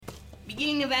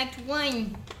Beginning of Act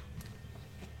 1.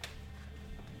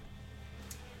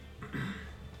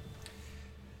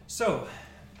 So,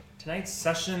 tonight's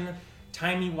session,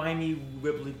 timey-wimey,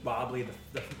 wibbly-wobbly,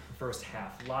 the first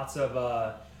half. Lots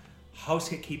of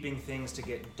housekeeping things to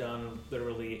get done,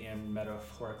 literally and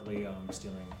metaphorically,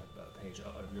 stealing a page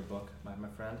out of your book, my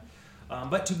friend.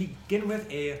 But to begin with,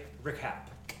 a recap.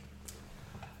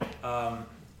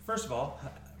 First of all,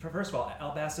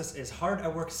 Albastus is hard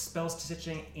at work spell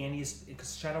stitching Annie's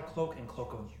shadow cloak and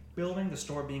cloak of building, the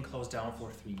store being closed down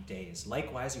for 3 days.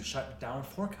 Likewise, you shut down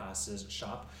Forecast's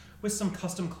shop with some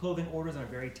custom clothing orders and a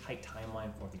very tight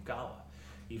timeline for the gala.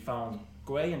 You found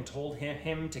Gray and told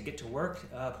him to get to work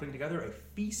putting together a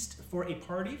feast for a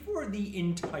party for the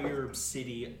entire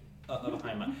city of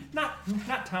Heimat.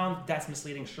 Not town, that's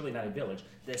misleading, surely not a village.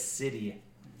 The city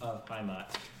of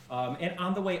Heimat. And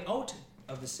on the way out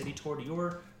of the city toward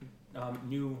your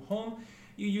new home,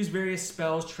 you use various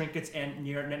spells, trinkets, and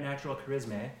natural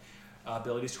charisma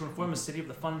abilities to inform the city of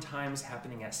the fun times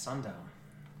happening at sundown.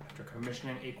 After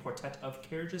commissioning a quartet of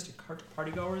carriages to cart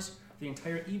partygoers for the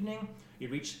entire evening, you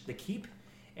reach the keep,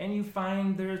 and you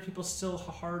find there's people still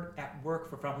hard at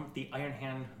work from the Iron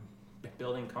Hand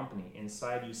building company.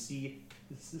 Inside, you see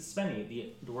Svenny,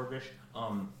 the dwarvish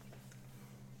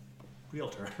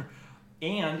realtor,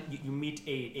 and you meet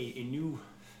a new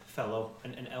fellow,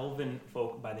 an elven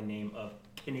folk by the name of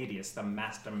Canadius, the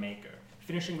Master Maker.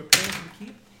 Finishing repairs to the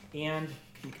keep, and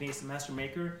Canadius, the Master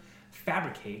Maker,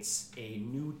 fabricates a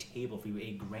new table for you,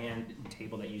 a grand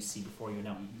table that you see before you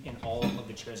now. And all of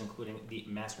the chairs, including the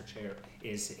master chair,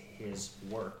 is his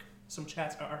work. Some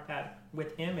chats are had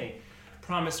with him, a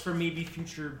promise for maybe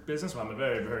future business. Well, I'm a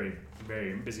very, very,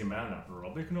 very busy man after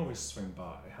all, but you can always swing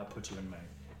by. I'll put you in my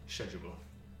schedule.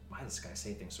 Why does this guy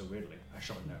say things so weirdly? I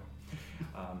shall know.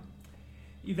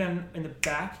 You then, in the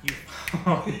back, you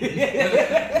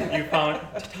found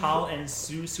Tal and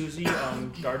Susie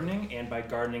gardening, and by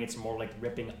gardening, it's more like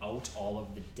ripping out all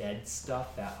of the dead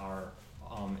stuff that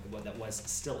was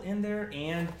still in there,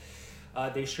 and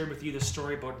they shared with you the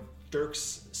story about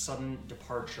Dirk's sudden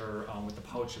departure with the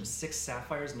pouch of 6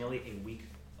 sapphires nearly a week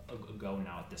ago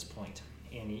now at this point.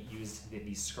 And he used the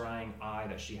scrying eye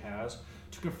that she has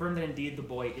to confirm that indeed the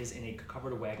boy is in a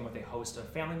covered wagon with a host of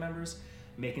family members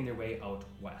making their way out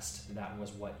west. That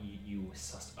was what you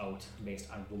sussed out based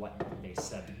on what they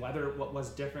said. Whether what was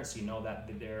different, so you know that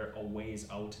they're a ways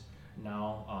out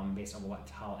now, based on what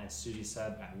Tal and Susie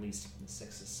said, at least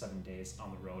 6 to 7 days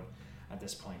on the road at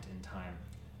this point in time.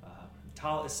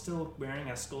 Tal is still wearing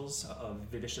Eskel's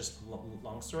Vivicious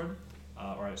longsword,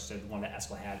 or I should say the one that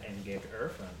Eskel had and gave to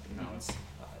Urf, and now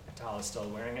Tal is still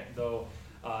wearing it, though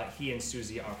he and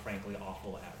Susie are frankly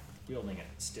awful at wielding it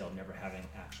still, never having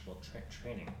actual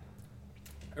training.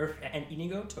 Urf and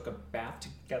Inigo took a bath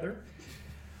together,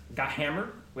 got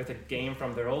hammered with a game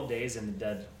from their old days in the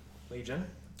Dead Legion.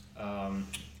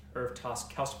 Urf tossed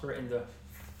Calcifer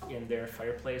in their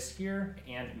fireplace here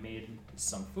and made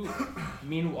some food.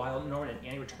 Meanwhile, Norman and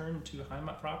Annie returned to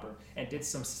Heimat proper and did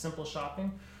some simple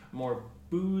shopping, more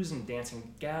booze and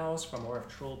dancing gals from more of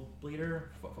Troll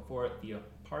Bleeder for the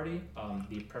party,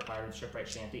 the proprietor of the Shipwright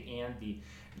Shanty, and the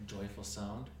joyful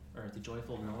sound, or the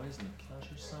joyful noise and the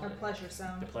pleasure sound. Or pleasure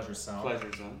sound. The pleasure sound.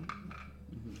 Pleasure zone.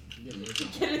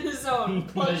 Get in the zone.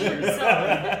 Pleasure zone.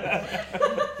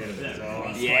 Get in the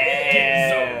zone.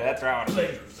 Yeah, that's right.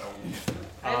 Pleasure zone.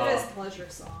 I have it as pleasure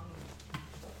song.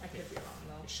 I could be wrong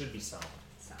though. It should be sound.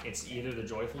 Sound. It's either the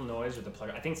joyful noise or the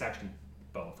pleasure. I think it's actually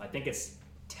both. I think it's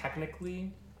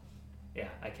technically, yeah,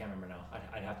 I can't remember now.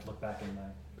 I'd have to look back in my.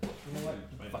 You know what?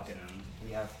 Fuck it.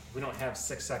 We don't have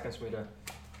 6 seconds for me to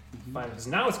find it, because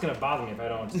now it's gonna bother me if I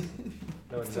don't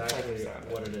know exactly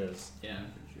what it is. Yeah,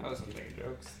 I was making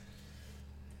jokes.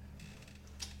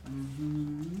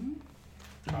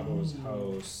 Cabo's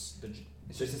house.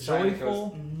 It's just a sign that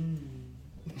joyful.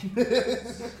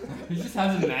 He just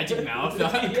has a magic mouth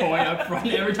going up front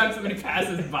every time somebody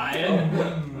passes by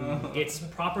it. Its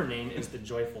proper name is the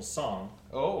joyful song,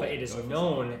 but it is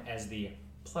known as the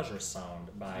pleasure sound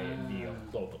by the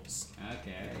locals.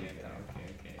 Okay.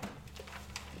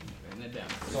 Writing that down.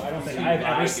 So I don't think I've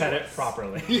ever said it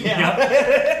properly. Yeah.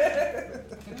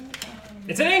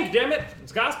 It's an ink, damn it!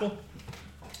 It's gospel.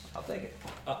 I'll take it.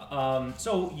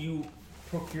 So you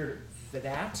procured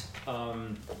that,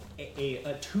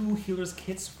 a 2 healers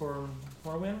kits for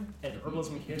Norwin, an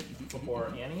herbalism kit for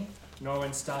Annie.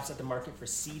 Norwin stops at the market for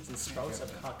seeds and sprouts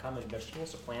of common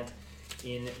vegetables to plant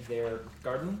in their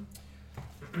garden.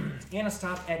 Anna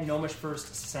stopped at Gnomish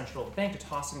First Central Bank to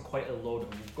toss in quite a load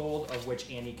of gold, of which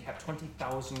Annie kept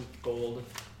 20,000 gold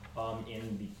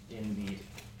in the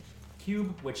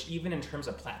cube, which even in terms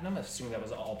of platinum, assuming that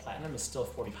was all platinum, is still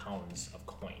 40 pounds of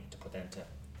coin, to put that into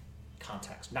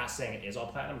context. Not saying it is all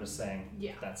platinum, just saying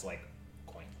that's like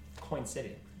coin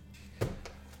city.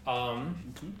 On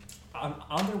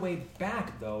their way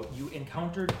back, though, you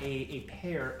encountered a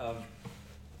pair of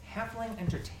halfling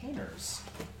entertainers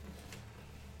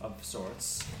of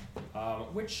sorts,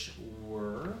 which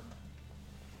were...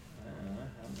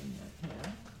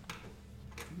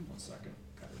 One second.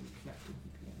 Gotta reconnect to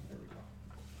VPN. There we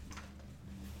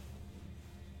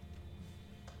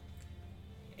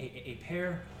go. A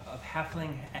pair of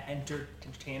halfling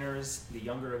entertainers, the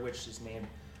younger of which is named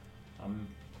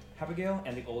Abigail,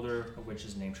 and the older of which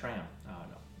is named Tram.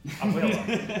 No.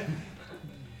 Abuelo.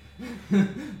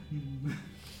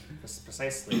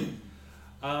 Precisely.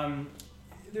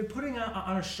 They're putting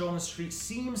on a show on the street.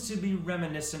 Seems to be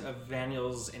reminiscent of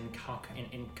Vaniel's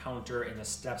encounter in the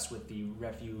steppes with the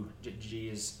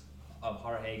refugees of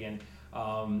Harhagen.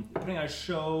 Putting on a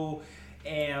show,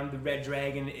 and the Red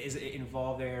Dragon is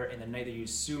involved there. And the night that you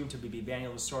assume to be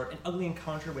Vaniel of sort, an ugly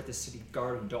encounter with the city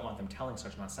guard who don't want them telling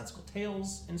such nonsensical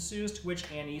tales ensues. To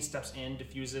which Annie steps in,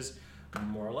 diffuses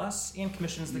more or less, and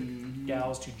commissions the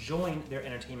gals to join their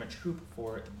entertainment troupe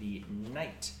for the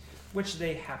night, which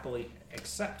they happily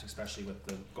accept, especially with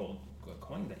the gold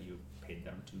coin that you paid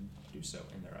them to do so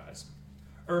in their eyes.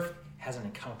 Earth has an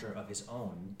encounter of his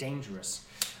own. Dangerous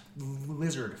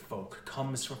lizard folk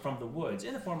comes from the woods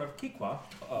in the form of Kikwa,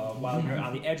 while you're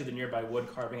on the edge of the nearby wood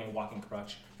carving a walking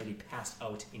crutch for the passed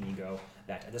out Inigo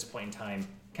that at this point in time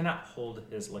cannot hold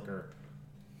his liquor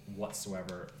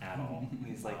whatsoever at all.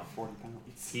 He's like 40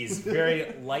 pounds. He's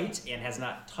very light and has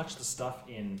not touched the stuff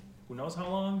in who knows how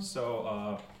long,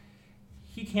 so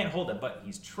he can't hold it, but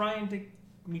he's trying to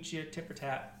meet you tit for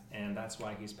tat, and that's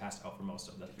why he's passed out for most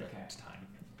of the time.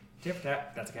 Tit for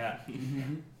tat, that's a cat.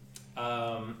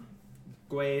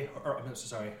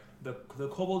 The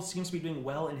kobold seems to be doing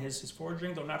well in his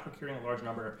foraging, though not procuring a large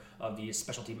number of the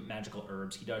specialty magical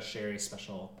herbs. He does share a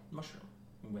special mushroom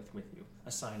with you,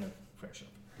 a sign of friendship.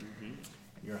 And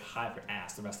you're high for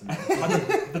ass the rest of the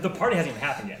night. The party hasn't even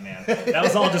happened yet, man. That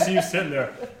was all just you sitting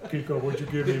there. Kiko, what'd you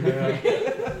give me, man?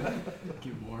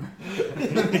 Give more.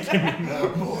 Give me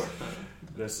more.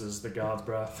 This is the god's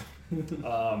breath.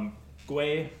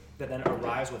 Gwei that then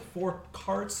arrives with 4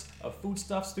 carts of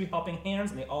foodstuffs, 3 helping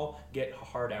hands, and they all get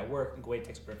hard at work. And Gwei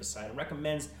takes a breath aside and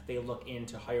recommends they look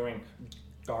into hiring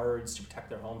guards to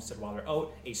protect their homestead while they're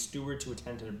out, a steward to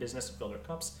attend to their business, fill their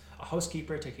cups, a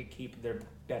housekeeper to keep their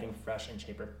bedding fresh and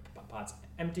chamber pots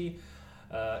empty.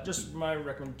 Just my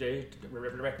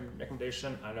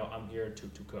recommendation. I know I'm here to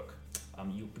cook.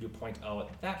 You point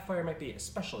out that fire might be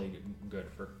especially good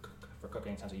for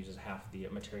cooking, since it uses half the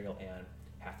material and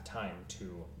half the time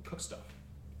to cook stuff.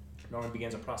 Norman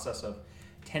begins a process of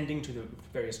tending to the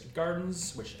various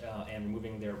gardens, which and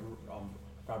removing their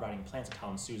rotting plants. Tal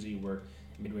and Susie were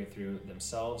midway through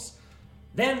themselves.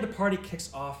 Then the party kicks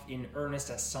off in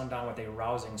earnest at sundown with a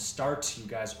rousing start. You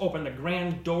guys open the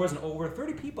grand doors, and over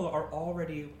 30 people are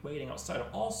already waiting outside of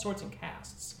all sorts and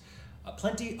castes.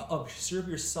 Plenty of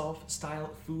serve-yourself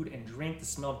style food and drink, the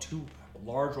smell of 2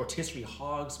 large rotisserie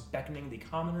hogs beckoning the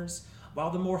commoners, while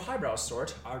the more highbrow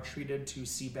sort are treated to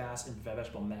sea bass and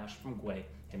vegetable mash from Gwei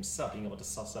himself, being able to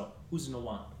suss out who's gonna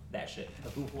want that shit,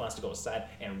 who wants to go aside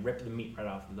and rip the meat right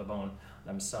off the bone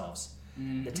themselves.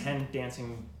 The 10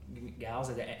 dancing gals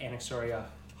that the Annexoria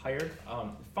hired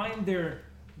find their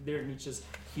niches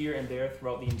here and there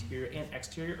throughout the interior and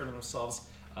exterior, earning themselves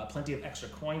plenty of extra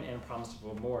coin and promise to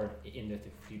go more in the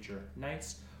future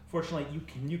nights. Fortunately,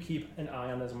 you keep an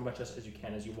eye on as much as you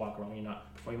can as you walk around.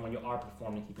 When you are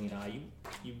performing, keeping an eye.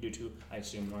 You do too, I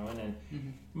assume, Norman.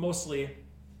 And mostly,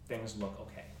 things look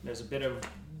okay. There's a bit of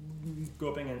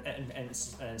groping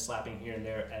and slapping here and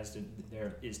there as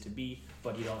there is to be,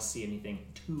 but you don't see anything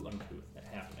too uncouth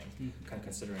happening,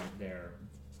 considering their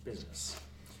business.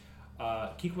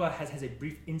 Kikwa has a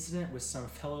brief incident with some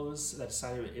fellows that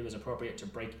decided it was appropriate to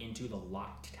break into the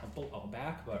locked temple out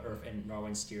back, but Earth and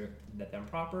Norwin steer them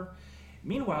proper.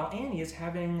 Meanwhile, Annie is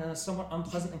having a somewhat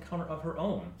unpleasant encounter of her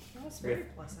own. That was very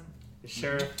pleasant.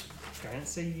 Sheriff, I didn't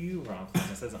say you were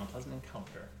unpleasant, it says an unpleasant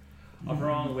encounter of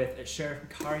her own with Sheriff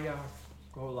Karya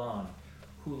Roland,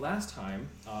 who last time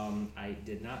I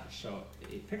did not show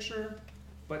a picture,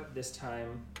 but this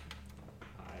time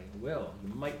I will.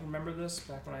 You might remember this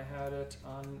back when I had it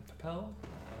on Papel.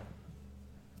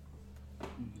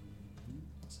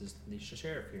 This is the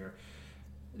sheriff here.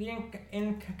 The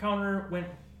encounter went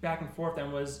back and forth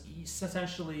and was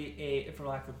essentially a, for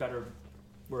lack of a better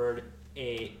word,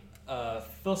 a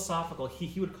philosophical,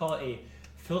 he would call it a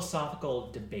philosophical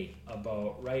debate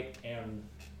about right and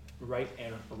right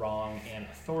and wrong and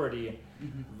authority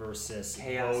versus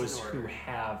Chaos those and who order.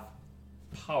 have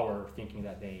power, thinking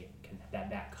that they can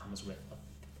that comes with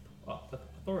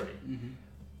authority.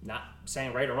 Not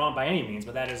saying right or wrong by any means,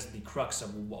 but that is the crux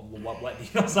of what the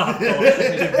philosophical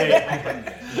debate.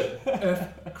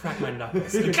 Crack my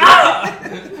knuckles.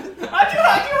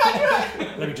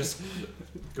 Let me just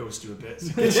ghost you a bit.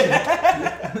 You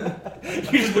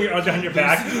just put your arms behind your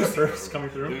back, first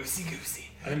coming through. Goosey goosey.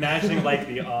 I'm imagining like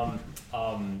the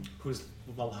whose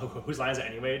lines it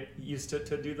anyway used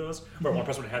to do those, where one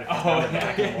person would have it on the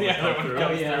back and one would come through.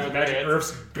 Imagine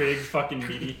Earth's big fucking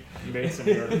meaty mates in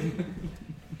Earth.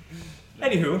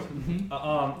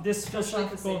 Anywho, this Especially if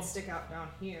the philosophical. seeds stick out down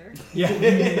here. Yeah,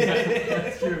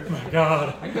 that's true. Oh my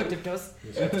God. I go tiptoes.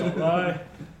 Don't lie.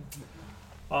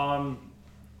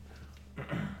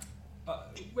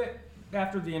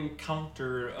 After the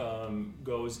encounter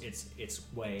goes its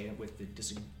way with the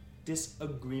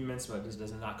disagreements, but this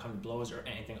does not come to blows or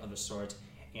anything of the sort,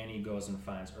 Annie goes and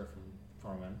finds Earth and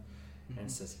Foreman and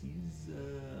says,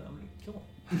 I'm gonna kill him.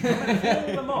 I'm gonna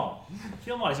kill them all.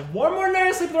 Kill them all. He said, one more night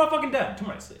of sleep, they're all fucking dead. 2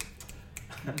 more nights of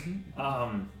sleep.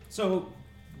 So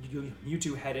you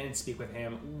two head in and speak with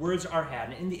him. Words are had,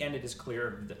 and in the end, it is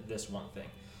clear this one thing.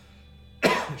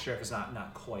 The sheriff is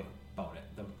not coy about it.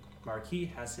 The Marquis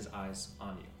has his eyes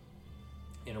on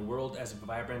you. In a world as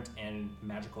vibrant and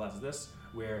magical as this,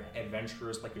 where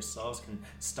adventurers like yourselves can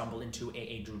stumble into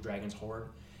a dragon's horde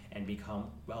and become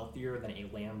wealthier than a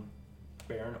land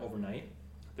baron overnight,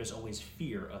 there's always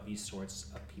fear of these sorts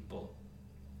of people,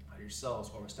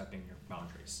 yourselves overstepping your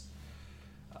boundaries.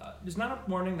 There's not a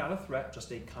warning, not a threat,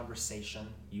 just a conversation.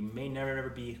 You may never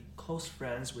be close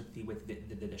friends with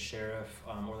the sheriff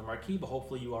or the Marquis, but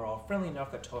hopefully you are all friendly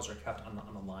enough that toes are kept on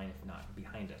the line, if not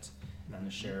behind it. And then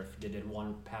the sheriff did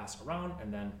one pass around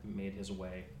and then made his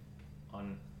way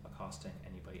on accosting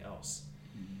anybody else.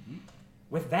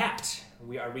 With that,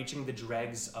 we are reaching the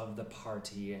dregs of the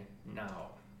party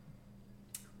now.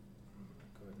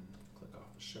 Go ahead and click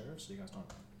off the sheriff so you guys don't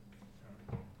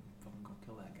fucking go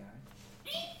kill that guy.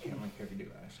 I don't care if you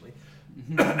do, actually.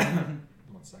 1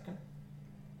 second.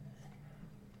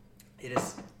 It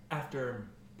is after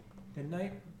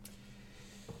midnight.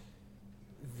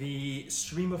 The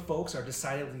stream of folks are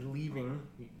decidedly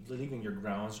leaving your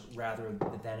grounds rather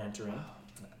than entering.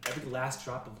 Every last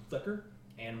drop of liquor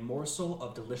and morsel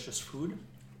of delicious food,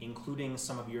 including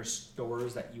some of your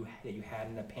stores that you had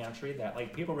in the pantry that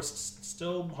like people were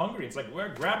still hungry. It's like, well,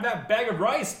 grab that bag of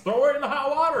rice, throw it in the hot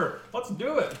water, let's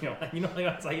do it.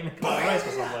 That's how you make a lot of rice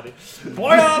for somebody.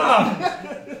 Boil it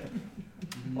up.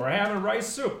 Or having rice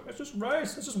soup. It's just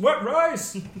rice. It's just wet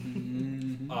rice.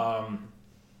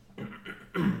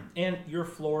 And your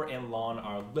floor and lawn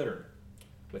are littered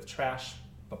with trash,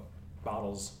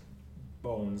 bottles,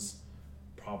 bones,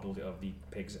 probably of the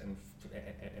pigs and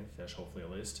fish, hopefully at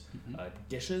least,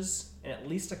 dishes, and at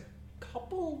least a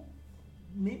couple,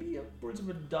 maybe upwards of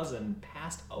a dozen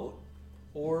passed out,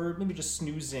 or maybe just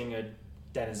snoozing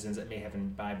denizens that may have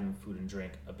imbibed in food and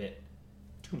drink a bit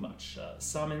too much.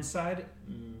 Some inside,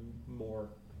 more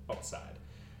outside.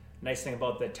 Nice thing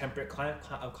about the temperate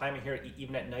climate here,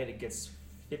 even at night it gets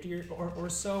 50 or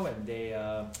so, and they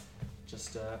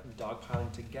just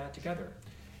dogpiling together.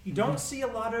 You don't see a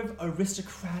lot of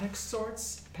aristocratic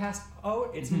sorts passed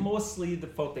out. It's mostly the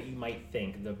folk that you might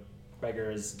think, the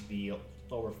beggars, the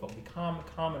lower folk, the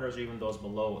commoners, or even those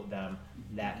below them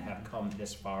that have come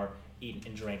this far, eaten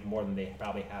and drank more than they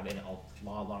probably have in a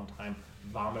long time,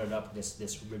 vomited up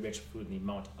this rich food and the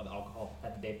amount of alcohol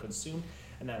that they've consumed,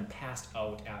 and then passed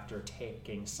out after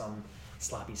taking some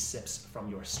sloppy sips from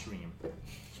your stream.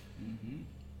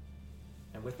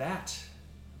 And with that,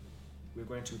 we're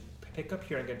going to pick up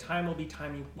here. Again, time will be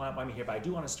time you want me here, but I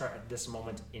do want to start at this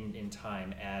moment in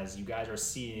time as you guys are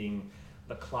seeing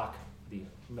the clock, the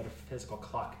metaphysical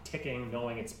clock ticking,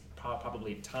 knowing it's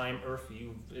probably time. Earth,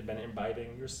 you've been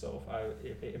imbibing yourself, I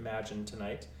imagine,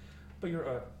 tonight. But you're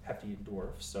a hefty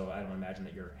dwarf, so I don't imagine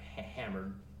that you're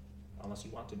hammered unless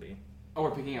you want to be. Oh,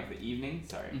 we're picking up the evening?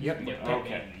 Sorry. Yep.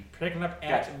 Okay. Picking up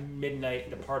at midnight,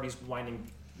 the party's winding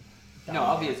down. No,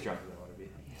 I'll be as drunk as I want to be.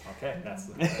 Okay, that's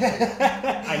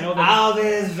I know that I'll be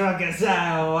as drunk as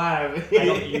I want to be. I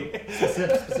know that you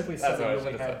specifically said That's that what I you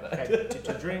only should've said had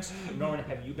two drinks. Norman,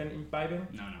 have you been imbibing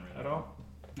No, not really. at all?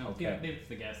 No, Okay. they've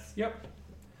the guests. Yep.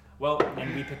 Well,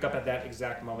 and we pick up at that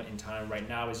exact moment in time right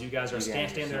now as you guys are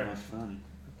standing there much fun.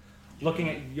 looking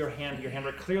at your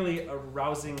handwriting, clearly a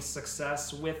rousing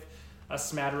success with a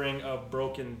smattering of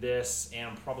broken this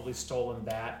and probably stolen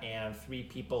that, and 3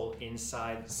 people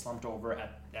inside slumped over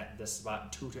at this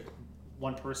spot.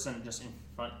 1 person just in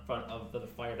front of the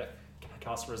fire that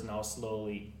Calcifer is now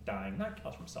slowly dying. Not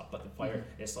Calcifer himself, but the fire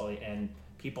is slowly. And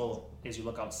people, as you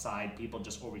look outside, people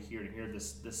just over here and here,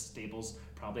 this stables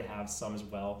probably have some as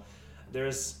well.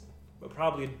 There's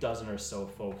probably a dozen or so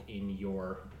folk in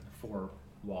your 4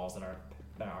 walls that are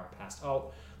passed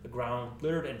out. The ground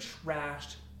littered and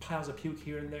trashed, piles of puke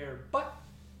here and there, but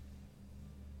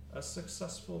a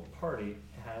successful party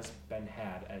has been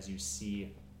had as you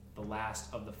see the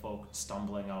last of the folk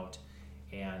stumbling out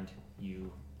and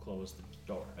you close the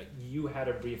door. You had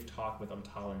a brief talk with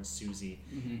Tal and Susie,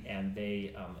 and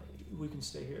they, we can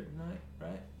stay here tonight,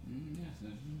 right?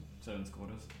 Yes, servants'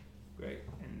 quarters. Great.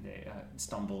 And they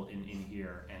stumble in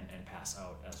here and pass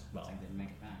out as well. I think they'd make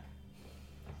it back.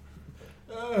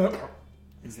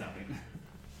 It's not big.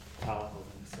 I'll hold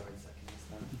the sword second this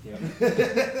time. Yeah.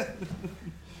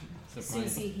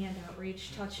 Surprise. Susie hand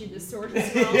outreach, touching the sword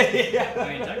as well. I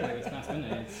mean, technically, it's past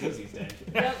midnight. It's Susie's day.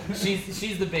 Yep.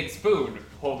 She's the big spoon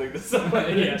holding the sword.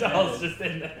 Yeah, Tal's just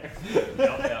in there. Yep. No,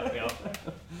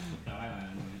 I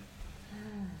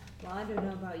Well, I don't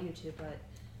know about you two, but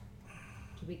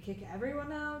do we kick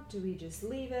everyone out? Do we just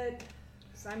leave it?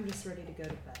 So I'm just ready to go to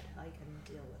bed. I can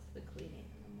deal with the cleaning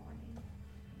in the morning.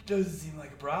 Doesn't seem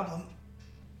like a problem.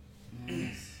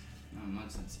 There's not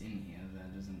much that's in here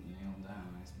that isn't nailed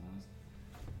down, I suppose.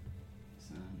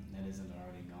 So, that isn't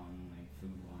already gone, like,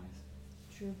 food-wise.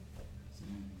 True. So,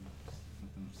 just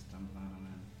let them stumble out on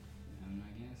that. And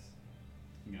I guess,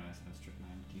 you know, I suppose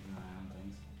Strychnine, keep an eye on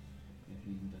things. If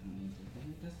he doesn't need to.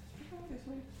 Does Strychnine this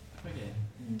way? Okay.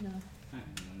 No.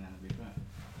 Alright, then that'll be fine.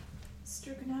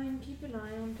 Strychnine, keep an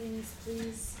eye on things,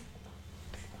 please.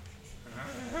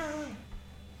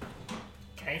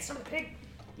 Can I eat some of the pig?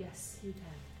 Yes, you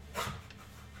can.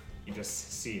 You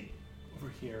just see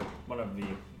over here one of the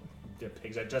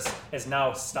pigs that just has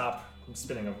now stopped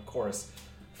spinning. Of course,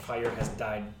 fire has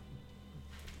died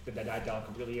down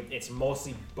completely. It's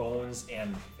mostly bones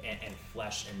and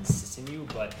flesh and sinew,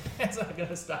 but it's not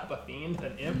gonna stop a fiend,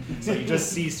 an imp. So you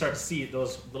just start to see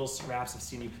those little scraps of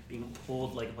sinew being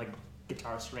pulled like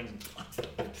guitar strings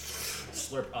and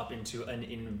slurp up into an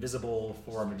invisible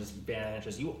form and just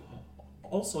vanishes. You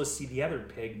also see the other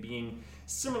pig being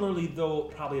similarly, though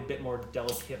probably a bit more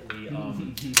delicately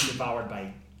devoured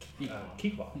by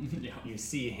Kikwa. Yeah. You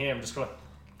see him just kind of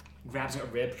grabs a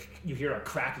rib. You hear a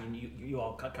crack, and you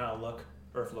all kind of look.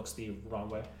 Earth looks the wrong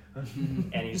way,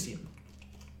 and you see him.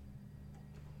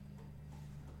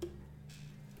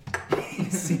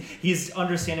 He's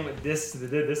understanding what this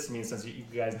means since you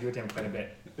guys do it to him quite a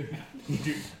bit.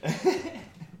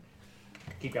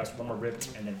 He grabs one more rib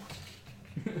and then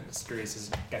scurries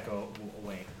his gecko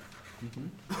away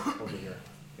over here.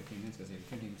 15 minutes because you have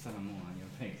 15% more on your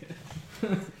pig.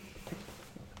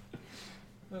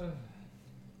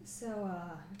 So,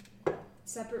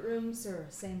 separate rooms or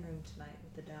same room tonight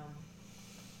with the dome?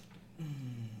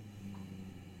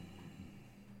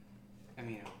 I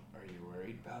mean, are you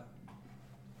worried about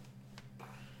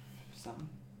something?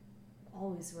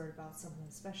 Always worried about something,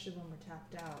 especially when we're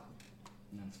tapped out.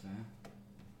 That's fair.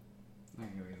 I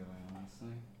can go either way,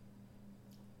 honestly.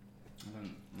 I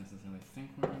don't necessarily think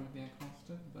we're going to be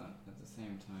accosted, but at the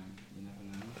same time, you never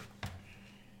know.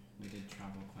 We did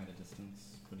travel quite a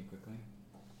distance pretty quickly.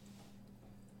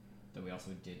 Though we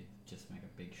also did just make a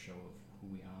big show of who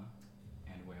we are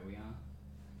and where we are.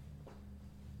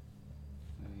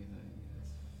 So either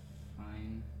it's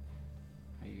fine.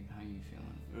 How you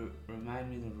feeling? Remind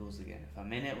me the rules again. If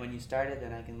I'm in it when you started,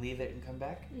 then I can leave it and come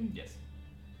back? Yes.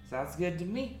 Sounds good to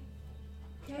me.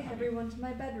 Okay, everyone to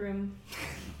my bedroom.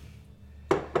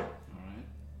 Alright.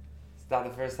 It's not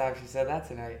the first time she said that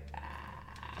tonight.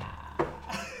 I'm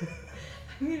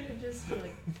gonna just be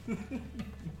like,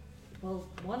 well,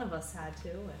 one of us had to,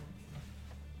 and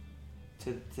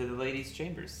To the ladies'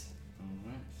 chambers.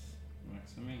 Alright.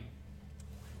 Works for me.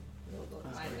 we'll go to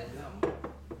That's my very bedroom.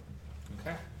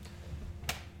 Okay.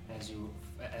 As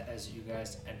you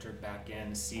guys enter back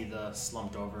in, see the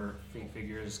slumped over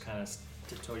figures kind of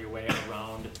tiptoe your way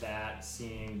around that,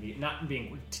 seeing the not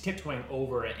being tiptoeing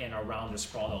over and around the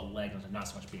sprawled out legs, and not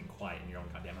so much being quiet in your own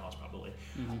goddamn house probably,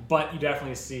 but you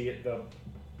definitely see the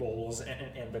bowls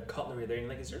and the cutlery there. And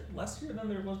like, is there less here than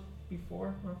there was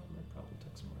before? Well, they probably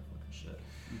took some more fucking shit.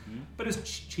 But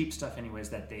it's cheap stuff anyways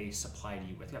that they supplied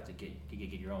you with. You have to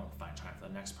get your own fine time for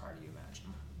the next party, you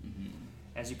imagine.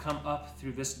 As you come up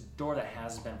through this door that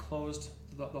has been closed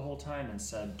the whole time and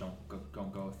said don't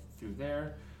go through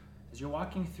there, as you're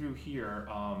walking through here,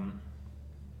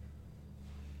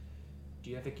 do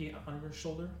you have a key on your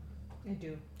shoulder? I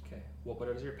do. Okay. What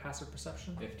is your passive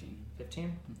perception? 15.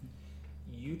 15?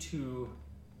 You two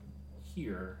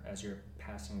hear, as you're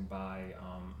passing by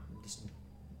this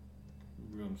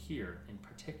room here in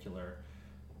particular.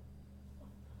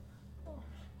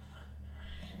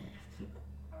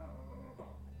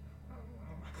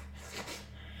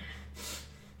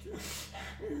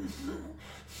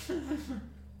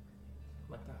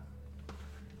 Like that.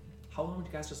 How long would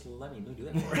you guys just let me do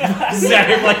that for?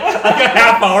 Exactly, like a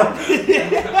half hour. I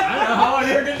don't know how long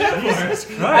you're gonna do it for. Jesus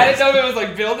Christ. I didn't know if it was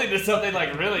like building to something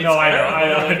like really. No, I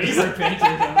know. Like, these are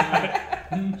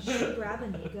painted. Should we grab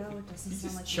an ego? It doesn't He's sound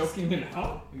just like choking he's him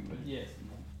out. Yes.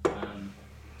 No,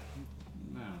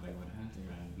 they would have to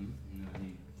grab him. No, he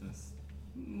just.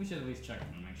 We should at least check him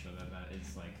and make sure that that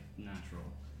is like natural.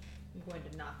 I'm going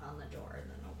to knock on the door and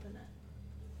then open it.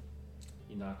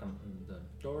 You knock on the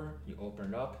door, you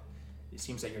open it up. It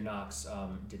seems that your knocks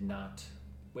did not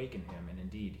waken him, and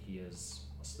indeed, he is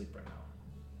asleep right now.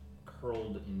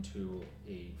 Curled into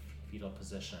a fetal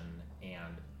position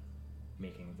and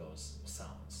making those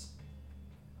sounds.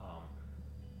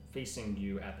 Facing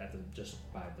you at the just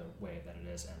by the way that it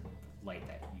is and light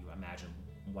that you imagine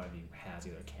one of you has,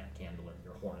 either a candle or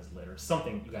your horn is lit or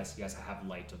something. You guys have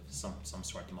light of some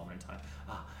sort at the moment in time.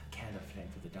 Candle flame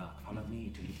through the dark. Follow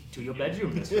me to your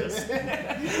bedroom, mistress.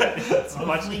 It's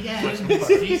much we go. more fun.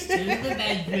 Mistress to the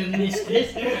bedroom,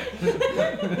 mistress.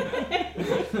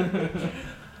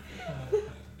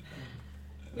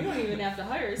 We don't even have to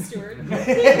hire a steward.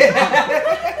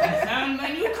 I found my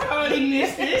new calling,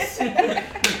 mistress.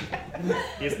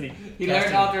 He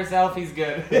learned alter self. He's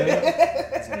good.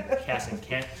 He's casting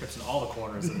cantrips in all the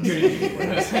corners of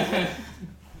this.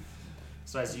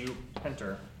 So as you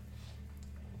enter,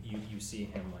 you see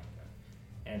him like that,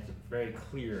 and it's very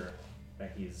clear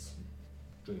that he's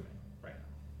dreaming right now.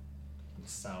 He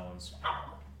sounds.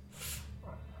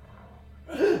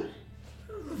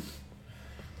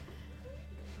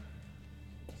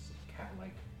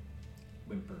 Cat-like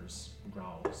whimpers,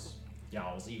 growls,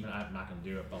 yowls. Even I'm not gonna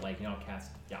do it, but like cats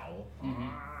yowl.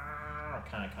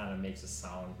 Kind of makes a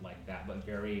sound like that, but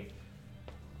very,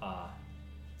 for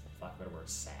lack of a better word,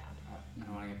 sad. I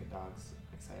don't want to get the dogs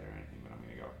excited or anything, but I'm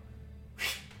gonna go.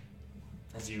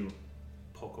 As you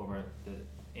poke over in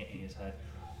his head,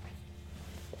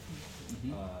 it's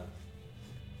not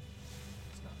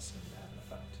seem to have an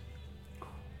effect.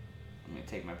 I'm gonna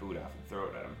take my boot off and throw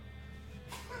it at him.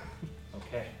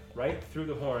 Okay, right through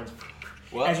the horns.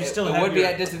 Well, As you still it have would be your-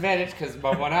 at disadvantage because of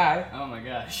my one eye. Oh my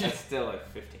gosh. That's still at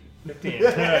 15. 15.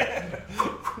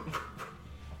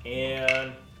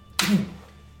 And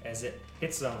as it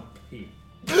hits him, he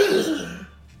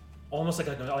almost like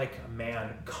a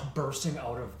man bursting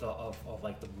out of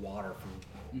the water from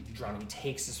drowning. He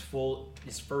takes his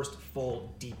first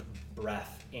full deep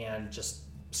breath and just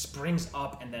springs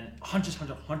up and then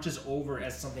hunches over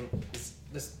as something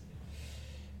this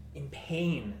in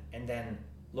pain, and then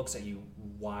looks at you,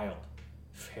 wild,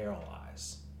 feral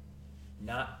eyes.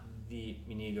 Not the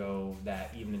Inigo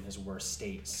that even in his worst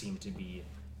state seemed to be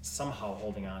somehow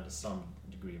holding on to some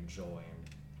degree of joy and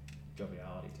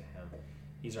joviality to him.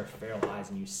 These are feral eyes,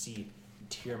 and you see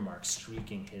tear marks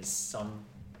streaking his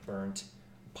sunburnt,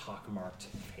 pockmarked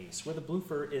face, where the blue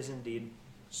fur is indeed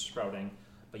sprouting,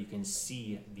 but you can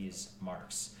see these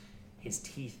marks. His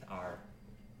teeth are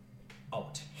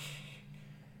out.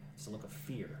 There's a look of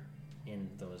fear in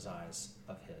those eyes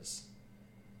of his.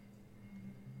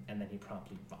 And then he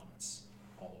promptly vomits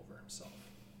all over himself.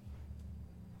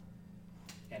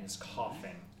 And is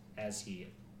coughing as he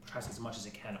tries as much as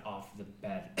he can off the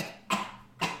bed.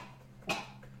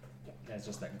 As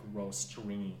just that gross,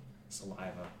 stringy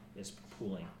saliva is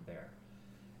pooling there.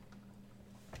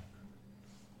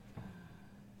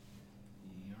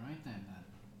 You're right there,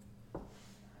 bud.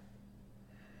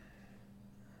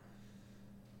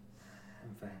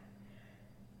 I'm fine.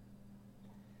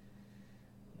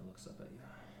 He looks up at you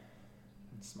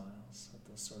and smiles with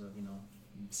this sort of,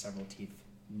 several teeth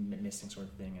missing sort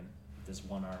of thing, and with his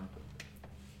one arm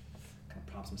kind of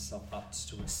props himself up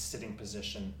to a sitting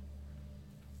position,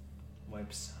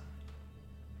 wipes.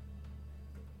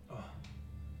 Oh,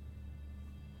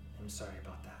 I'm sorry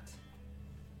about that.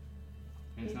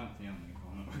 And it's not the only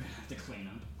one that we're gonna have to clean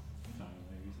up. Sorry,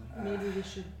 ladies. Maybe we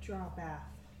should draw a bath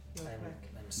real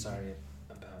quick. I'm sorry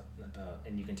about,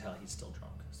 and you can tell he's still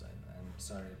drunk. So I'm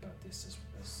sorry about this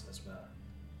as well.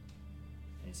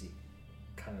 And as he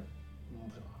kind of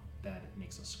that it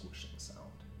makes a squishing sound.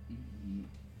 Mm-hmm.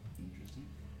 Interesting.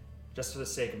 Just for the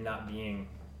sake of not being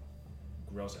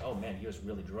gross. Oh man, he was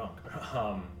really drunk.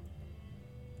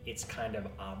 It's kind of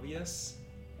obvious,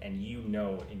 and you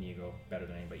know Inigo better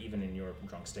than anybody. Even in your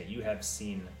drunk state, you have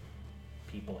seen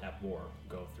people at war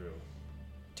go through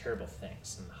terrible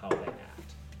things and how they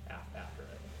act after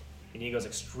it. Inigo's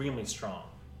extremely strong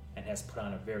and has put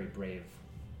on a very brave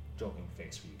joking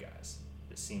face for you guys.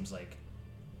 It seems like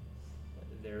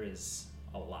there is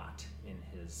a lot in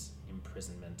his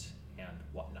imprisonment and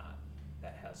whatnot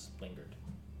that has lingered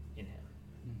in him.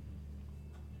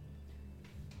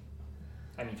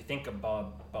 I mean, if you think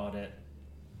about it,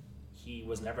 he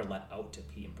was never let out to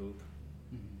pee and poop.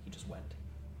 He just went.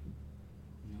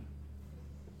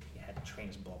 He had to train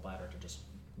his bladder to just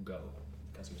go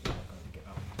because he was never going to get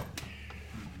out.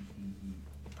 He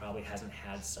probably hasn't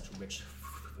had such rich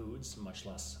foods, much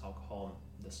less alcohol,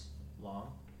 this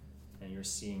long. And you're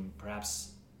seeing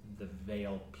perhaps the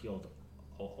veil peeled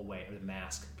away, or the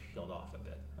mask peeled off a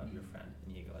bit of your friend.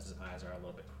 And he goes, his eyes are a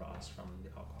little bit crossed from the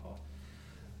alcohol.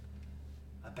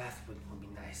 A bath would be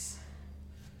nice.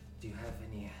 Do you have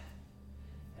any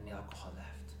alcohol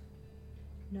left?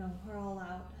 No, we're all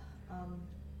out.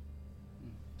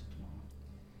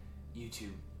 You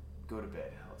two, go to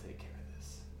bed. I'll take care of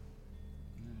this.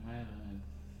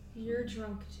 You're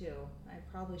drunk too. I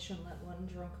probably shouldn't let one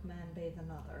drunk man bathe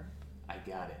another. I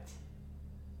got it.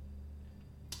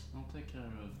 I'll take care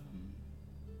of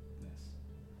this.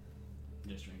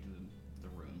 Just drink to the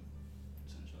room,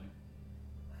 essentially.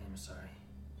 I am sorry.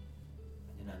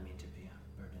 I did not mean to be a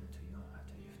burden to you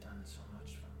after you've done so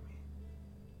much for me.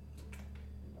 I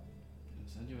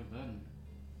said you were burden.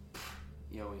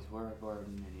 You always were a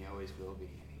burden, and you always will be,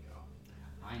 Inigo.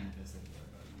 I never said you were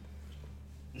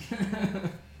a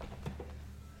burden.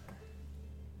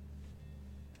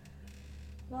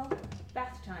 Well,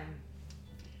 bath time.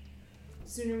 The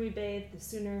sooner we bathe, the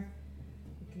sooner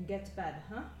we can get to bed,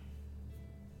 huh?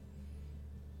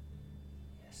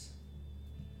 Yes.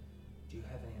 Do you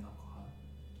have any alcohol?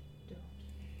 Don't.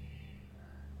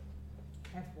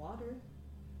 I have water.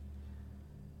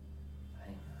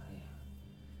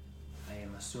 I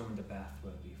am assuming the bath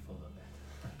will be full of it.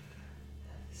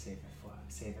 Save it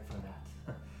for that.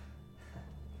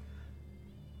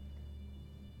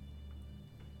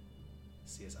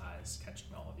 See his eyes catching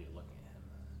all of you looking at him.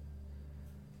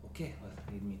 Okay, well,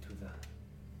 lead me to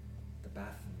the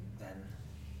bath then.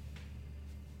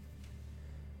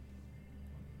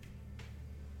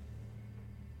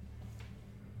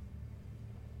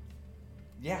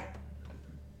 Yeah.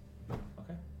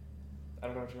 Okay. I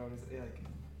don't know what you want to say. Like,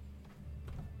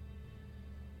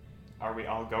 are we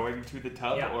all going to the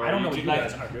tub? Yeah, or I don't know are what you you like,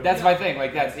 guys are doing. That's my thing.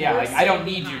 Like, that's We're like I don't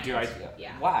staying need you to. behind.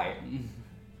 Yeah. Why?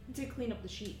 To clean up the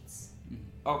sheets.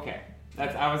 Okay.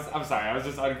 That's. I'm sorry. I was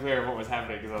just unclear of what was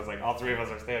happening because I was like, all three of us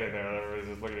are standing there, and everybody's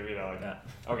just looking at me now. Like, Yeah.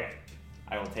 okay,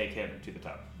 I will take him to the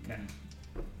tub. Okay.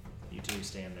 You two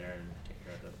stand there and take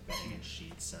care of the bedding and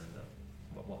sheets and the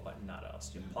what not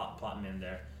else. You plot him in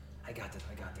there. I got it.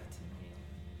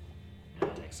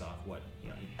 And he takes off he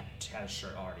had his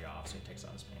shirt already off, so he takes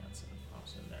off his pants and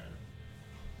pops in there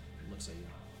and looks at you.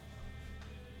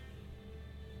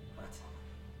 What?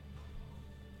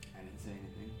 I didn't say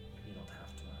anything. You don't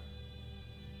have to.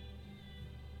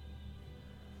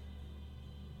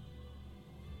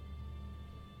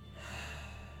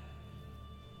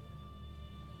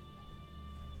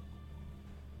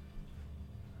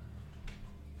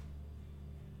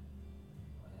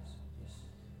 What is this?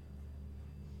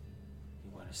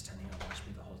 You want to stand here and watch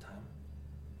me the whole time?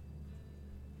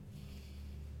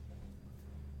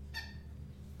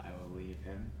 I will leave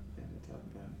him in the tub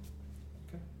then.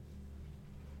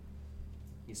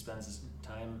 He spends his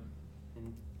time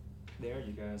in there.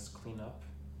 You guys clean up.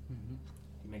 You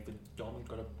make the dome and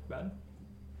go to bed.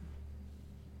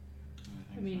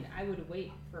 I mean, I would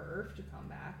wait for Earth to come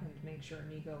back and make sure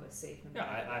Nico is safe and Yeah,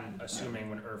 I'm assuming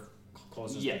when Earth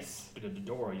closes Yes. the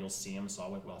door, you'll see him. It's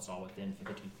all within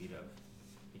 15 feet of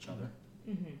each other.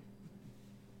 Mm-hmm.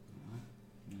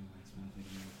 No, I suppose we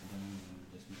can move the down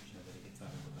and just make sure that he gets out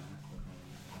of the bath before we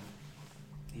go.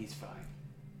 He's fine.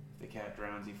 If the cat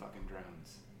drowns, he fucking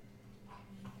drowns.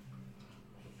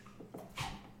 It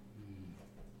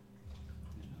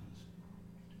does.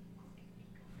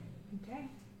 Okay. I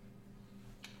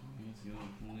guess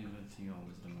we'll leave it to your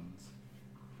wisdoms.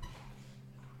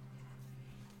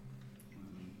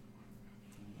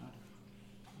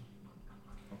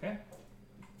 Okay.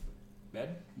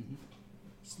 Bed. Mm-hmm.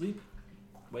 Sleep.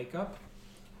 Wake up.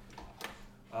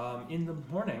 In the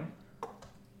morning,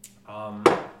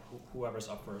 whoever's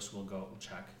up first will go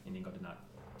check. Inigo did not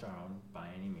drown by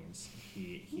any means.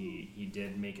 He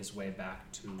did make his way back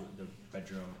to the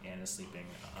bedroom and is sleeping,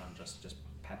 just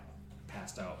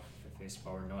passed out, face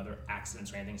forward. No other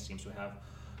accidents or anything seems to have.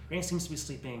 Rain seems to be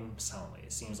sleeping soundly.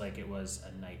 It seems like it was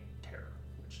a night terror,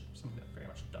 which is something that very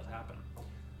much does happen.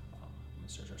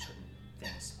 Search for certain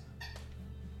things.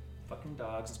 Fucking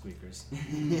dogs and squeakers.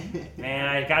 Man,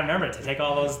 I gotta remember to take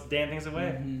all those damn things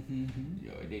away.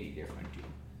 Yo, they different too.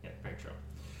 Yeah, very true.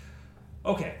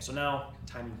 Okay, so now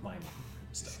time with my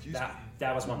stuff. Excuse that me.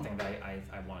 that was one thing that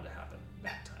I wanted to happen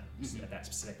that time, at that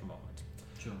specific moment.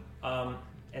 Sure.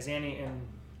 As Annie and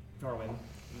Norwin,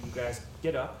 you guys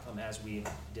get up as we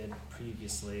did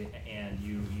previously, and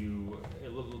you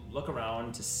look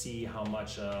around to see how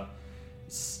much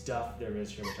stuff there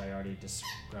is here, which I already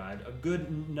described. A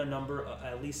good number,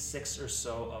 at least 6 or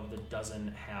so of the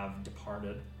dozen have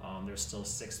departed. There's still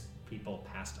 6 people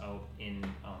passed out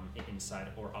inside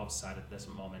or outside at this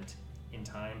moment in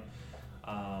time.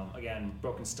 Again,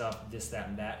 broken stuff, this, that,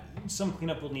 and that. Some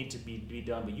cleanup will need to be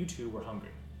done, but you two were hungry.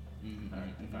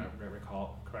 If I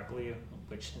recall correctly,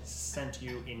 which sent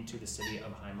you into the city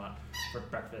of Heimat for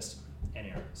breakfast and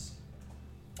errands.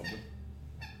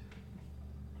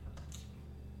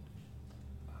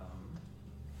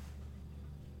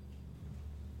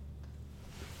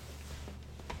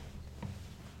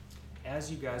 As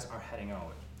you guys are heading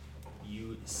out,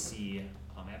 you see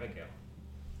Abigail,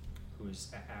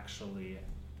 who's actually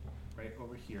right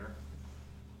over here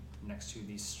next to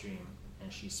the stream,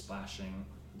 and she's splashing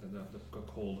the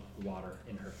cold water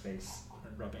in her face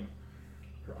and rubbing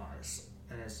her eyes.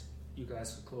 And as you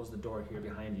guys close the door here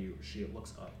behind you, she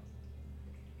looks up.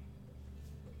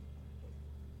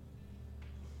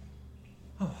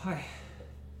 Oh, hi.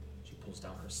 She pulls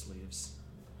down her sleeves.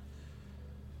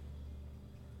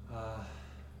 I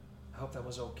hope that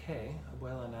was okay.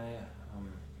 Abuela and I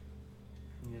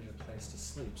needed a place to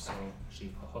sleep, so she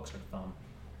hooks her thumb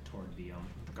toward the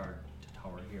guard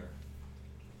tower here.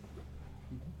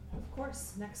 Of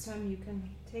course, next time you can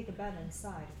take a bed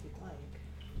inside if you'd like.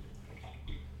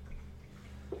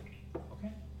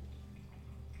 Okay.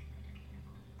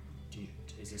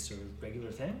 Is this a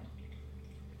regular thing?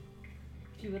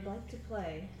 If you would like to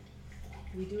play,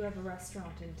 we do have a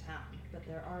restaurant in town, but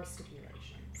there are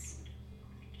stipulations.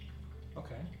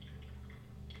 Okay.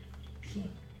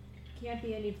 Can't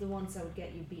be any of the ones that would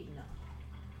get you beaten up.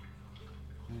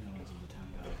 I know it's the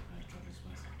town guard travels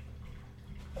with.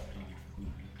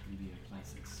 Maybe a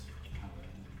place that's covered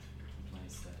and a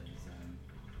place that is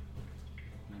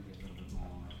maybe a little bit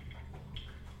more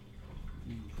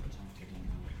protected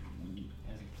and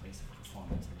as a place of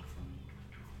performance from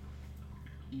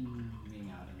being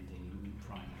out in the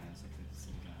prime hands of the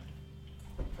city guard.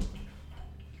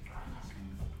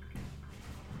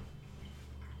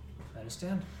 I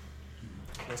understand.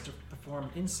 Place to perform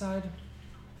inside.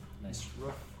 Nice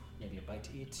roof. Maybe a bite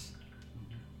to eat.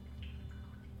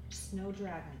 Just no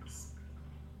dragons.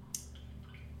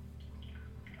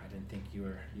 I didn't think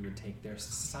you would take their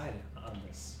side on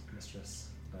this, mistress.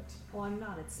 But Well, I'm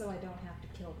not. It's so I don't have to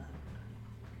kill them.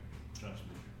 Trust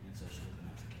me, it's a shame to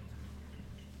have to kill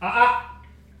them.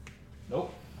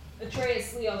 Nope.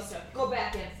 Atreus Leosta, go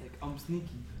back in. It's like, I'm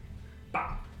sneaky.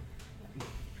 Bah.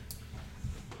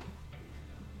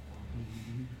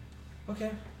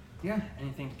 Okay. Yeah.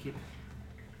 Anything to keep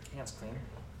hands clean.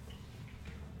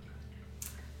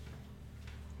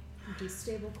 Do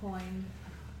stable coin.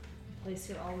 Place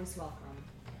you're always welcome.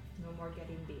 No more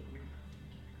getting beaten.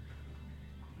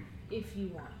 If you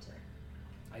want to.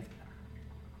 I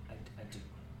do,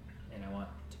 and I want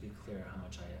to be clear how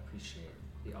much I appreciate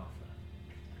the offer.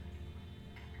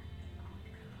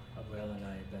 Abuela and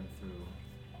I have been through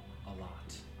a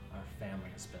lot. Our family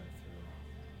has been through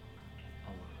a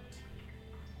lot.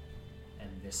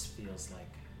 And this feels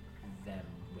like them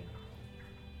winning.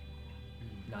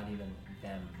 Not even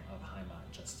them of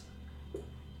Heimat, just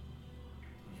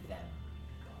them.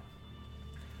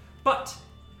 But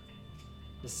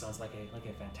this sounds like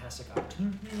a fantastic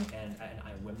opportunity, and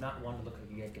I would not want to look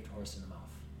like a gift horse in the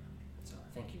mouth. So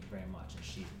thank you very much. And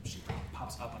she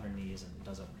pops up on her knees and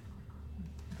does a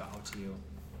bow to you.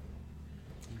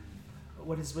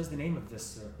 What is the name of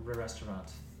this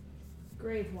restaurant?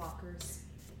 GraveWalkers.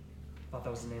 Thought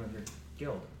that was the name of your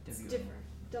guild. It's different.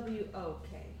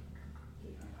 W-O-K.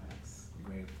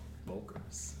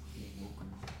 GraveWalkers.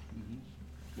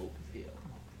 Woke as hell.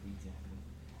 Exactly.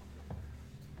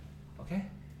 Okay.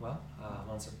 Well,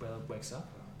 once Abuela wakes up,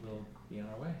 we'll be on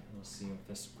our way, and we'll see what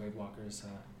this GraveWalkers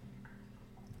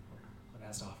what it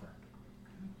has to offer.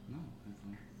 No,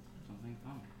 something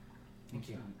fun. Thank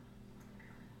you.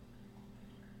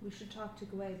 We should talk to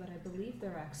Gwei, but I believe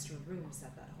there are extra rooms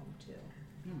at that home too.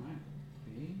 Yeah, might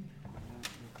be. I don't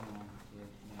recall the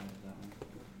name of that one.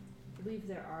 I believe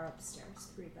there are upstairs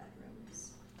 3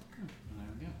 bedrooms. Well, there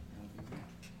we go. That'll be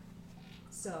great.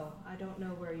 So I don't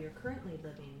know where you're currently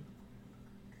living,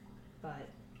 but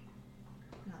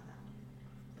not that one.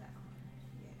 That one.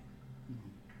 Yeah.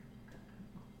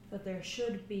 But there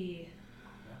should be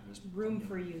Yeah, there's room plenty.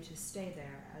 for you to stay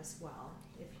there as well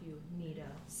if you need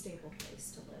a stable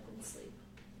place to live and sleep.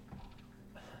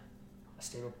 a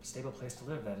stable place to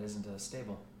live that isn't a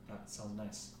stable. That sounds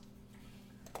nice.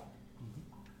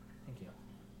 Thank you.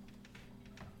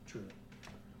 Truly.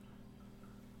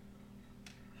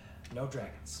 No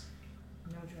dragons.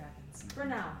 No dragons. For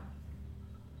now.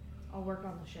 I'll work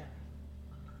on the sheriff.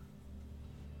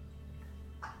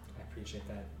 I appreciate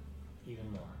that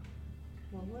even more.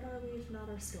 Well, what are we if not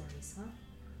our stories, huh?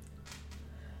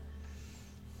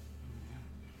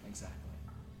 Exactly.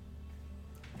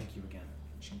 Thank you again.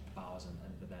 She bows and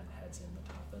then heads in the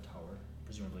top of the tower,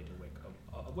 presumably to wake up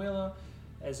Abuela,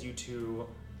 as you two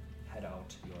head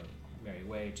out your merry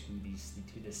way to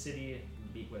the city.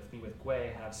 Meet with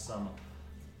Gwei, have some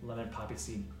lemon poppy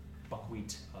seed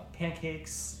buckwheat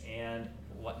pancakes and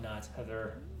whatnot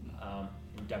other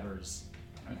endeavors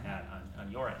had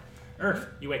on your end. Earth,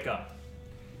 you wake up.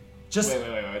 Just Wait,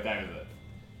 what time is it?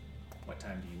 what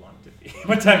time do you want it to be?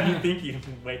 What time do you think you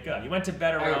wake up? You went to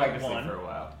bed I go back around to sleep 1. for a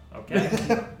while. Okay.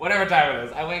 Whatever time it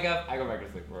is, I wake up, I go back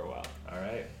to sleep for a while. All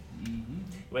right. Mm-hmm. You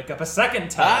wake up a second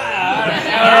time.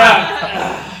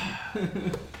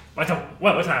 What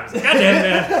time is it? God damn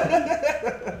it,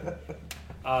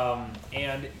 man.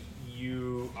 And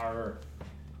you are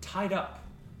tied up.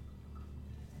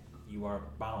 You are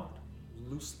bound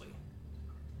loosely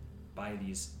by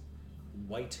these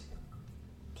white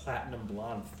platinum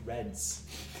blonde threads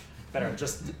that are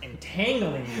just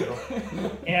entangling you.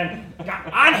 And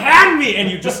unhand me!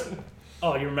 And you just,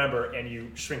 you remember, and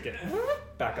you shrink it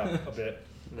back up a bit.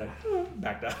 And then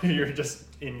back down. You're just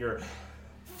in your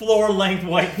floor-length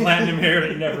white platinum hair that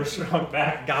you never shrunk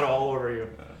back, got all over you.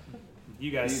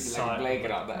 You guys Use saw like a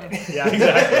blanket all day. Yeah,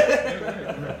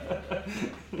 exactly.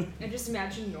 And just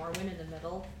imagine Norwin in the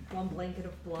middle. One blanket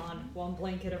of blonde, one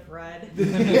blanket of red.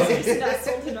 Just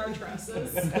nestled in our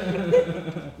dresses.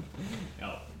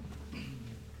 No.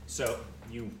 So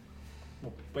you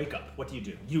wake up. What do?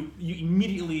 You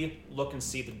immediately look and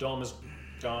see the dome is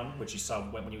gone, which you saw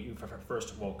when you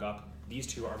first woke up. These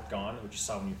two are gone, which you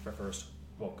saw when you first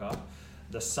woke up.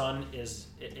 The sun is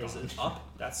up.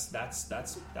 That's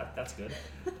good.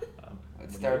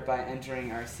 Let's start by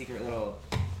entering our secret little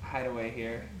hideaway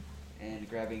here and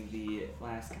grabbing the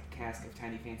last cask of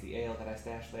tiny fancy ale that I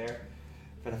stashed there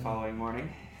for the following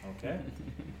morning. Okay.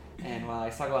 And while I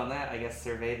struggle on that, I guess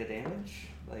survey the damage.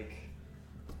 Like,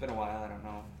 it's been a while, I don't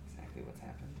know exactly what's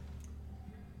happened.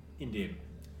 Indeed.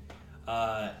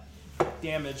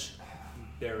 Damage.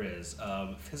 There is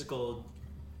physical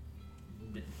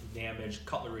damage,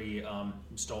 cutlery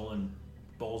stolen,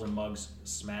 bowls and mugs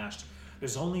smashed.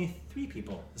 There's only 3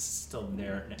 people still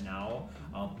there now.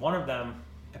 One of them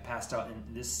passed out in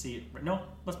this seat. No,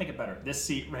 let's make it better. This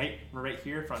seat right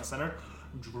here, front and center.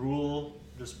 Drool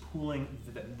just pooling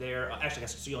there. Actually,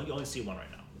 so you only see one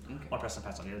right now. Okay. One person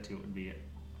passed out. The other 2 would be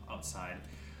outside.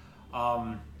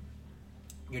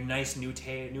 Your nice new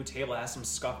table has some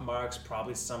scuff marks,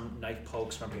 probably some knife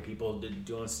pokes from people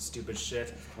doing stupid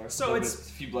shit. Of course. So it's a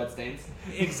few blood stains.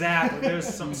 Exactly. There's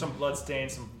some blood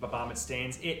stains, some vomit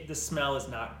stains. The smell is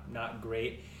not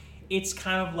great. It's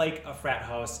kind of like a frat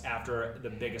house after the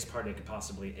biggest party I could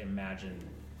possibly imagine.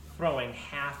 Throwing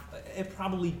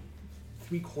probably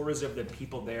 3/4 of the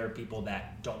people there, people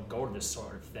that don't go to this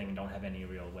sort of thing and don't have any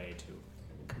real way to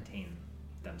contain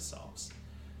themselves.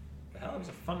 The hell, it was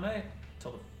a fun night.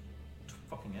 Till the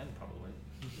fucking end, probably.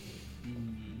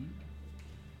 Mm-hmm.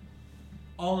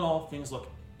 All in all, things look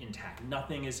intact.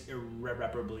 Nothing is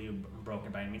irreparably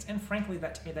broken by any means. And frankly,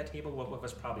 that table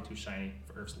was probably too shiny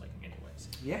for Earth's liking anyways.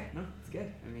 Yeah, no, it's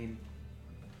good. I mean,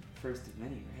 first of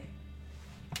many, right?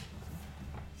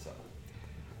 So,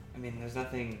 I mean, there's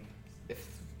nothing.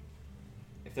 If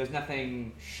there's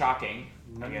nothing shocking,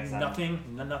 I guess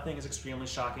Nothing is extremely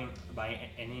shocking by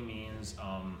any means.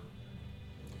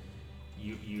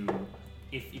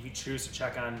 If you choose to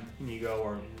check on Inigo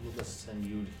or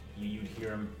listen, you'd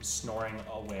hear him snoring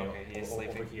away. Okay, he is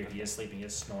sleeping. Over here. Okay. He is sleeping. He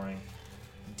is snoring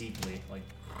deeply. Like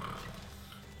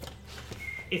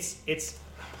it's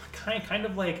kind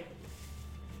of like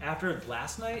after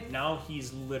last night. Now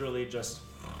he's literally just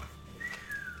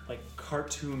like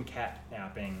cartoon cat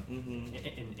napping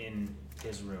in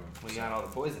his room. We got all the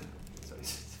poison, so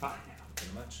it's fine now.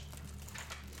 Pretty much.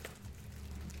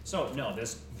 So no,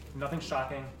 there's nothing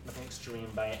shocking, nothing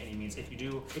extreme by any means. If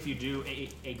you do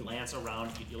a glance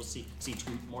around, you'll see 2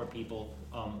 more people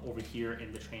over here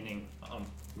in the training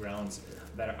grounds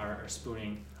that are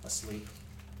spooning asleep.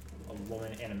 A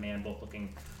woman and a man, both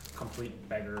looking complete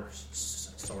beggar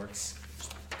sorts,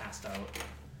 just passed out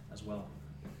as well.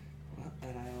 Well,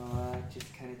 then I will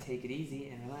just kind of take it easy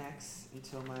and relax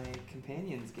until my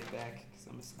companions get back. Because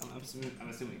I'm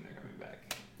assuming they're coming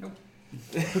back. Nope.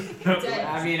 Dead.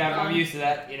 I mean, I'm used to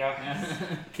that, you know.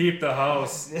 Keep the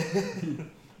house.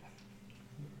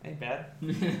 Ain't bad.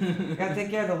 Gotta take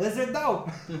care of the lizard, though.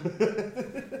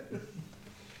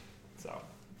 So,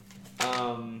 I was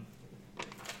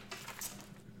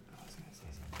gonna say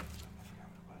something. I forgot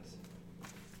what it was.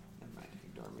 Never mind.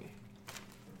 Ignore me.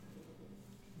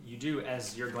 You do,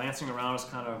 as you're glancing around,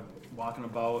 just kind of walking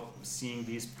about, seeing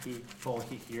these people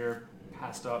here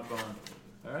passed up, going,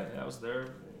 all right, I was there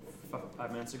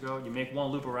 5 minutes ago. You make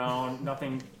one loop around,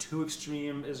 nothing too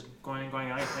extreme is going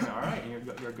on, anything. All right, and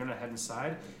you're gonna head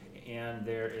inside, and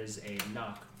there is a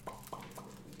knock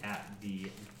at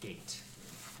the gate.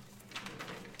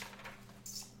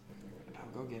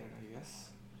 I'll go get it, I guess.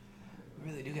 I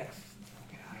really do gotta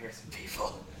hire some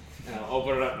people. And I'll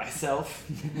open it up myself.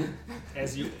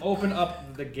 As you open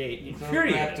up the gate, Wrapped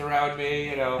period. around me,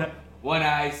 you know, one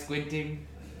eye squinting.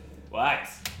 What?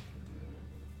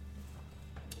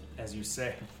 As you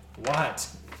say, what?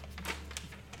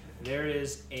 There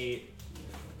is a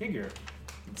figure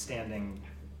standing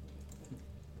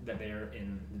there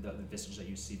in the visage that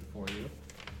you see before you.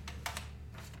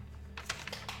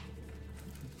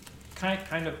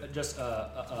 Kind of just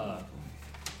a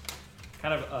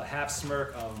half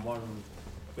smirk, one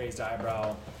raised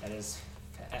eyebrow at his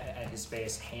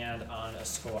face, hand on a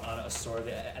sword,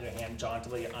 the other hand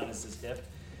jauntily on his hip.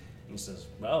 He says,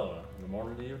 "Well, good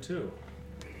morning to you too.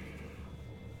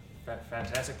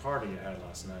 Fantastic party you had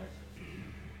last night."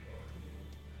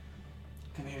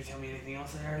 Come here to tell me anything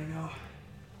else I already know.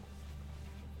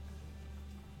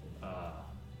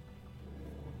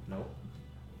 Nope.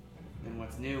 Then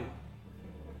what's new?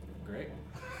 Great.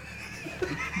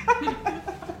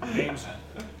 Name's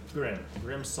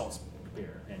Grim Salt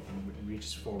Spear, and he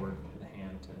reaches forward with a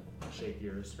hand to shake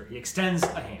yours, or he extends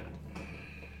a hand.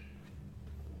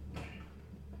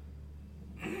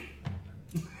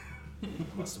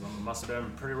 Must have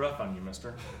been pretty rough on you,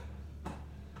 mister.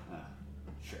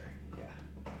 Sure,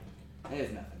 yeah. It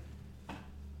is nothing.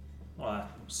 Well, I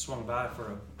swung by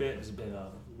for a bit. It was a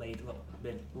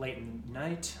bit late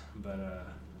night, but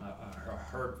I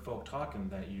heard folk talking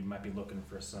that you might be looking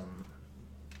for some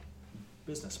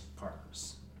business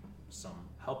partners, some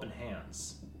helping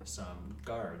hands, some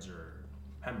guards or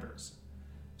members.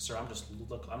 Sir, I'm just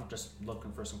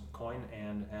looking for some coin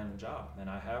and a job, and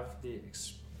I have the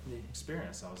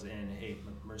experience. I was in a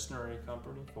mercenary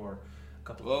company for a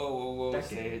couple Whoa,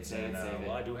 decades. Save it.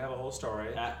 Well, I do have a whole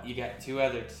story. You got 2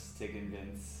 others to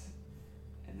convince,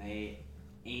 and they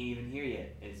ain't even here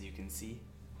yet, as you can see.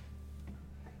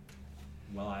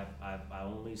 Well, I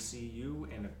only see you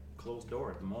in a closed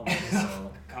door at the moment,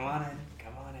 so... Come on in.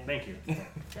 Thank you.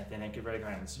 Thank you very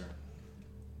kindly, sir.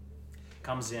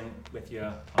 Comes in with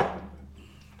you,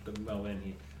 go in,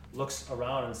 he looks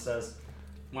around and says,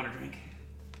 Want a drink?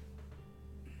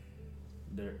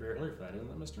 "They're early for that, isn't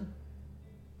it, mister?"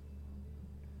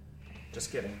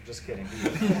 Just kidding. He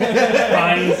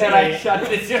finds And I shut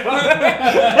the door.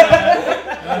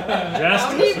 just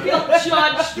How do you feel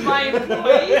judged, my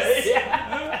employees?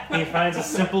 He finds a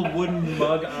simple wooden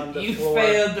mug on the You floor.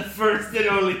 failed the first and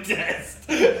only test.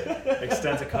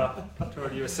 Extends a cup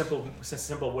toward you. A simple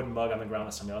wooden mug on the ground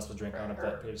that somebody else was drinking on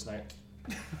that previous night.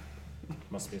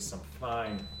 Must be some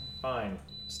fine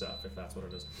stuff, if that's what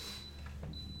it is.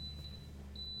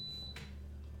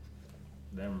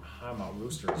 Them Highmount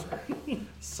roosters are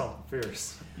something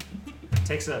fierce.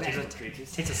 Takes a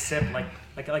sip like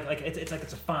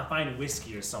it's a fine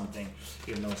whiskey or something,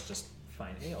 even though it's just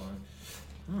fine ale.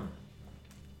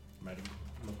 Mighty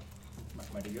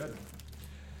good.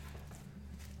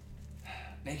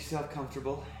 Make yourself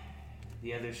comfortable.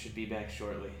 The others should be back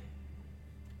shortly.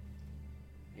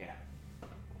 Yeah.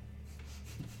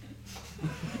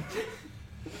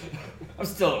 I'm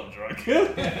still a little drunk.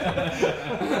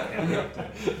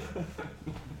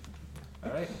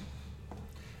 All right.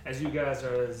 As you guys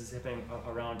are zipping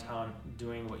around town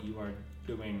doing what you are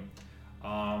doing,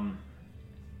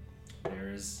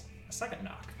 there's a second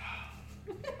knock.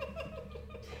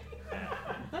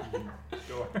 At the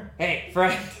door. Hey,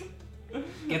 friend.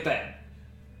 Get that.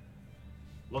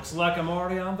 Looks like I'm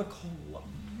already on the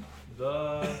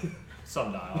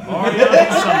sundial. I'm already on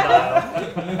the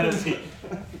sundial. As he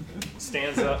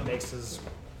stands up, makes his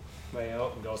way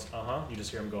out, and goes, "Uh-huh." You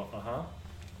just hear him go, "Uh-huh.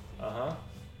 Uh-huh.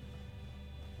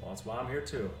 Well, that's why I'm here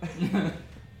too."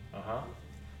 "Uh-huh.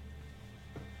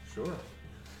 Sure.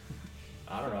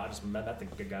 I don't know, I just met the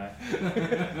good guy."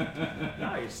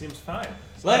 "No, he seems fine."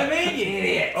 Let him in, you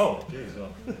idiot. "Oh, geez,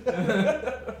 well.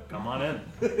 Come on in."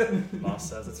 Boss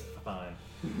says it's fine.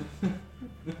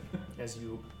 As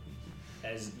you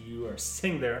are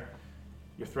sitting there,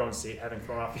 your throne seat, having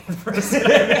thrown off the other person.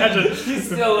 I imagine. He's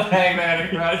still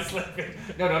hanging around sleeping.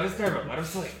 No, don't disturb him. Let him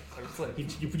sleep. Let him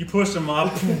sleep. You push him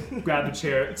up, grab the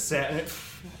chair, sat in it,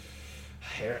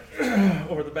 hair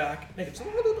over the back, make it just a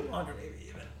little bit longer, maybe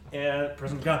even. And the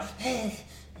person's gone. You're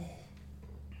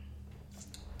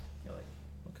like,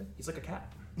 okay. He's like a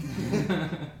cat.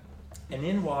 And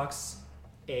in walks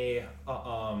a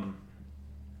well,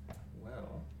 let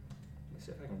me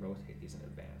see if I can rotate these in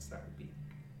advance. That would be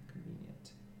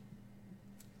convenient.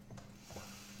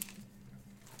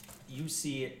 You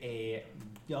see a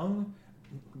young,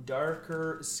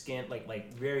 darker skinned,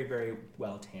 like very, very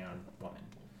well tanned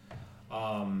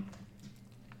woman.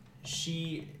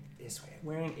 She is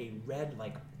wearing a red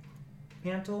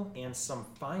mantle and some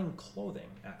fine clothing,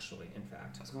 actually, in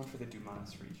fact. I was going for the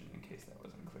Dumas region in case that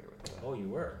wasn't clear with the... Oh, you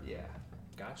were? Yeah.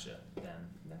 Gotcha. Then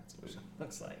that's what it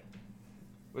looks like.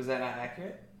 Was that not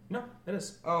accurate? No, it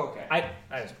is. Oh, okay. I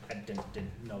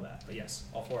didn't know that, but yes,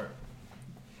 all for it.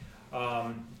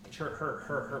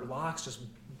 Her locks just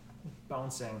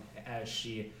bouncing as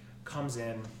she comes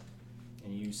in,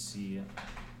 and you see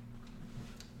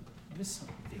this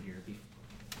figure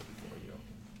before you.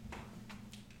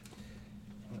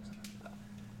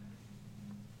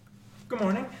 Good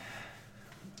morning.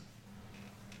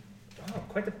 Oh,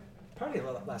 quite the party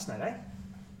last night, eh?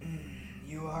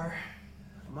 You are?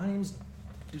 My name's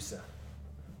Dusa.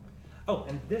 Oh,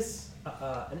 and this,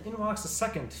 and in walks a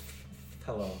second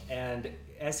fellow, and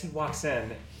as he walks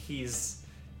in, he's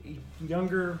a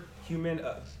younger human,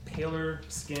 paler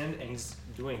skinned, and he's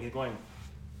going,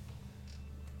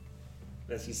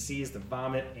 as he sees the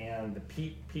vomit and the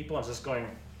people, and just going,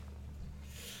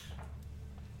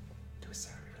 Dusa,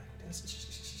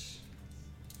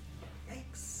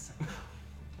 yikes.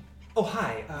 Oh,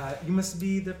 hi, you must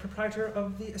be the proprietor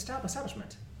of the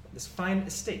establishment, this fine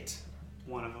estate.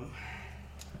 One of them.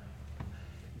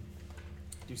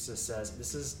 Dusa says,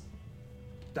 this is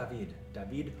David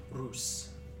Roos.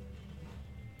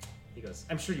 He goes,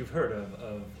 I'm sure you've heard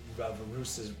of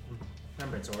Roos's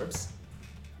remembrance orbs.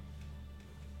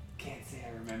 Can't say I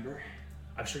remember.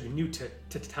 I'm sure you're new to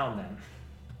town then.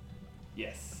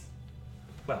 Yes.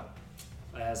 Well,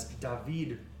 as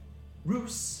David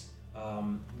Roos,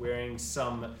 wearing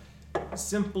some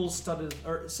simple studded,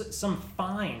 or some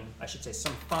fine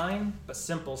but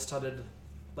simple studded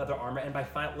leather armor, and by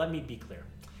fine, let me be clear.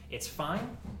 It's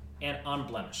fine and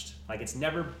unblemished. Like it's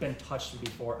never been touched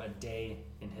before a day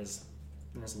in his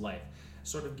life.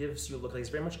 Sort of gives you a look like he's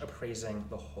very much appraising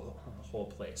the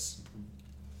whole place.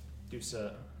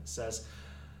 Dusa says,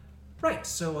 right,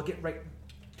 so I'll get right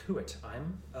to it.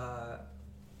 I'm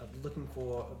looking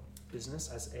for business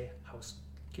as a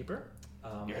housekeeper.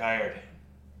 You're hired.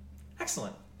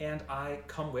 Excellent. And I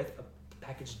come with a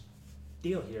package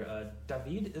deal here.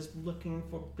 David is looking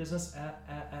for business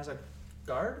as a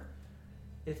guard.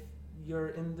 If you're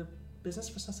in the business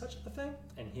for such a thing.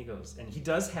 And he goes, and he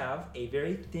does have a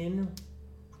very thin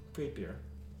rapier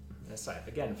on his side.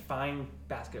 Again, fine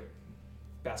basket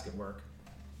work.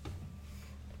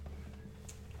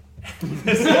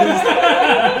 This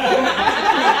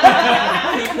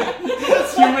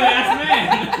human ass man.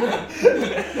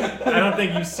 I don't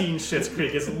think you've seen Schitt's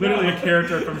Creek. It's literally a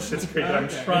character from Schitt's Creek that I'm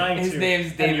trying His to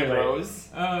name's David emulate. Rose.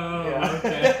 Oh,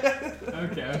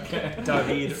 Yeah. okay.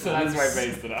 David. So that's where I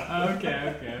based it off.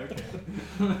 Okay.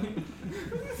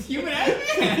 Human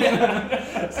ass man.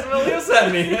 That's what Leo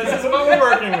said me. This is what we're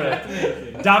working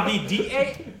with.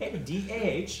 David,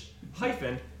 D-A-H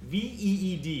hyphen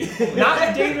V-E-E-D.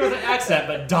 Not David with an accent,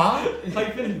 but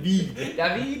Da-hyphen-V.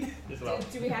 David?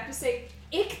 Do we have to say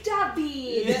Ik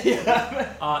David? You,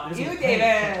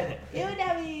 David! You,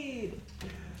 David!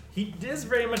 He is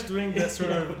very much doing that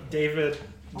sort of David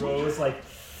Rose,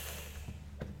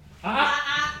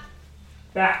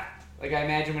 back. Like, I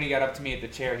imagine when he got up to me at the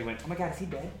chair, he went, oh my god, is he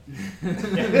dead?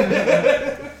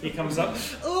 He comes up,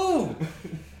 ooh!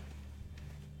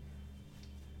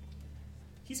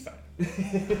 He's fine.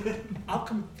 I'll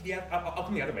come the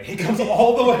other way. He comes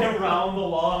all the way around the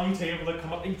long table to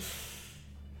come up. And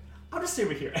I'll just stay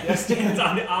over here. And he stands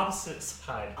on the opposite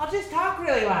side. I'll just talk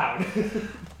really loud.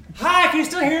 Hi, can you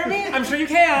still hear me? I'm sure you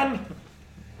can.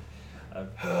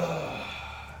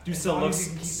 Dusa looks.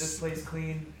 You can keep this place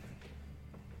clean.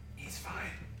 He's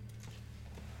fine.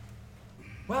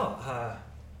 Well,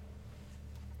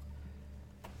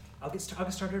 I'll get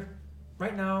started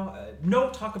right now. No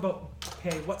talk about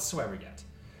pay whatsoever yet.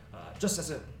 Just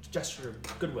as a gesture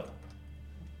of goodwill.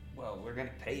 Well, we're gonna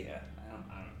pay you. I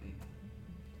don't think.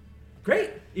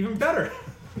 Great, even better.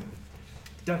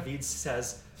 David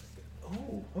says,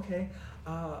 "Oh, okay.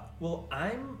 Well,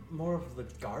 I'm more of the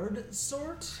guard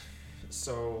sort.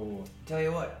 So Tell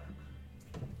you what,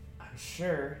 I'm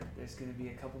sure there's gonna be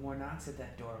a couple more knocks at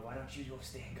that door. Why don't you go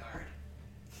stand guard?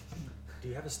 do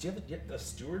you have a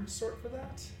steward sort for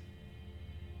that?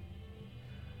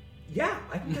 Yeah,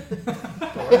 I can get the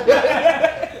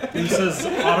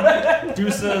door.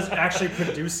 Deuces actually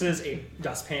produces a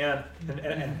dustpan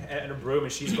and a broom,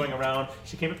 and she's going around.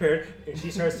 She came prepared, and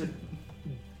she starts to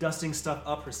dusting stuff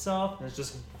up herself, and it's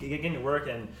just getting to work.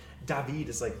 And David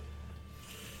is like,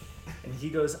 and he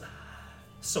goes,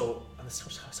 so on the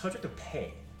subject of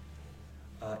pay,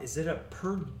 is it a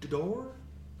per door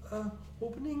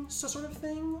opening sort of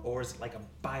thing, or is it like a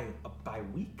by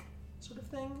week sort of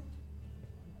thing?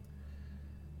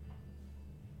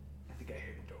 I think I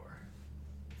hear the door.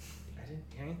 I didn't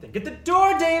hear anything. Get the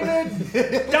door, David!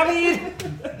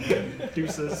 David!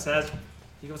 Deuces says,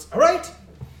 he goes, all right!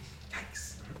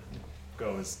 Yikes.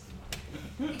 Goes.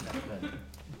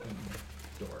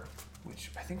 Door.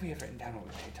 Which I think we have written down what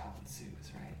we pay Tall and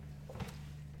Sue's, right?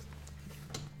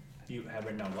 You have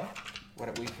written down what?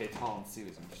 What we pay Tall and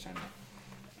Sue's. I'm just trying to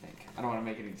think. I don't want to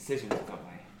make any decisions without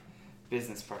my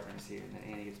business partners here, and then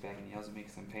Annie gets back and yells at me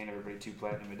because I'm paying everybody 2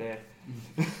 platinum a day.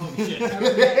 Oh shit. I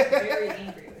was very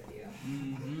angry with you.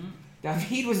 Mm-hmm.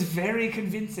 David was very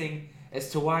convincing as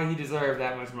to why he deserved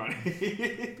that much money.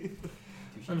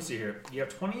 Let me see here. You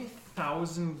have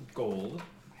 20,000 gold.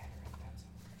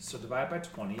 So divide by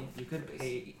 20. You could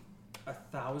pay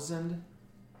 1,000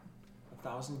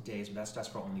 days, but that's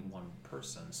for only one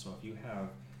person. So if you have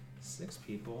 6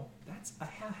 people, that's a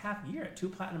half year at 2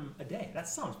 platinum a day. That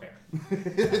sounds fair.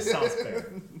 That sounds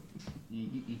fair.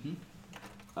 Mm-hmm.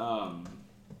 I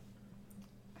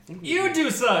think You do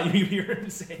so. You heard him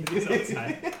saying this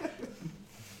outside. I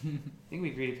think we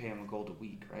agreed to pay him a gold a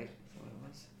week, right? Is that what it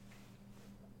was?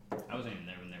 I wasn't even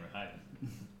there when they were hiding.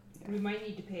 We might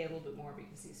need to pay a little bit more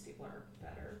because these people are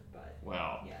better, but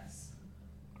Well, yes.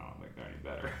 I don't think they're any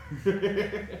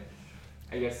better.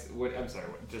 I guess. I'm sorry.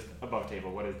 Just above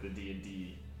table. What is the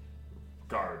D&D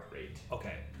guard rate?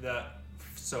 Okay.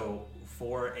 So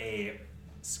for a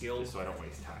skilled, Just so I don't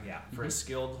waste time. yeah, for a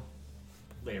skilled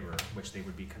labor, which they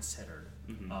would be considered.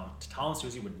 Mhm. Tal and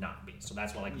Susie would not be. So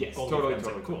that's why Yes, gold totally,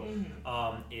 becomes totally, cool.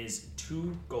 Mhm. Is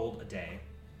 2 gold a day.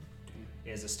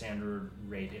 Is a standard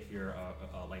rate if you're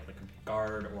like a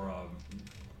guard or a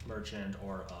merchant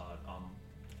or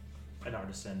an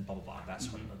artisan, blah blah blah, that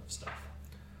sort of stuff.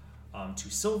 2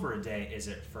 silver a day is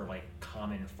it for like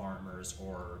common farmers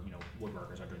or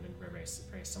woodworkers are doing the very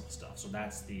simple stuff. So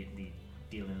that's the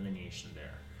delineation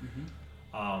there.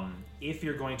 Mm-hmm. If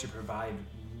you're going to provide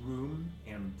room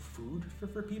and food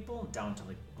for people, down to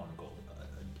like 1 gold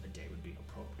a day would be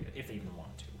appropriate if they even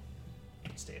want to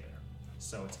stay there.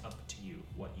 So it's up to you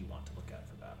what you want to look at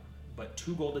for that. But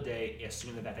 2 gold a day,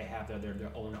 assuming that they have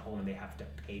their own home and they have to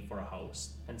pay for a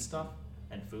house and stuff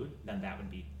and food, then that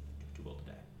would be 2 gold a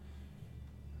day.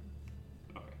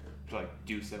 Okay. So like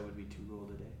Dusa would be 2 gold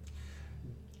a day.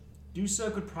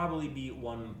 Dusa could probably be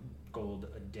 1 gold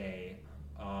a day.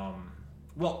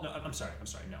 Well, no, I'm sorry,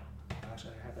 no.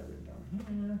 Actually, I have that written down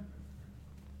here.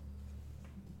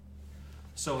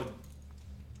 So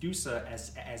Dusa,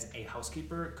 as a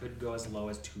housekeeper, could go as low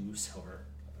as 2 silver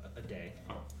a day,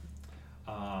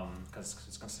 because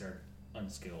it's considered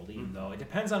unskilled. Even though it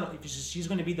depends on if she's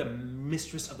going to be the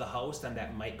mistress of the house, then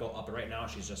that might go up. But right now,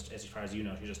 she's just, as far as you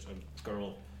know, she's just a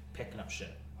girl picking up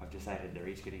shit. I've decided they're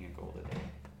each getting a gold a day.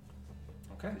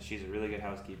 Okay. She's a really good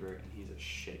housekeeper and he's a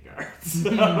shit guard. So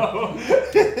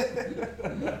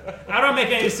I don't make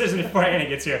any decisions before Annie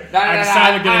gets here.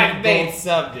 I've made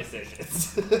some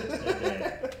decisions.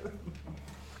 Okay.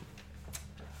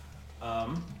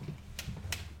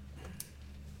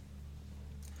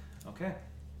 Okay.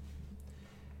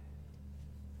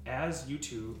 As you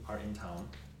two are in town,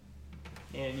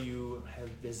 and you have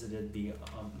visited the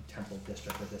temple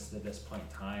district at this point in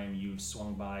time, you've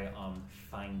swung by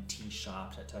fine tea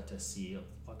shop to see a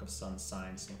flock of sun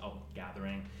signs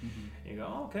gathering. Mm-hmm. And you go,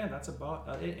 oh, okay, that's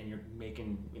about it. And you're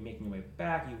making your way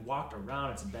back. You walked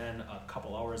around. It's been a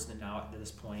couple hours now at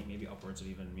this point, maybe upwards of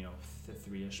even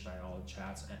 3-ish by all the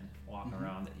chats and walking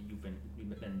around that you've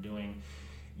been doing.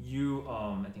 You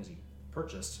things you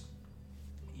purchased.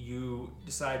 You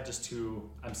decide just to,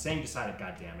 I'm saying decided,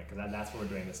 goddammit, because that's what we're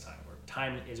doing this time.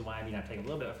 Time is why I take a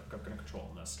little bit of control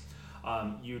on this.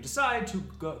 You decide to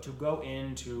go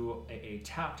into a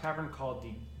tavern called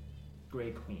the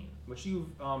Grey Queen, which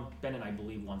you've been in, I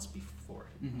believe, once before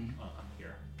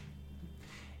here.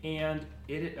 And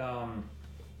it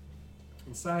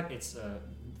inside, it's a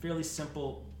fairly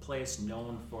simple place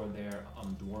known for their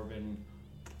dwarven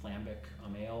lambic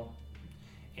ale.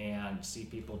 And see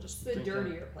people just It's the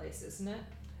drinking. dirtier place, isn't it?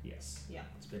 Yes. Yeah.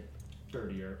 It's a bit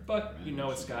dirtier, but you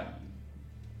know it's got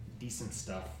decent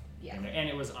stuff Yeah. in there. And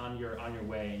it was on your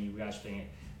way, and you guys are thinking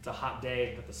it's a hot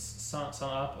day with the sun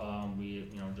up. We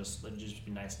it'd just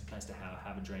be nice to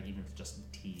have a drink, even if it's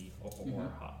just tea or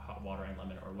hot water and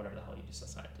lemon or whatever the hell you just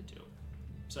decide to do.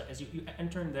 So as you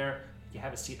enter in there, you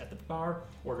have a seat at the bar,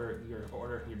 order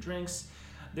your drinks.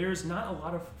 There's not a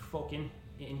lot of folk in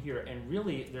here, and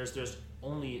really there's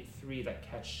only 3 that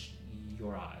catch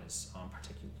your eyes,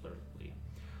 particularly.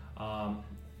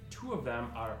 2 of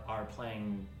them are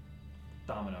playing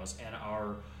dominoes, and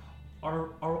are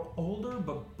older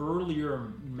but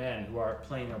burlier men who are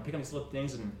playing, picking these little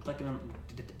things and clicking them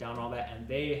down, all that, and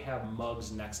they have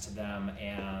mugs next to them,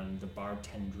 and the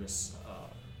bartendress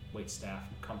waitstaff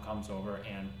comes over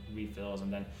and refills,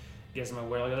 and then gives them a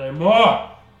whirl.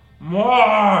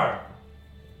 More.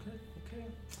 Okay.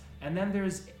 And then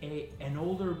there's an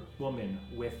older woman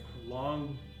with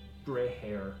long gray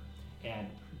hair and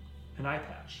an eye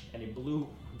patch and a blue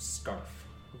scarf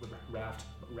wrapped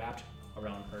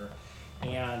around her,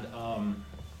 and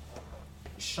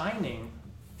shining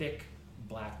thick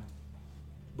black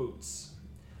boots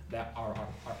that are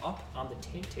up on the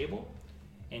table,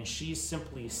 and she's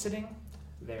simply sitting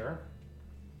there.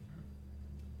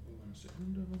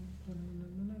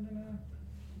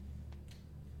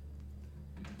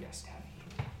 Yes,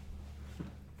 Tabby.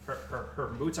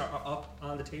 Her boots are up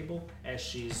on the table as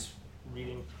she's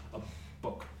reading a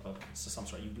book of some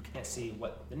sort. You can't see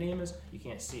what the name is. You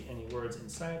can't see any words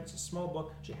inside. It's a small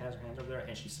book. She has her hands over there,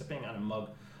 and she's sipping on a mug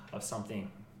of something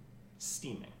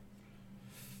steaming.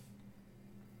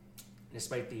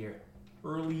 Despite the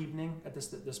early evening at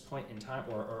this point in time,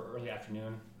 or early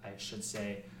afternoon, I should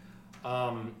say,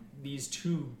 these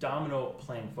 2 domino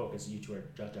playing folk, as you 2 are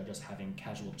just having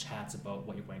casual chats about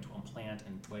what you're going to plant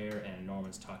and where, and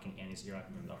Norman's talking Annie's ear off,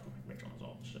 and Rachel was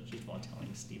all she's the one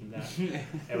telling Stephen that.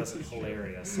 It was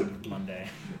hilarious on Monday.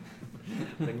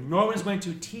 Like, Norman's going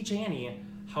to teach Annie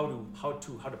how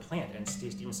to plant, and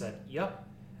Stephen said, "Yep."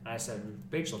 And I said,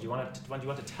 "Rachel, do you want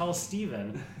to tell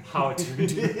Stephen how to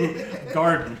do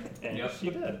garden?" And she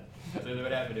did. That's really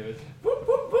what happened to us. Whoop,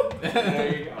 whoop, whoop.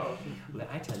 There you go. Let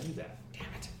I tell you that.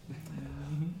 Damn it.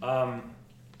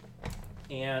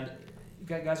 And you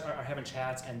guys are having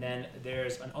chats, and then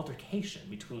there's an altercation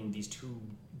between these 2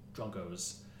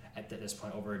 drunkos at this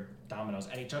point over dominoes,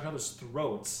 and each other's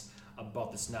throats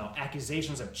about this now.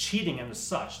 Accusations of cheating and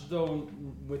such, though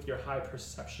with your high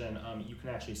perception, you can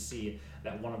actually see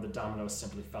that one of the dominoes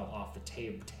simply fell off the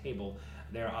table.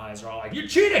 Their eyes are all like, "You're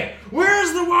cheating!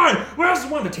 Where's the wine? Where's the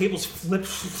wine?" The tables flip,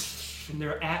 and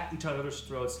they're at each other's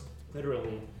throats,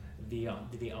 literally. The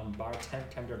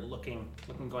bartender looking,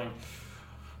 going,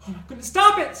 "Oh my goodness,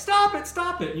 stop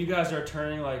it!" And you guys are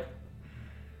turning, like,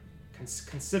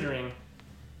 considering,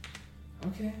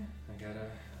 okay, I gotta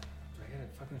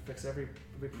fucking fix every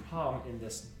problem in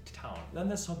this town. Then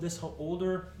this whole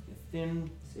older, thin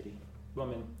City.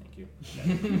 woman, thank you,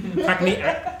 crack me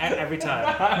at every time.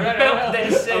 Built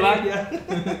this city.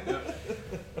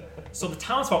 So the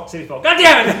townsfolk, city folk, God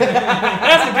damn it! That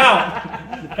doesn't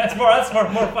count. That's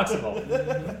more flexible.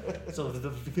 So the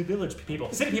village people,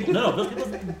 city people, no, village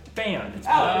people's band. It's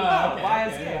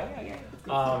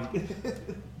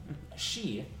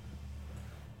she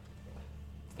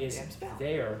is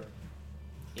there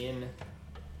in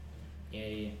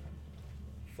a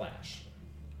flash.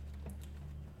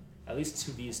 At least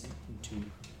to these 2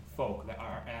 folk that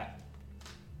are at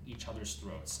each other's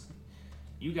throats.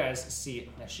 You guys see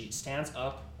that she stands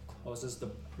up, closes the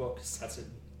book, sets it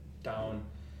down,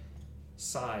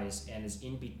 sighs, and is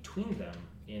in between them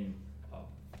in a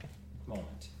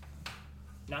moment.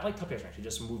 Not like teleportation, she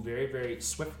just moved very, very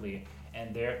swiftly,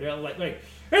 and they're like, "Get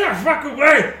the fuck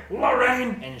away,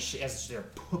 Lorraine!" And she, as they're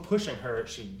pushing her,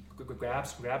 she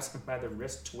grabs him by the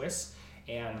wrist, twists,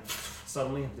 and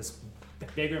suddenly this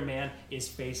bigger man, his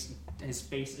face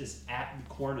is at the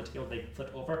corner of the table. They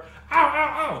flip over. "Ow,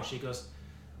 ow, ow!" She goes,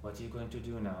 "What are you going to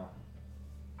do now?"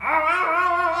 "Ow, ow,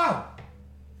 ow, ow, ow!"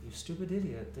 "You stupid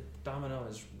idiot, the domino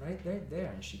is right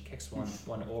there." And she kicks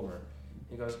one over.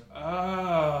 He goes,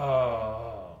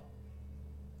 "Oh.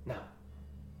 Now,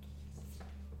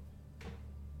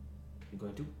 you're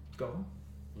going to go, and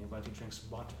you're going to drink some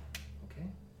water, okay?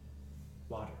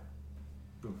 Water.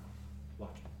 Bruno,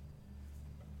 water.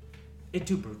 It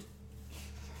too, brute."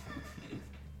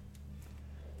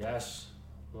 "Yes,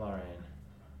 Lorraine.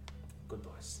 Good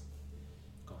boys.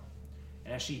 Go."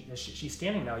 And as she's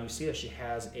standing now, you see that she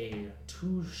has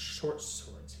 2 short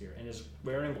swords here, and is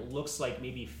wearing what looks like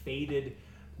maybe faded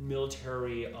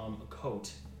military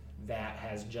coat that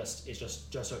has just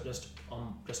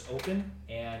open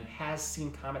and has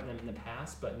seen combat in the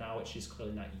past, but now she's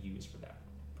clearly not used for that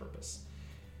purpose.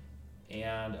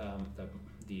 And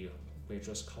the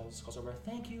waitress calls over.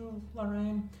 Thank you,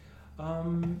 Lorraine.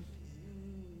 Can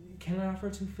I offer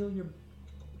to fill your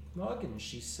mug? And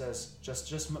she says,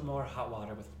 just more hot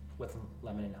water with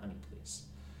lemon and honey, please.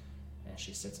 And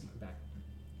she sits back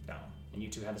down. And you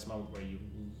two have this moment where you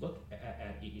look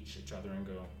at each other and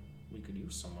go, we could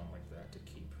use someone like that to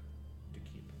keep the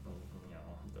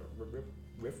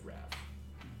riffraff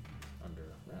under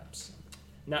wraps.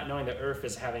 Not knowing that Earth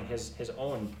is having his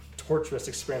own torturous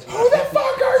experience. Who the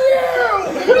fuck are you?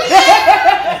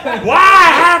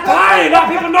 Why? Half party, not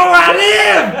people know where I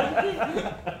live.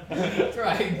 That's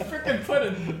right. Frickin' put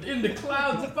it in the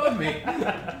clouds above me.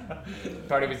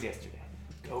 Party was yesterday.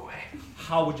 Go away.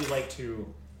 How would you like to?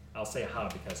 I'll say how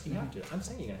because you have to. I'm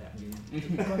saying you're gonna have to. You're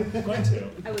going to.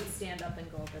 I would stand up and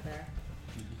go over there.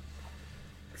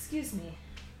 Excuse me.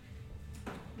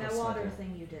 That What's water that?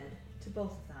 thing you did to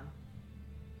both of them.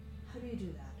 How do you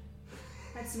do that?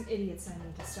 I have some idiots I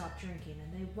need to stop drinking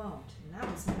and they won't. And that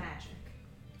was magic.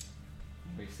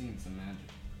 We've seen some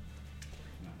magic.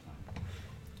 Not fun.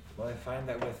 Well, I find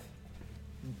that with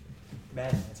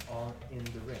men, it's all in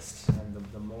the wrist, and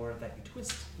the more that you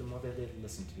twist, the more that they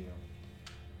listen to you.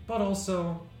 But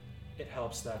also, it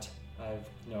helps that I've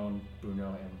known Bruno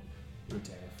and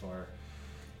Brute for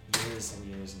years and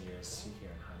years and years here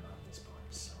in Heimat at this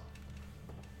point, so.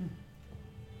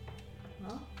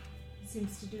 Well, it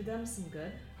seems to do them some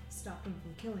good. Stop them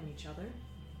from killing each other.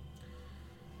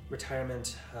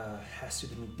 Retirement has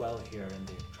suited me well here in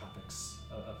the tropics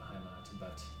of Heimat,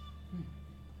 but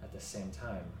at the same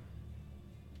time,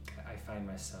 I find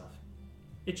myself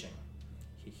itching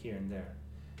here and there.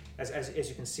 As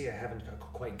you can see, I haven't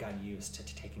quite gotten used to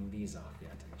taking these off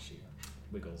yet, and she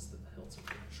wiggles the hilts of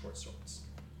her short swords.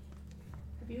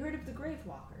 Have you heard of the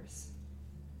GraveWalkers?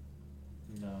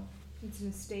 No. It's an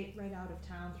estate right out of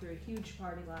town. Threw a huge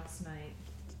party last night.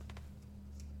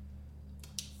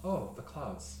 Oh, the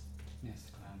clouds. Yes,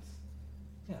 the clouds.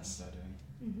 Yes. What's that doing?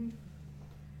 Mm-hmm.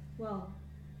 Well,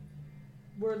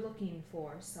 we're looking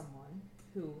for someone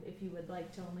who, if you would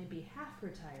like to only be half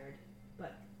retired,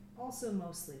 but also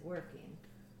mostly working,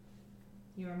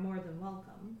 you are more than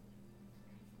welcome.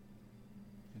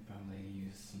 You'd probably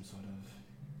use some sort of...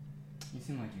 You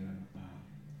seem like you have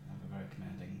a very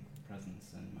commanding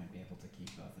presence and might be able to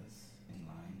keep others in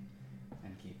line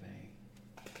and keep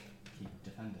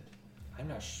defended. I'm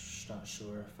not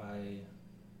sure if I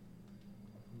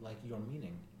like your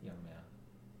meaning, young man.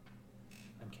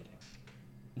 I'm kidding.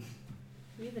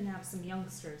 We even have some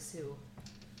youngsters who are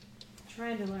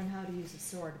trying to learn how to use a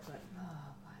sword, but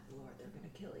oh, by the Lord, they're going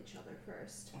to kill each other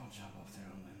first. I'll chop off their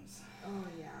own limbs. Oh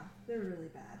yeah, they're really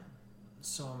bad.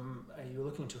 So, are you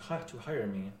looking to hire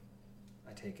me?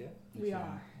 I take it. We If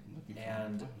are. you're looking for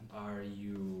And employment. are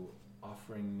you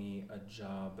offering me a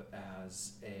job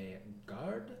as a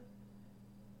guard?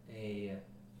 A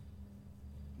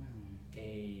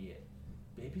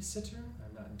babysitter?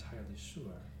 I'm not entirely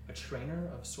sure. A trainer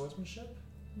of swordsmanship?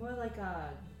 More like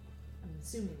I'm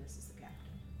assuming this is the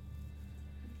captain.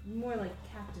 More like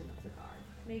captain of the guard.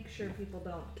 Make sure people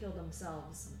don't kill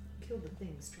themselves and kill the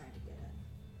things trying to get in.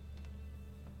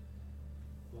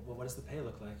 Well, what does the pay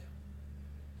look like?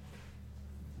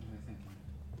 What are you thinking?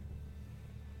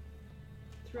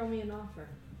 Throw me an offer.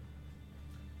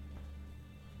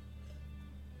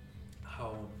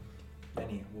 How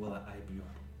many will I be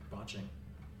watching?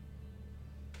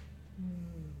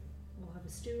 We'll have a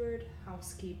steward,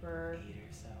 housekeeper, 8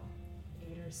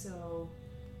 or so.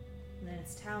 And then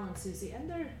it's Tal and Susie, and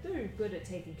they're good at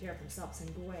taking care of themselves,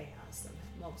 and Gouet has them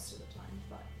most of the time.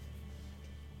 But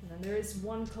and then there is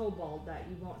one kobold that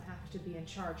you won't have to be in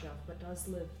charge of, but does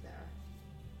live there.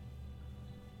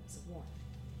 That's a one.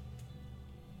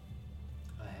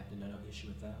 I have no issue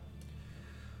with that.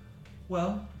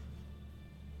 Well,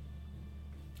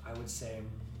 I would say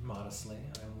modestly,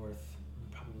 I'm worth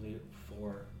probably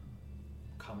 4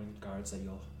 common guards that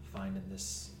you'll find in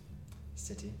this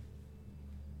city.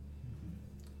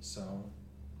 So,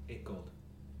 8 gold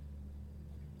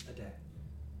a day.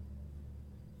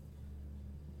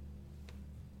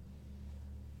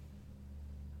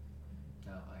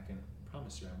 Now, I can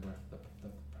promise you I'm worth the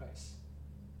price.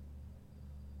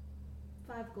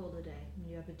 5 gold a day, and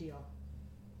you have a deal.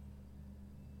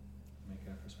 Make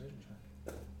a persuasion check.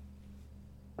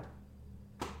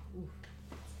 Oof,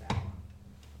 that's that one.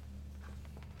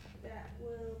 That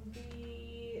will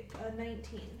be a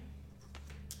 19.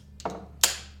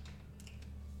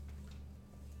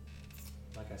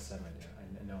 Like I said, my dear, I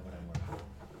know what I'm worth.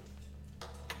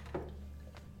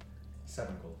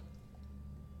 7 gold.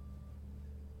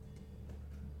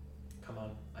 Come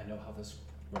on, I know how this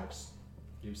works.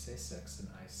 You say 6, and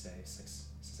I say 6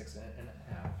 and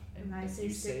a half. And I then say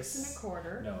you 6 and a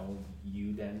quarter. No,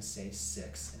 you then say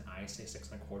 6, and I say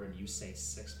 6 and a quarter, and you say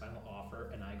 6 final offer,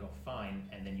 and I go fine,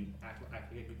 and then you act like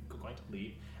you're going to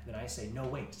leave, and then I say no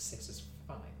wait, 6 is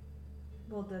fine.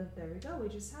 Well then, there we go. We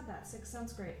just had that. 6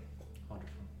 sounds great.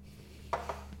 Wonderful.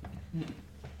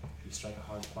 You strike a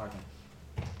hard bargain.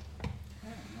 I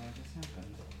don't know what just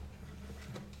happened.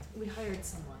 We hired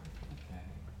someone. Okay.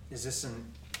 Is this an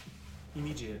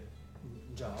immediate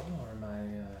job, or am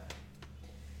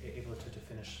I able to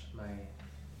finish my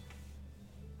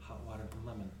hot water and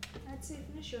lemon? I'd say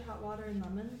finish your hot water and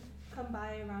lemon. Come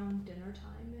by around dinner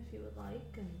time if you would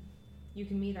like, and you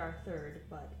can meet our third,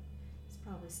 but he's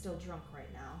probably still drunk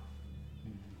right now.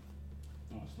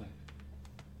 Honestly.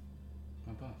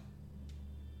 My boss.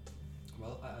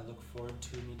 Well, I look forward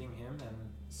to meeting him and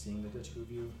seeing the two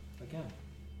of you again.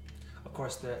 Of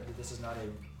course, this is not a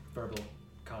verbal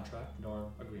contract nor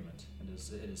agreement.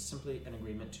 It is simply an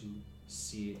agreement to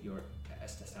see your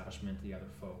establishment, the other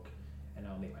folk, and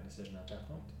I'll make my decision at that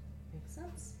point. Makes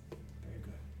sense. Very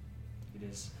good. It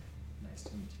is nice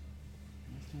to meet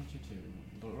you. Nice to meet you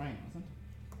too. Lorraine, wasn't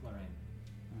it? Lorraine.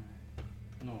 Alright.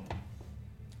 No.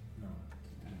 No.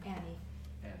 Annie.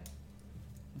 Anne.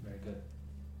 Very good.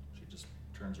 She just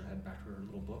turns her head back to her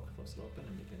little book, flips it open,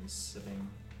 and begins sipping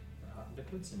her hot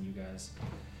liquids, and you guys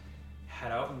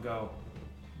head out and go,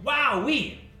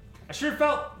 wow-wee! I sure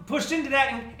felt pushed into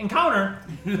that encounter.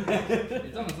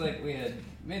 It's almost like we had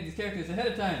made these characters ahead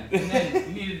of time, and then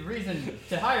we needed a reason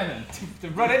to hire them. To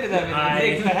run into them and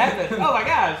things that happen. Oh my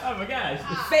gosh! Oh my gosh!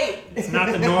 The fate! It's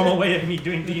not the normal way of me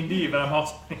doing D&D, but I'm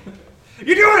also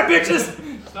you're doing it, bitches!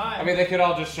 It's fine. I mean, they could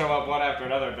all just show up one after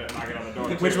another, but knocking on the door.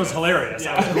 Which too, was but- hilarious.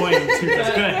 I was going to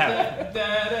have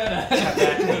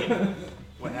that.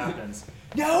 What happens?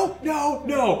 No!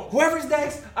 Whoever's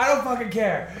next, I don't fucking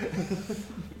care.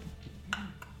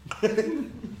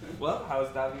 Well, how's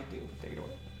David do? Take it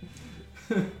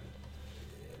away.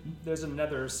 There's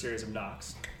another series of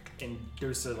knocks, and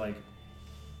there's a like,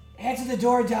 Answer the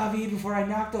door, David, before I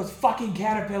knock those fucking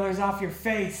caterpillars off your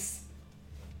face.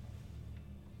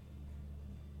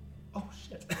 oh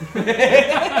shit.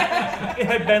 It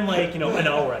had been like, an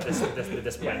hour at this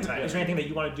point in time. Is there anything that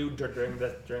you want to do during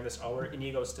this hour?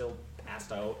 Inigo's still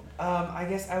passed out. I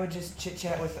guess I would just chit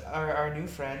chat with our new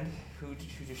friend who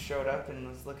just showed up and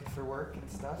was looking for work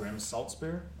and stuff. Grim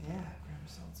Saltspear. Yeah, Grim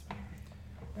Saltspear.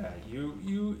 Yeah,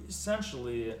 you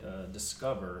essentially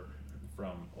discover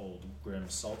from old Grim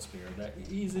Saltspear that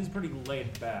he's pretty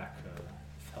laid back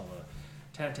fella.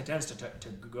 Tends to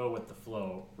go with the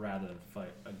flow rather than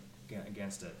fight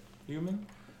against it. Human,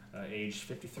 age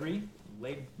 53,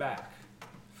 laid back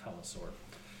fella sort.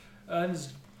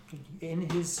 In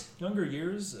his younger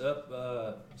years, that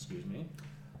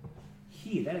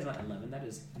is not 11, that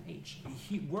is an H.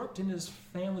 He worked in his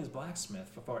family's blacksmith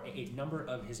for a number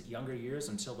of his younger years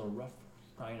until the Rough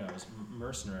Rhinos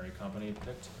mercenary company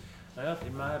picked it up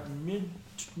in my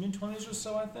mid-20s or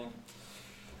so, I think.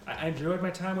 I enjoyed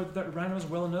my time with the Rhinos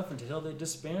well enough until they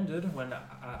disbanded when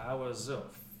I was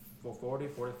 40,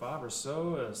 45 or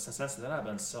so. Since then, I've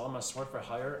been selling my sword for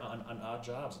hire on odd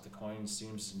jobs. The coin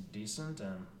seems decent,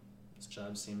 and this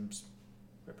job seems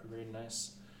pretty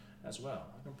nice as well.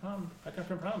 I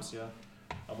can promise you,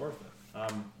 I'm worth it.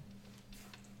 I'm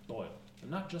loyal,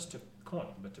 and not just to coin,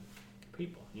 but to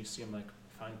people. You seem like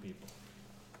fine people.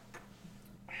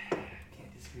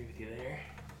 Can't disagree with you there.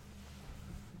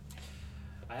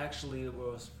 I actually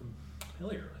was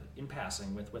familiar in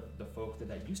passing with the folk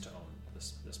that used to own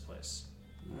this place.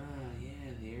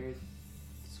 Yeah, the Earth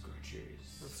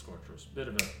Scorchers. Earth Scorchers, bit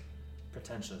of a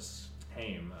pretentious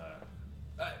name.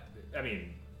 I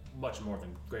mean, much more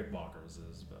than GraveWalkers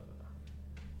is, but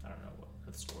I don't know what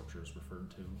Earth Scorchers referred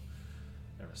to.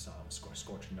 Never saw them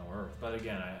scorching no earth, but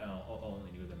again, I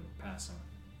only knew them in passing.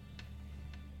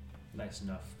 Nice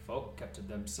enough folk, kept to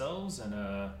themselves, and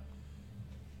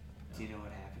Do you know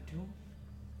what happened to him?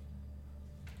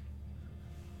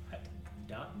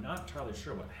 not entirely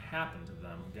sure what happened to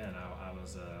them. Again, I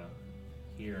was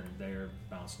here and there,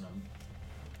 bouncing them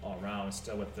all around.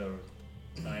 Still with the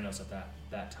Rhinos at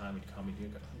that time, we'd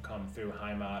come through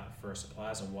Heimat for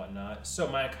supplies and whatnot. So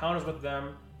my encounters with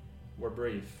them were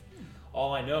brief.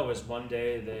 All I know is one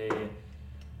day they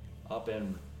up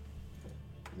and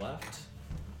left,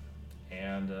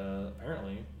 and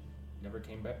apparently never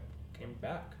came back.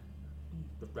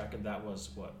 Reckon that was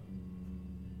what,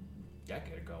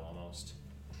 decade ago almost.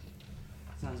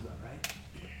 Sounds about right.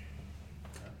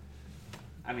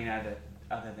 I mean, other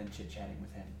than chit-chatting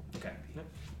with him. Okay. Yep.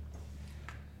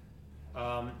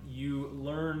 You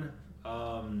learn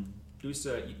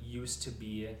Dusa used to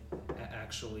be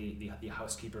actually the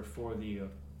housekeeper for the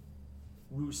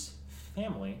Roos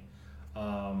family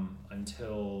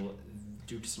until,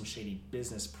 due to some shady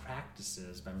business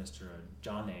practices by Mr.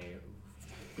 John A.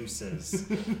 Roos's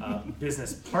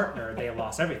business partner, they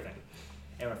lost everything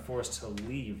and were forced to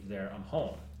leave their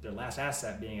home. Their last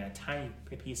asset being a tiny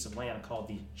piece of land called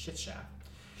the Shit Shack,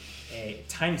 a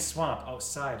tiny swamp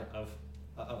outside of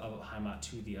Heimat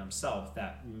to the south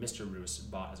that Mr. Roos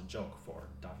bought as a joke for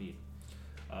David.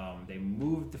 They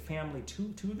moved the family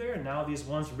to there, and now these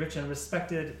once rich and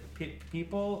respected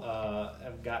people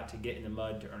have got to get in the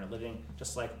mud to earn a living,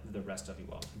 just like the rest of you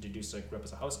all. Dedusa grew up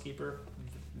as a housekeeper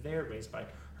there, raised by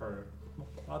her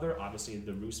mother. Obviously,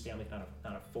 the Roos family cannot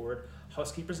afford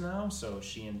housekeepers now, so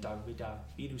she and David,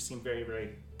 who seem very,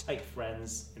 very tight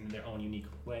friends in their own unique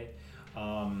way,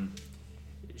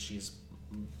 she's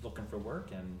looking for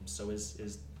work, and so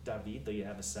is David, though you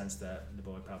have a sense that the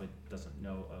boy probably doesn't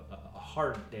know a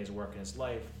hard day's work in his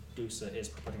life. Dusa is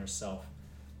putting herself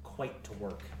quite to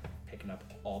work, picking up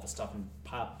all the stuff in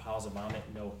piles of vomit,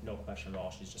 no question at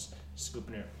all. She's just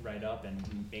scooping it right up and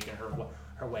making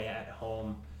her way at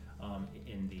home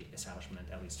in the establishment,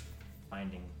 at least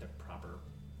finding the proper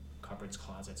cupboards,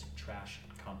 closets, trash,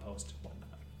 compost,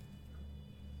 whatnot.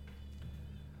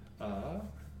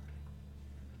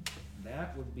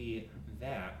 That would be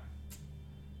that.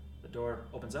 The door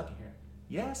opens up, you hear,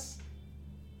 yes?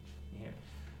 You hear,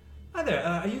 hi there,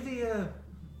 are you the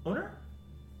owner?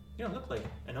 You don't look like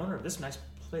an owner of this nice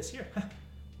place here.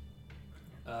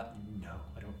 No,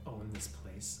 I don't own this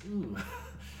place. Ooh.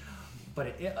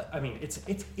 But it's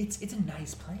a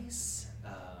nice place.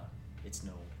 It's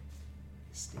no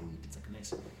estate, it's like a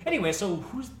nice... Anyway, so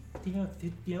who's the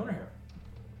owner here?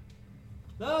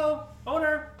 Hello,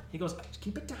 owner? He goes,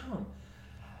 keep it down.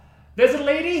 There's a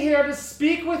lady here to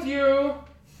speak with you.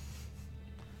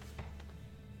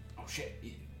 Oh shit!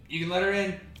 You can let her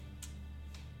in.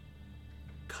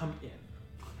 Come in.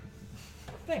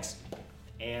 Thanks.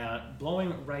 And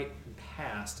blowing right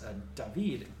past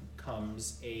David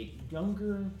comes a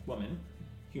younger woman,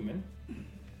 human.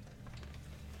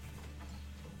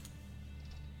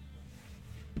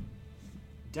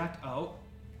 Decked out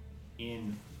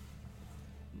in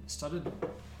studded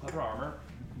leather armor,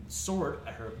 sword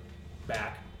at her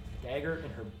back, dagger in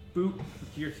her boot,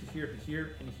 here,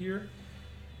 and here.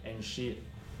 And she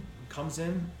comes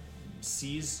in,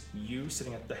 sees you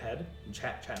sitting at the head, and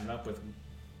chatting up with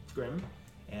Grim,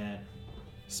 and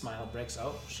smile breaks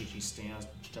out. She stands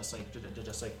just like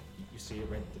you see it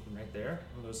right there,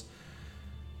 and goes,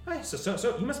 "Hi,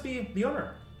 so you must be the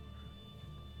owner."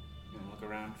 I'm gonna look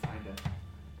around, find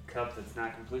a cup that's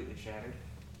not completely shattered.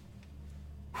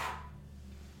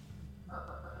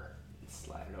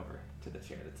 Slide it over to the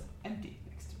chair that's empty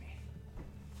next to me.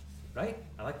 Right?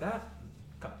 I like that.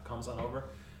 Comes on over,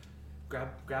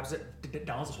 grabs it,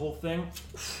 downs the whole thing,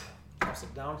 drops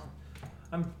it down.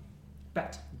 I'm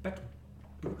Bet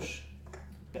Bruce.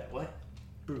 Bet what?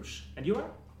 Bruce. And you are?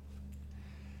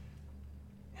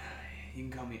 You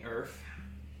can call me Irf,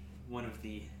 one of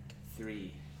the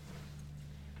 3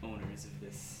 owners of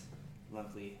this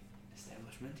lovely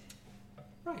establishment.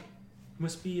 Right.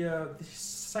 Must be the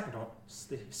second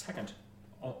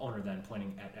owner then,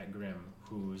 pointing at Grim,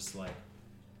 who's like,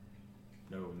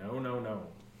 no,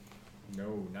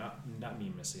 not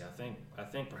me, Missy. I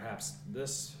think perhaps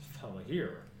this fella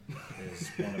here is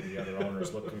one of the other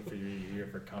owners looking for you here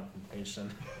for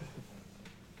confrontation.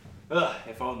 Ugh,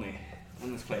 if only.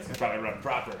 And this place is probably run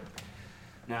proper.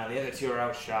 Now the other 2 are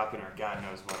out shopping or God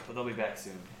knows what, but they'll be back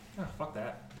soon. Oh, fuck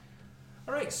that.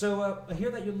 All right, so I hear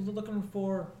that you're looking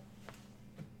for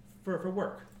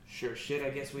work. Sure shit,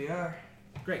 I guess we are.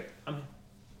 Great. I'm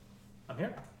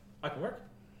here. I can work.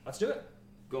 Let's do it.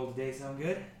 Gold today sound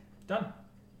good? Done.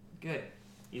 Good.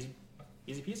 Easy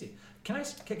peasy. Can I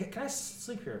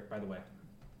sleep here, by the way?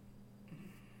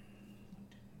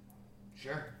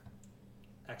 Sure.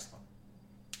 Excellent.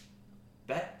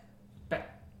 Bet?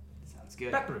 Sounds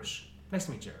good. Bet Bruce. Nice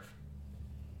to meet you, Irv.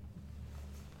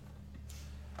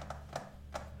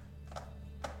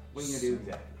 What are you gonna do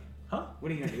exactly? Huh?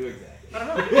 What are you gonna do exactly? I don't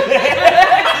know.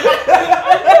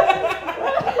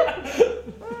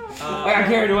 I got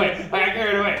carried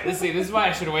away. This is why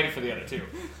I should have waited for the other 2.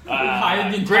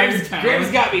 Hired the entire town.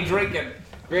 Graves got me drinking.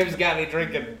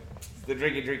 It's the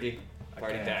drinky.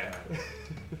 Party Okay. time.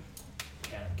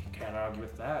 Can't argue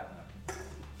with that.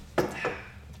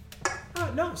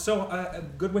 No, so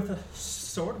good with a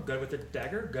sword, good with a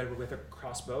dagger, good with a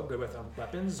crossbow, good with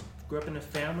weapons. Grew up in a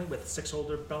family with 6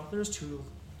 older brothers, 2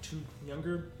 two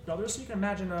younger brothers, so you can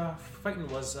imagine fighting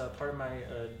was part of my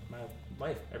my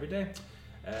life every day.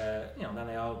 Then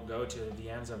they all go to the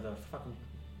ends of the fucking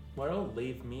world,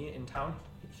 leave me in town.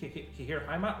 Here,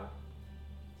 I'm out.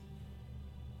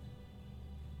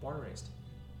 Born and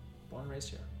raised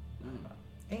here.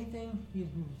 Anything you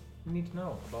need to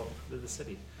know about the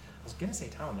city? I was gonna say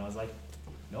town, and I was like,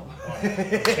 no. I'm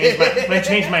gonna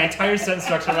change my entire sentence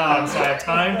structure around so I have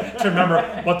time to remember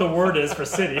what the word is for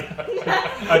city.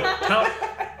 Town.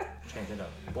 Change it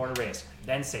up. Born and raised.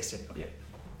 Then say city. Okay.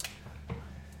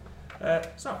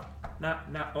 So not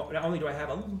only do I have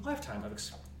a lifetime of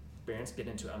experience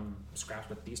getting into scraps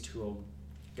with these two old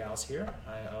gals here,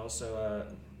 I also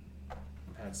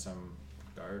had some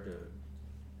guard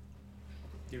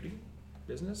duty,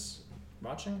 business,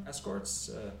 watching, escorts.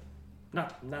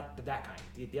 Not that kind.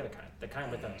 The other kind. The kind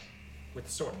with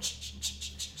the sword.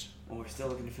 Well, we're still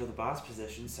looking to fill the boss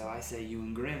position, so I say you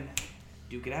and Grim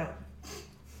duke it out.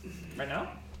 Right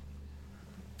now?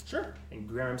 Sure. And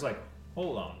Graham's like,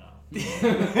 hold on now.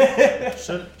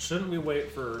 Shouldn't we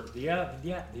wait for the other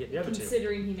two?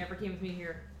 Considering he never came with me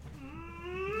here.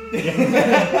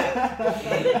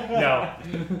 No.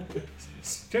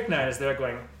 Strychnine is there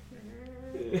going,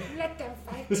 let them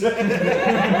fight.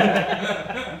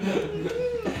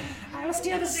 I will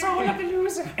steal the soul of the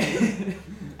loser.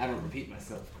 I don't repeat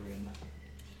myself, Grim.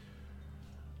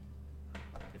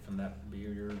 If that be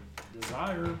your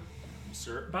desire,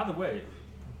 sir. By the way,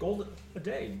 gold a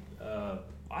day.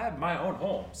 I have my own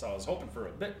home, so I was hoping for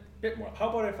a bit more. How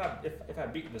about if I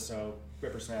beat this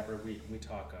whippersnapper, we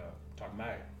talk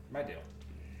my deal.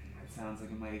 That sounds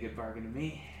like a mighty good bargain to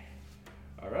me.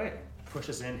 All right.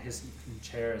 Pushes in his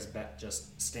chair as Beth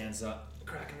just stands up,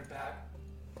 cracking her back,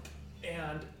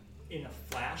 and in a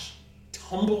flash,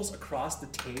 tumbles across the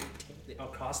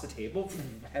table,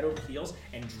 head over heels,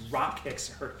 and drop kicks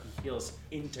her heels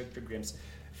into Grim's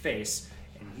face,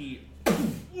 and he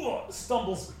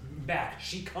stumbles back.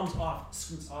 She comes off,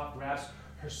 scoots off, grabs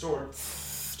her sword.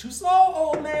 Too slow,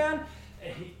 old man.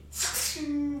 And he.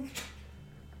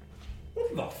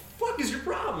 What the fuck is your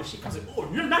problem? She comes in, oh,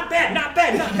 you're not bad. The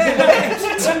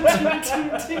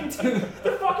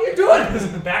fuck are you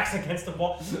doing? The back's against the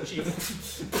wall. She,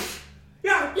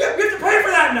 yeah, you have to pay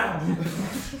for that now.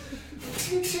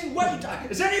 What?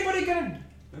 Is anybody gonna?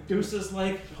 Deuce's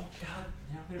like, oh god,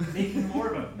 now they're making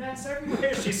more of a mess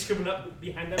everywhere. She's scooping up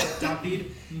behind them.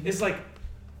 David is like,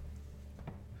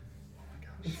 oh my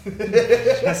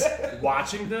gosh, just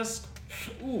watching this.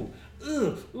 Ooh,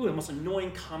 the most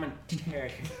annoying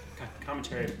commentary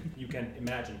you can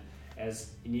imagine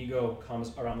as Inigo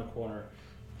comes around the corner,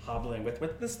 hobbling with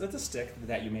a stick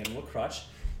that you made a little crutch.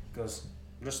 Goes,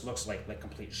 just looks like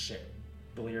complete shit,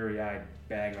 bleary-eyed,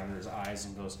 bag under his eyes,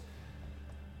 and goes,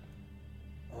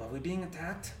 "Oh, are we being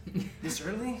attacked this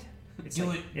early? It's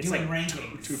like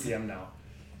rankings. 2 p.m. now.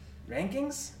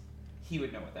 Rankings? He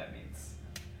would know what that means.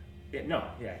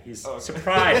 He's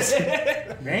surprised.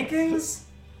 Rankings?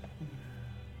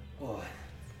 Oh,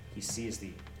 he sees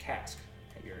the cat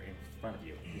that you're in front of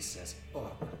you. He says,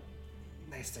 "Oh,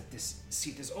 nice that this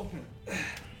seat is open.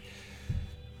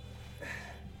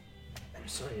 I'm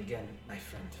sorry again, my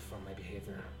friend, for my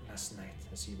behavior last night."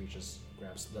 As he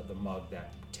grabs the mug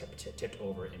that tipped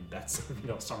over in Beth's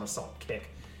somersault kick,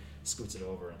 scoots it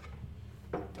over.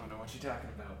 Don't know what you're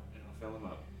talking about, and I'll fill him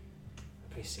up.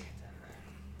 Appreciate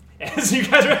that. As you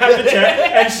guys are having a chat,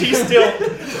 and she's still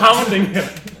hounding him.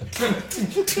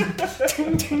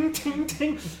 Ting, ting, ting,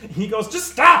 ting. He goes,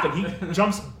 "Just stop!" And he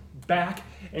jumps back,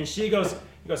 and he goes,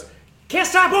 "Can't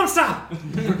stop, won't stop!"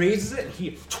 He raises it, and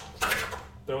he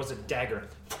throws a dagger,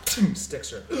 sticks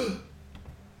her.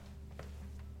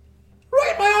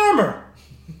 Right in my armor!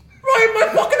 Right in my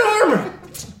fucking armor!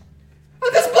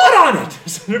 There's blood on it!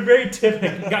 So they're very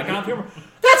tipping. Got humor.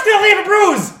 That's gonna leave a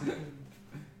bruise!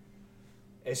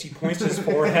 As he points to his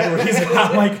forehead where he's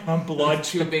got blood.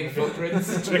 2 big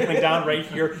footprints trickling down right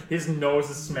here. His nose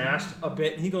is smashed a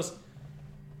bit. And he goes,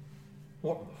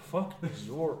 "What the fuck is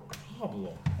your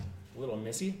problem, little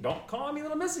missy? Don't call me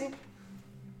little missy.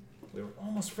 We were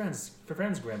almost friends,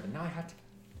 Grim, but now I have to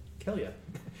kill you."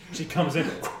 She comes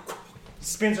in,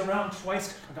 spins around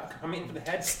twice, coming in for the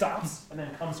head, stops, and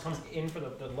then comes in for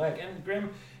the leg. And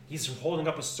Grim, he's holding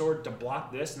up a sword to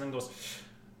block this, and then goes,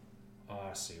 "Oh,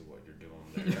 I see what you're doing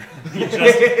there." He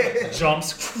just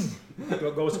jumps,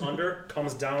 goes under,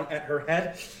 comes down at her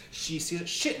head. She sees it,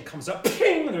 shit, and comes up.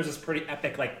 Ping! And there's this pretty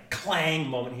epic clang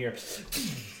moment here.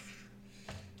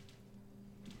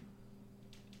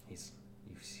 You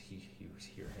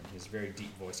hear him. His very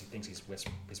deep voice. He thinks he's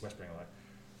whispering like,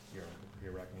 "You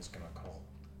reckon he's gonna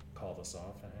call this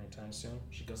off anytime soon?"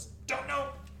 She goes, "Don't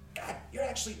know. God, you're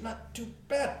actually not too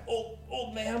bad,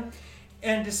 old man.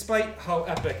 And despite how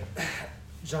epic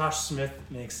Josh Smith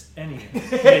makes any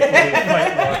fight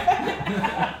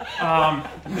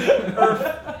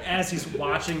look, as he's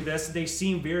watching this, they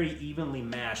seem very evenly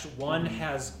matched. One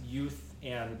has youth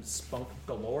and spunk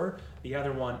galore. The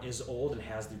other one is old and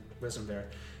has the wisdom there.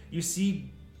 You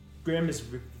see, Grim is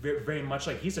very much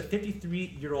like he's a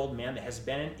 53-year-old man that has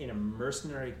been in a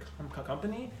mercenary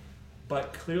company,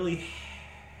 but clearly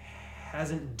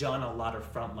hasn't done a lot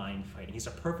of frontline fighting. He's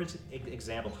a perfect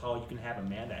example of how you can have a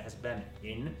man that has been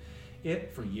in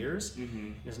it for years,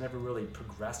 has never really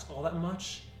progressed all that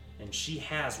much, and she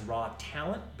has raw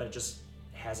talent, but it just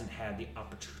hasn't had the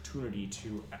opportunity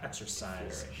to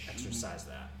exercise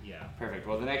that. Yeah. Perfect.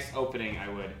 Well, the next opening I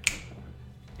would,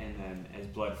 and then as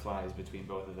blood flies between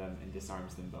both of them and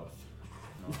disarms them both.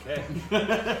 Okay.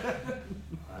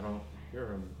 I don't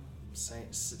hear him saying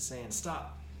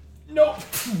stop. No!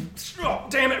 Oh,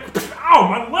 damn it! Ow,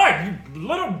 my leg, you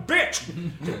little bitch!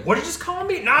 What did you just call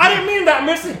me? No, I didn't mean that,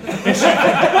 missy! And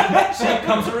she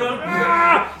comes around,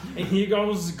 and he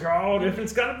goes, God, if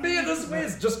it's gotta be this way,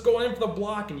 it's just going in for the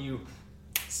block, and you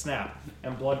snap,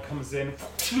 and blood comes in,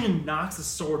 and knocks the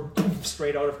sword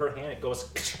straight out of her hand. It goes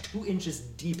 2 inches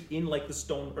deep in like the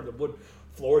stone or the wood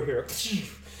floor here,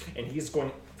 and he's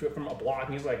going from a block,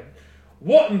 and he's like,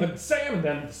 what in the Sam? And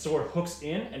then the sword hooks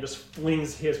in and just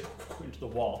flings his into the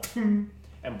wall. And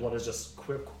blood is just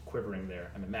quivering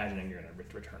there. I'm imagining you're going to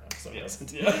return him. So yes. And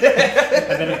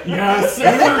then, yes!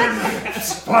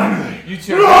 Finally! You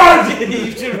should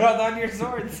run on your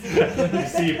swords. You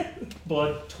see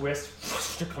blood twist,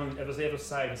 coming at the other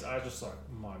side. His eyes just like,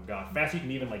 oh my God. Fast you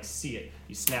can even like see it.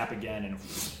 You snap again and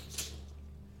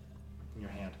in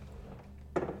your hand.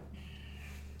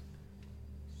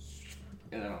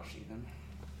 And then I'll sheath him.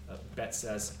 Bet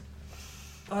says,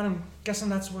 I'm guessing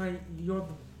that's why you're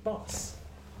the boss.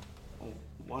 Oh,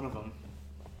 one of them.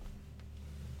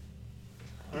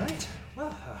 All right.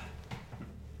 Well,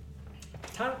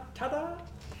 ta-da.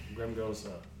 Grim goes,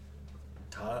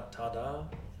 ta-da.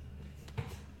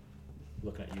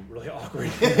 Looking at you really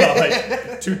awkward.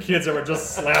 Like 2 kids that were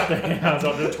just slapped their hands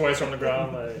on their toys from the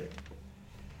ground. Like,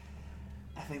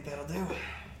 I think that'll do.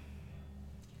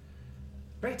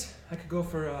 great. I could go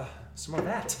for some more of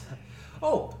that.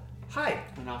 Oh, hi.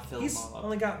 And I'll fill He's them all up.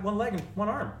 only got 1 leg and 1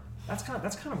 arm. That's kind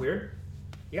of weird.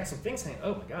 You got some things hanging.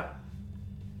 Oh my God.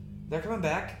 They're coming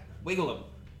back. Wiggle them.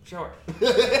 Show her.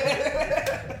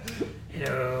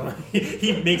 Hello.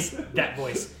 He makes that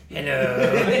voice. Hello.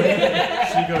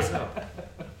 She goes, oh,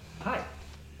 hi.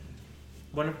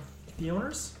 One of the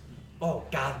owners? Oh,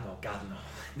 God no.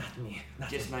 Not me.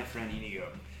 Just my friend Inigo.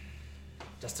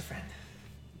 Just a friend.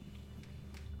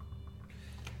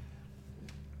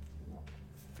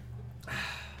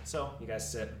 So, you guys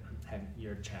sit, have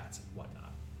your chats and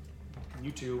whatnot.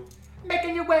 You two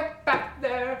making your way back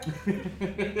there. Should we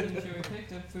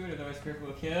pick up food, otherwise Grip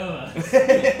will kill us?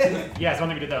 Yeah, I don't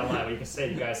think we did that online, but you can say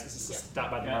you guys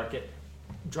stop by the market,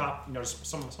 drop, just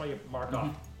some of you mark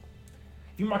off.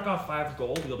 If you mark off 5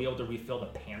 gold, you'll be able to refill the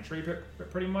pantry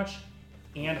pretty much,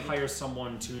 and hire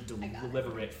someone to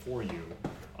deliver it for you,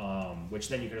 which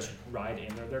then you can just ride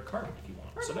in their cart if you want.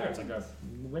 So there, it's like a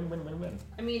win-win-win-win.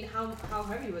 I mean, how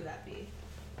heavy would that be?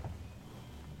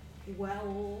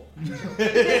 Well,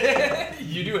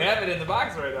 You do have it in the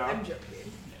box right now. I'm joking.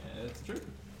 Yeah, that's true.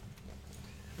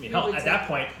 I mean, hell, at that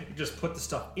point, you just put the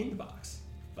stuff in the box.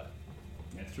 But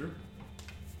That's true.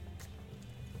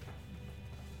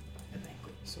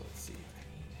 So let's see.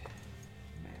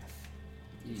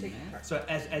 I need math. so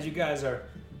as you guys are,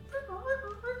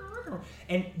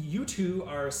 and you two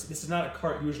are. This is not a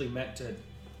cart usually meant to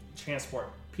transport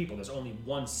people. There's only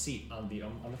 1 seat on the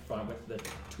front with the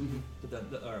 2,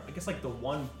 or I guess like the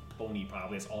 1 pony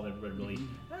probably is all that really.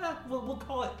 We'll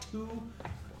call it 2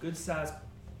 good-sized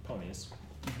ponies,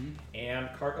 and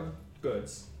cart of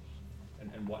goods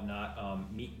and whatnot.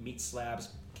 Meat slabs,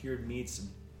 cured meats,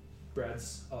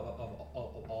 breads of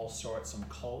all sorts, some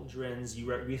cauldrons. You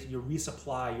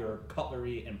resupply your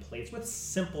cutlery and plates with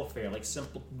simple fare, like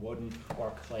simple wooden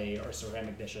or clay or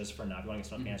ceramic dishes for now. If you want to get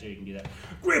something fancier, you can do that.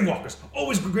 GraveWalkers,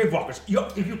 always GraveWalkers.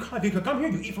 If you come here,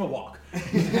 you eat from a walk.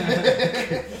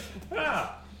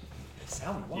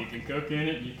 Salmon walk. You can cook in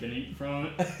it, you can eat from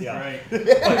it. Yeah. Right.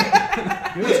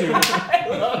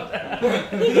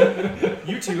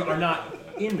 You two are not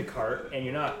in the cart, and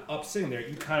you're not up sitting there.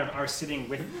 You kind of are sitting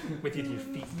with your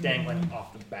feet dangling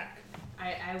off the back.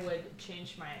 I would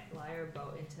change my lyre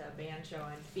bow into a banjo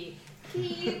and be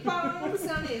keep on the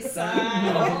sunny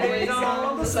side, always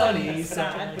on the sunny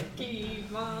side,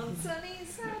 keep on sunny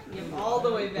side. Yep, all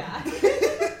the way back.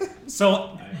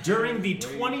 So during the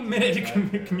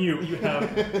 20-minute commute, you have.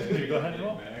 Here, go ahead and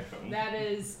roll. That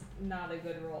is not a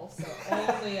good roll, so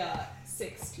only a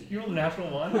 16. You rolled a natural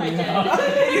one. I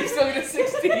did. You're still gonna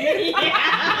 16.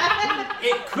 Yeah.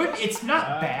 It could. It's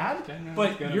not bad,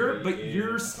 but gonna you're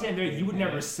be standing there. You would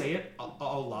never say it out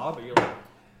loud, but you're like,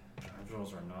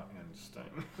 "Angels are not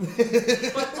instinct."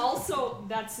 But also,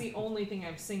 that's the only thing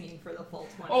I'm singing for the full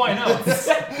 20. Oh, I know.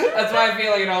 That's why I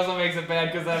feel like it also makes it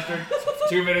bad because after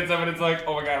 2 minutes of it, it's like,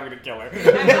 oh my god, I'm gonna kill her.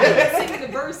 I'm not even singing the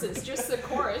verses, just the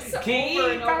chorus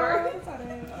over and over.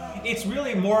 It's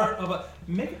really more of a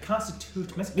make a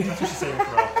constitution saving throw.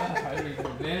 I have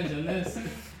advantage on this.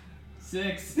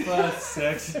 6 plus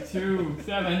 6. 2,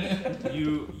 7.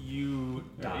 You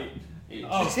die. 8.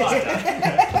 Oh, fuck.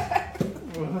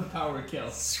 Power kill.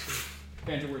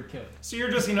 Fancy word kill. So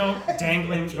you're just,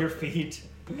 dangling your feet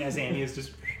as Annie is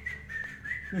just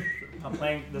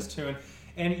playing this tune.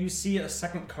 And you see a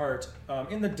second cart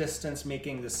in the distance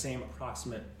making the same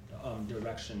approximate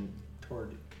direction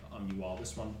toward you all.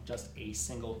 This one, just a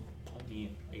single pony,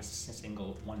 a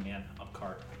single one-man up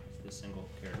cart, this single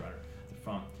carriage rider at the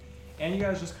front. And you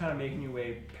guys just kind of making your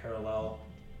way parallel.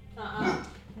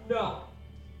 No.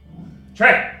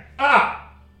 Trey! Ah!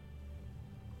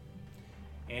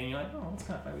 And you're like, oh, that's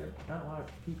kind of funny. Not a lot of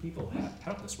people head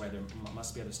out this way. There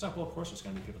must be other stuff. Well, of course, there's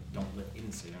going to be people that don't live in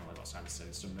the city. They don't live outside the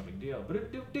city, so no big deal.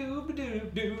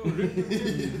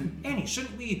 Annie,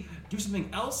 shouldn't we do something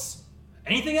else?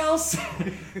 Anything else?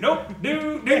 Nope.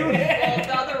 Well,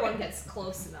 the other one gets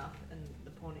close enough, and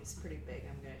the pony's pretty big.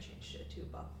 I'm going to change to a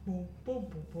tuba. I'm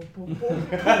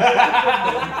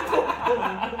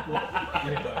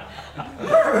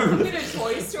going to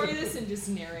Toy Story this and just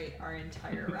narrate our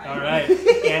entire ride. All right.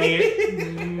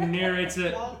 Annie narrates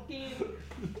it.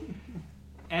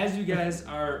 As you guys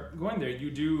are going there,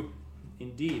 you do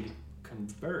indeed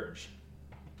converge.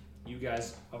 You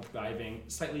guys are arriving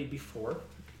slightly before,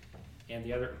 and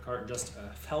the other cart, just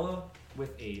a fellow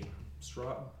with a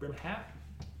straw brim hat.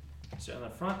 Sitting on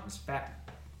the front, this fat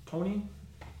pony,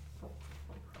 a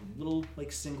little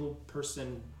single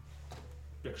person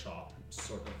rickshaw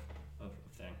sort of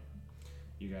thing.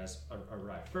 You guys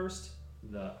arrive first.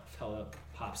 The fella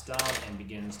pops down and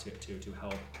begins to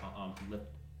help lift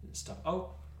stuff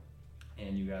out.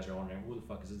 And you guys are wondering, who the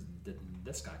fuck is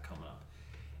this guy coming up?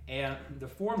 And the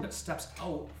form that steps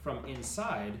out from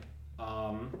inside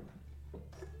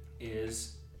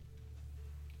is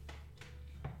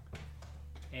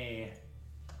a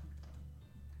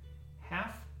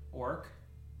half-orc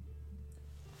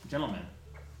gentleman.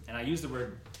 And I use the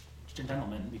word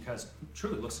gentleman because it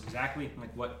truly looks exactly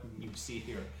like what you see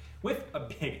here. With a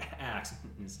big axe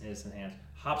in his hand,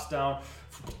 hops down.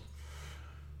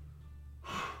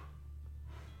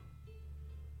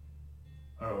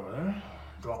 Oh,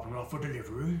 dropping off for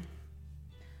delivery.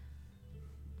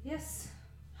 Yes.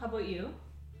 How about you?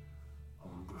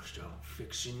 I'm just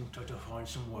fixing to find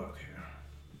some work here.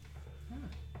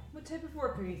 What type of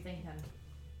work are you thinking?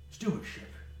 Stewardship.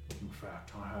 In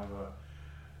fact, I have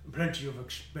plenty of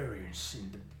experience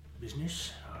in the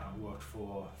business. I worked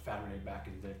for a family back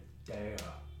in the day.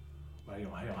 Well, you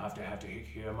don't have to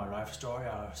hear my life story.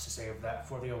 I'll save that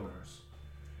for the owners.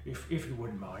 If you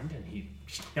wouldn't mind. And he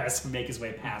has to make his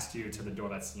way past you to the door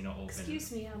that's open.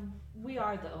 Excuse me, we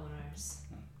are the owners.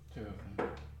 2 of them.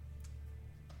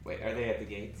 Wait, are they at the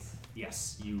gates?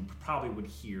 Yes, you probably would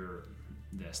hear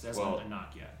this. There's Well- not a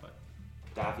knock yet, but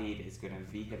David is gonna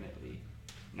vehemently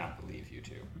not believe you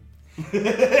two.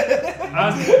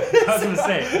 I was gonna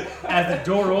say, as the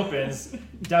door opens,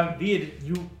 David,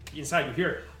 you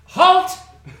hear, halt!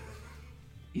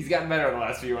 He's gotten better in the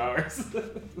last few hours.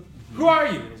 Who are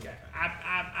you? And he's like,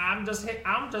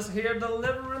 I'm just here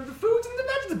delivering the food and the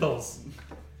vegetables.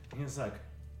 And he's like,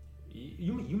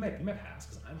 you may pass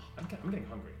because I'm getting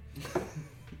hungry.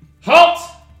 Halt!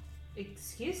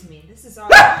 Excuse me, this is our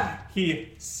home.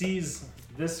 He sees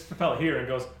this fella here and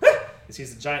goes, he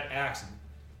sees the giant axe.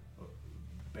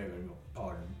 Begging your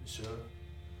pardon, sir.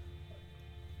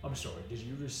 I'm sorry, did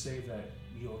you just say that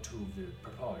you're two of the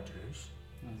proprietors?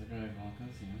 That's a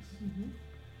GraveWalkers, yes. Mm-hmm.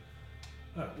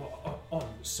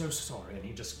 I'm so sorry. And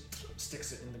he just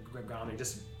sticks it in the ground. He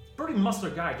just, pretty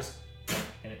muscular guy,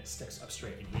 and it sticks up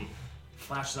straight. And he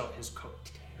flashes out his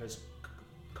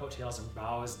coattails and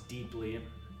bows deeply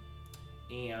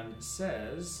and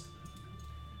says,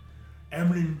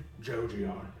 Emlyn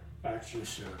Jojion, at your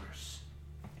service.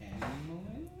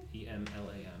 Emily?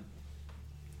 EMLAN.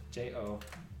 JOJEON.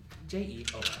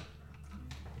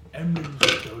 Emlyn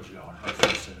Jojion, at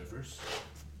your service.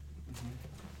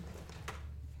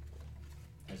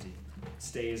 As he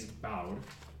stays bowed,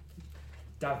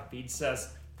 David says,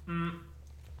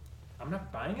 I'm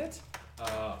not buying it.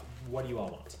 What do you all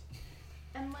want?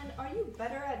 Emlyn, are you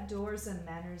better at doors and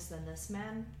manners than this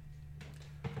man?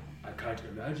 I can't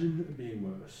imagine it being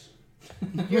worse.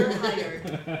 You're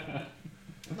hired.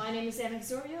 My name is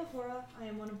Anaxoria Hora. I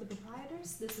am one of the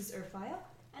proprietors. This is Urfaya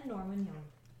and Norman Young.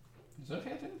 Is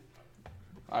okay too?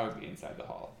 I would be inside the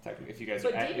hall, technically, if you guys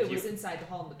But are at, David if you, was inside the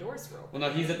hall and the doors were open. well,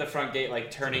 no, he's at the front gate,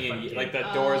 like turning front and gate. like the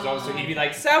doors open, so he'd be like,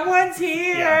 Okay. "Someone's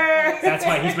here!" Yeah. That's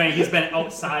why he's been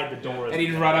outside the door. And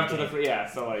he'd run up to the yeah.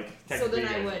 So like, So technically,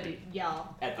 then I you guys would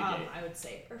yell. At the gate. I would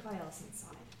say, Urfaya's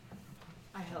inside.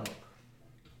 I hope.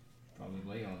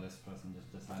 Probably, or this person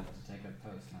just decided to take a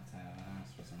post outside of the house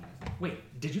for some reason.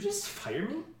 Wait, did you just fire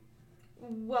me?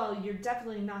 Well, you're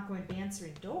definitely not going to be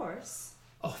answering doors.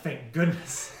 Oh, thank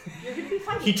goodness. You're going to be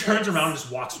fighting. He turns things. around and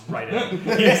just walks right in.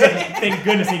 He's like, thank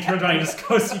goodness. He turns around and just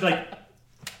goes, he's like.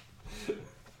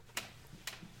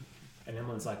 And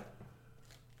Emily's like,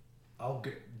 I'll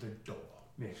get the door,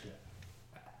 Mr.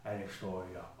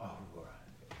 Anaxoria Aurora.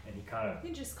 and he kind of, You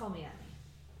can just call me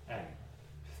Annie. Annie,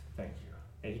 thank you.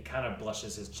 And he kind of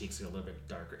blushes his cheeks a little bit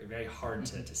darker. Very hard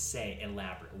to say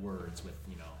elaborate words with,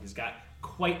 he's got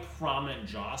quite prominent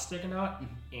jaw sticking out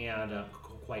and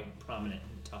quite prominent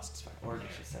tusks.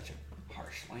 Orcish is such a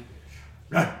harsh language.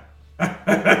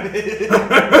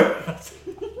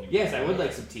 Yes, I would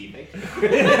like some tea. Thank you.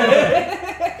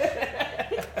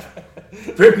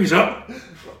 Turkey's up!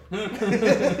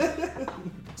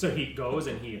 So he goes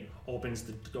and he opens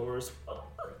the doors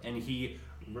and he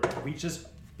reaches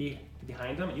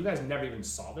behind him. You guys never even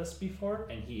saw this before,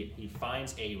 and he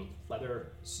finds a leather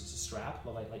strap,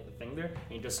 like the thing there, and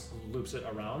he just loops it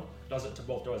around. Does it to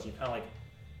both doors. You kind of like,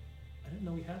 I didn't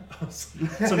know we had those.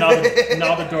 So now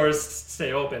the doors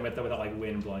stay open without like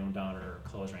wind blowing them down or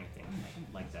close or anything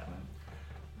like that.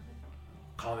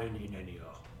 Common in any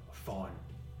fine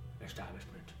establishment.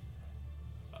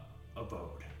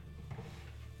 Abode.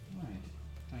 Right.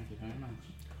 Thank you very much.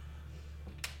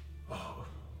 Oh,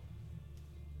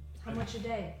 How much a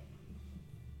day?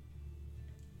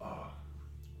 well,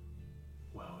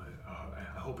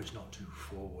 I hope it's not too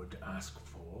forward to ask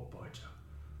for, but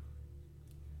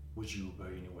would you by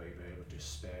any way be able to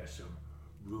spare some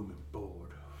room and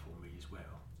board for me as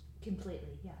well?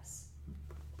 Completely, yes.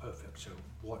 Perfect. So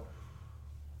what,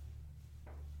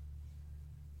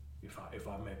 if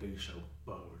I may be so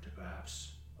bold,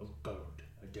 perhaps a gold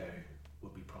a day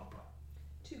would be proper.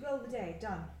 2 gold a day,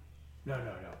 done. No,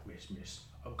 miss.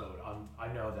 A gold. I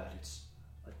know that it's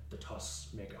the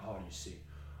tusks make it hard, you see.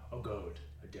 A gold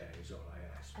a day is all I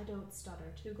ask. I don't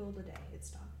stutter. 2 gold a day, it's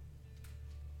done.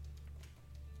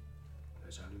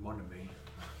 There's only one of me.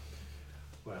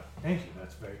 Well, thank you.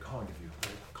 That's very kind of you.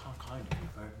 Very kind of you.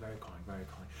 Very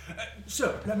kind.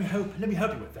 So let me help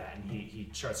you with that. And he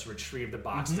starts to retrieve the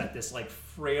boxes that this like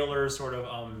frailer sort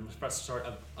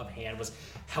of hand was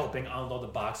helping unload the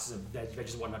boxes of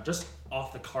veggies and whatnot just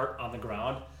off the cart on the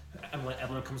ground.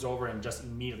 Evelyn comes over and just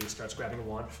immediately starts grabbing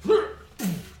one,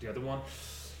 the other one,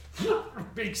 a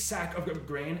big sack of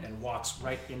grain, and walks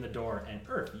right in the door. And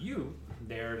you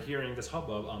there hearing this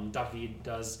hubbub, David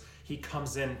does. He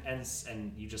comes in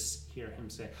and you just hear him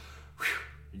say,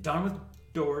 "Done with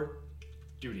door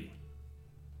duty."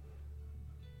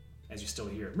 As you still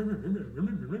hear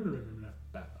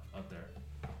back up there.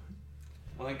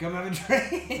 Well, then come have a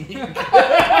drink.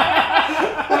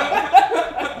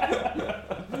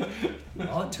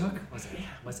 All it took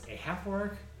was a half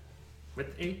orc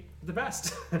with the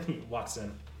best. And he walks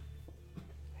in.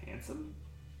 Handsome.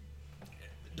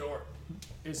 The door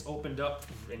is opened up,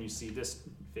 and you see this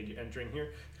figure entering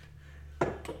here.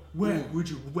 Where would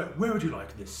you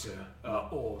like this, sir?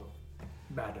 Or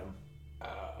madam?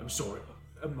 I'm sorry.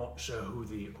 I'm not sure who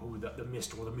the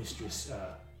mister or the mistress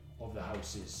of the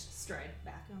house is. Stride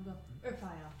back and I'll go,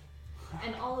 Urfaya.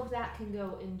 And all of that can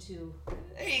go into,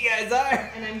 There you guys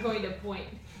are. and I'm going to point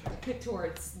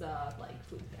towards the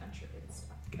food pantry and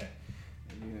stuff. Okay.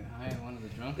 You hired one of the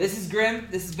drunk. This is Grim.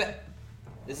 This is Bet.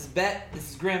 This is Bet. This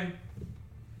is Grim.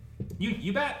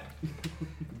 You bet.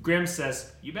 Grim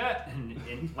says, "You bet,"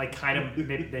 and like kind of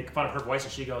make fun of her voice,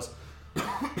 and she goes,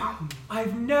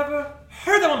 "I've never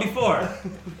heard that one before.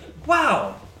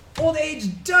 Wow, old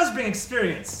age does bring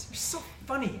experience. You're so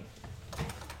funny."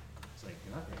 It's like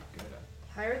you're not very good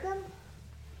at. Hired them?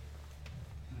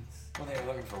 Well, they were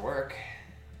looking for work.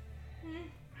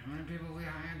 How many people we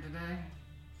hired today?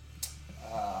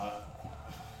 Well,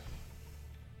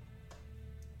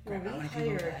 How many we people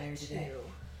did I hire hired today?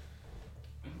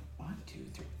 2. 1, 2,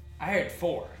 3. I hired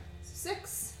 4.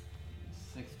 6.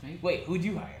 6 people. Wait, who'd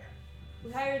you hire?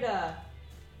 We hired a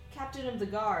captain of the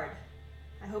guard.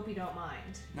 I hope you don't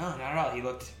mind. No, not at all. He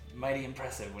looked mighty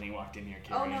impressive when he walked in here Oh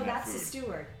carrying no, that that's food. the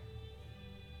steward.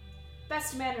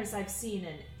 Best manners I've seen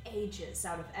in ages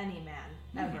out of any man,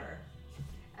 ever.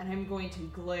 And I'm going to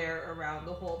glare around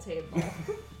the whole table.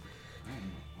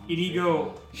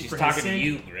 Inigo, She's for his talking to sake,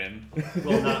 you, Grim.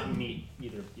 will not meet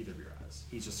either of your eyes.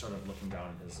 He's just sort of looking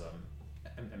down at his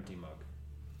empty mug.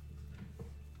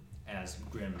 As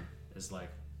Grim is like,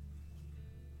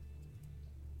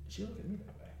 she look at me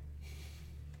that way.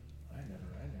 I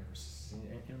never seen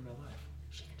it in my life.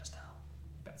 She can just tell.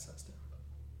 Beth says to him.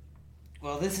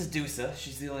 Well, this is Dusa.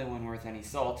 She's the only one worth any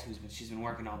salt. She's been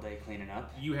working all day cleaning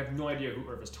up. You have no idea who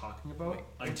Irv is talking about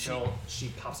until she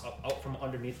pops up out from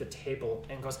underneath the table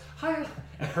and goes, "Hi!"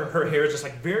 And her hair is just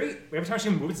like every time she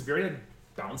moves, it's very like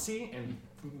bouncy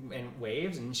and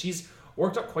waves, and she's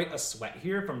worked up quite a sweat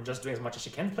here from just doing as much as she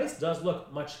can. The place does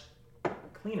look much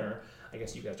cleaner. I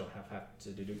guess you guys don't have to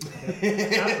do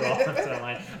after all. That's not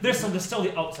line. There's still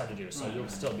the outside to do, so you'll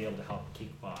still be able to help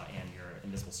keep and your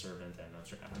invisible servant and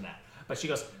after that. But she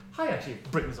goes, "Hi," and she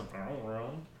brings them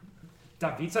around.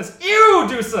 David says, "Ew,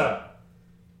 Dusa!"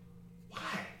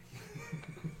 Why?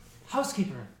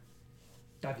 Housekeeper.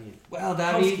 David. Well,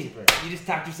 David, Housekeeper. you just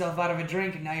talked yourself out of a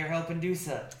drink and now you're helping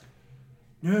Dusa.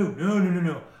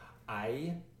 No.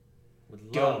 I would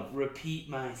love... Don't repeat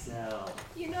myself.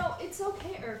 You know, it's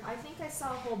okay, Irv. I think I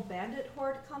saw a whole bandit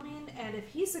horde coming, and if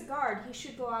he's a guard, he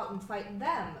should go out and fight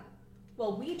them.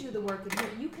 Well, we do the work in here.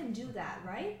 You can do that,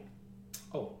 right?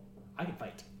 Oh, I can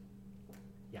fight.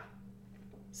 Yeah.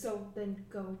 So then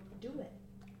go do it.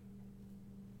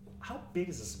 How big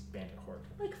is this bandit horde?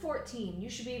 Like 14. You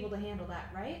should be able to handle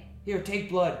that, right? Here, take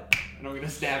blood. And I'm gonna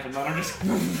snap and let him just...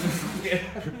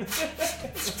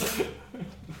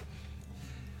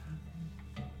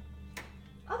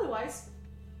 Otherwise,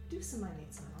 Dusa might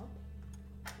need some help.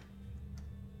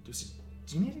 Do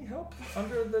you need any help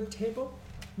under the table?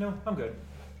 No, I'm good.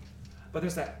 But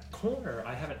there's that corner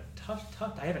I haven't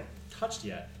touched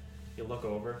yet. You look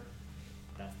over.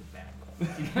 That's the bad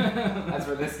corner. That's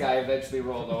where this guy eventually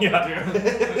rolled over.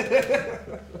 Yeah.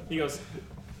 He goes,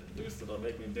 "Dusa, don't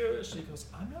make me do it." She goes,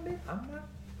 I'm not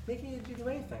making you do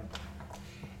anything."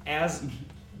 As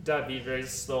David very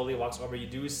slowly walks over, you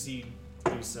do see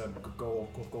Dusa go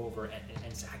over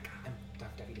and say,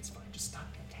 "David, it's fine. Just stop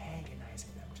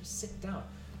antagonizing them. Just sit down."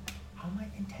 How am I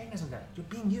antagonizing them? You're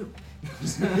being you.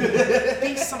 Just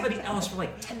be somebody else for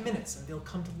like 10 minutes and they'll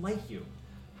come to like you.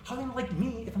 How are they gonna like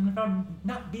me if I'm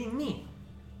not being me?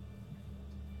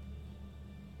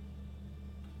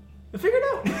 You'll figure it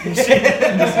out. She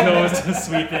just goes to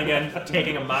sweeping and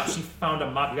taking a mop. She found a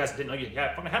mop. You guys didn't know you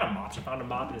had a mop. She found a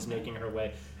mop and is making her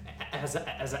way. As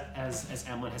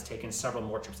Emlyn has taken several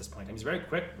more trips at this point. And he's very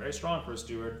quick, very strong for a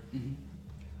steward. Mm-hmm.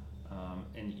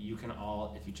 And you can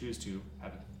all, if you choose to,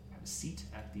 have a seat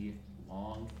at the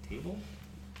long table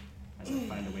as I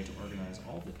find a way to organize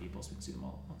all of the people so we can see them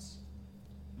all at once.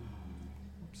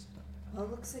 Oops. Well, it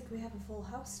looks like we have a full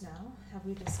house now. Have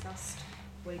we discussed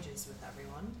wages with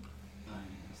everyone?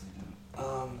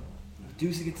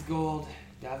 Dusa gets gold.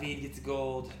 David gets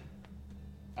gold.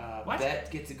 What?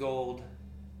 Bet gets a gold.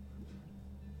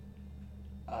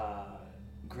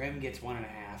 Grim gets 1.5.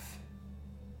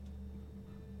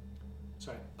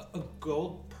 Sorry, a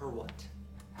gold per what?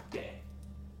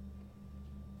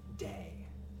 Day.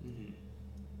 Mm-hmm.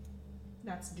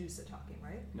 That's Dusa talking,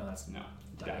 right? No, that's No,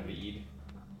 David. David.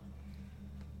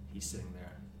 He's sitting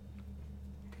there.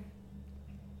 Okay.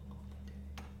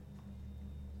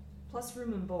 Plus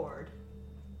room and board.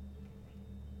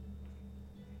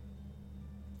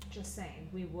 Just saying,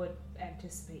 we would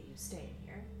anticipate you staying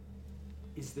here.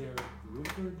 Is there room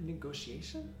for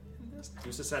negotiation in this?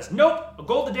 Dusa says, "Nope! A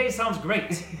gold a day sounds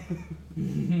great."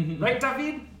 Right,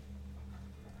 David?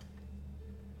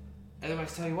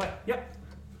 Otherwise, tell you what. Yep.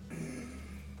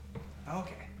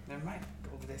 Okay, never mind.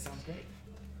 Gold today sounds great.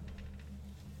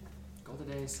 Gold a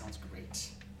day sounds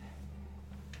great.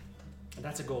 And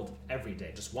that's a gold every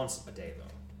day, just once a day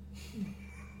though.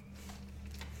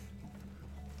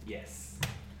 Yes.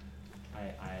 I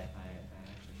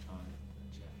actually found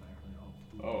Jeff. I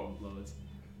really Oh. loads.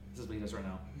 This is what he does right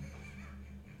now.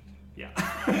 Yeah.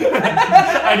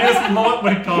 I knew this moment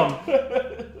would come.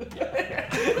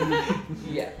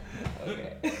 Yeah.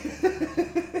 Okay.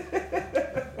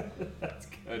 That's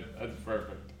good. That's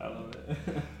perfect. I love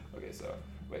it. Okay, so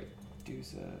wait.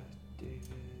 Dusa,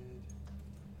 David,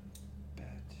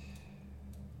 Bet,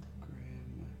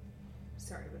 Grim,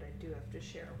 Sorry, but I do have to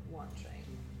share one thing.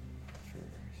 for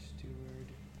steward.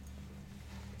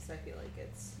 Because I feel like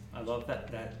it's... I love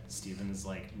that Steven is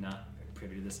like not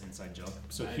privy to this inside joke.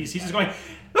 So he's just going,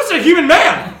 "That's a human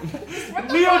man."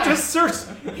 Leo just searched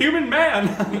 "human man"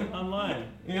 online.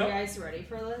 Are you guys ready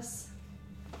for this?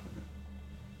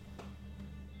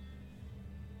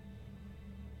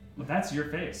 Well, that's your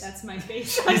face. That's my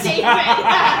face on David.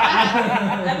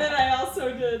 And then I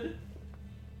also did.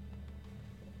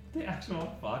 The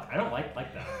actual fuck. I don't like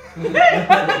that.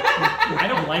 I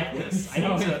don't like this. I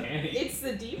need to. It's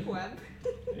the deep web.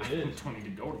 I don't need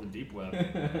to go to the deep web.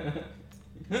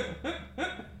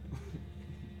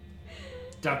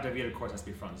 WWE, of course, has to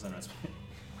be front and center.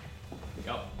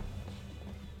 Yep.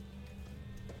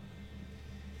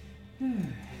 I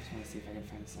just want to see if I can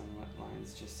find some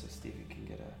lines just so Steven can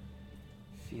get a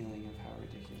feeling of how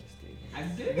ridiculous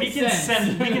David is.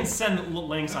 We can send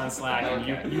links on Slack, and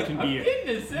you can be.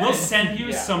 We'll send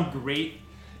you some great.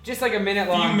 Just like a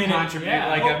minute-long contribution,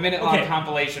 a minute-long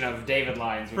compilation of David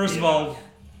lines. First of all,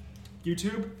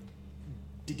 YouTube,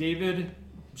 David,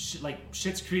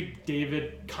 Schitt's Creek,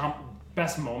 David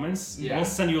best moments. Yeah. We'll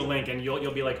send you a link, and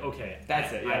you'll be like, okay,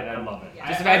 that's it. Yeah, I love it. Yeah.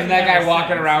 Just imagine that guy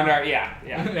walking around our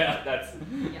that's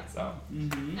Yep. so.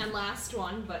 And last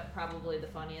one, but probably the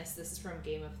funniest. This is from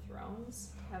Game of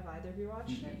Thrones. Have either of you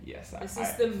watched it? Yes, This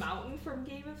is the mountain from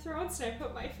Game of Thrones, and I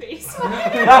put my face on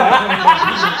it.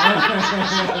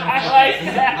 I like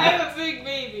that. I'm a big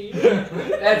baby.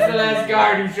 That's the last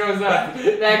guard who shows up.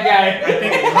 That guy. I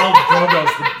think Khal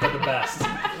Drogo's the best.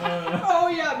 Oh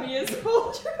yeah, Mia's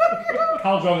culture.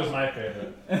 Khal Drogo's my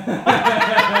favorite. I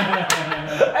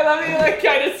love you, like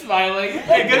kind of smiling.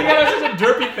 Hey, good guy has such a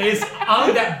derpy face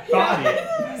on that body.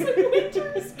 Those are good.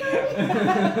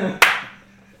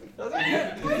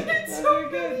 It's so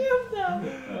many of them.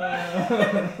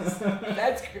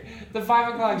 That's the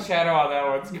 5 o'clock shadow on that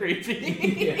one's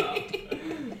creepy.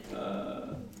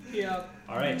 Yeah.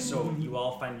 All right, so you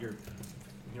all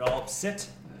sit.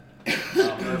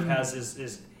 Irv has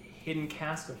his hidden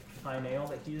cask of fine ale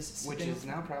that he's which sipping. is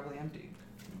now probably empty.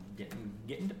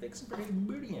 Getting to fix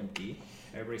pretty empty.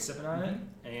 Everybody's sipping on it,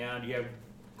 and you have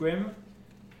Grim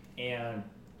and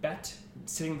Bet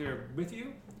sitting there with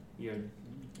you. You have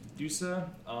Dusa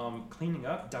cleaning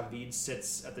up. David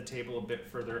sits at the table a bit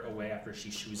further away after she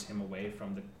shoos him away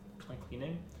from the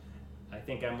cleaning. I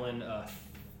think Emlyn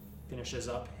finishes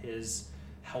up his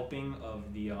helping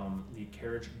of the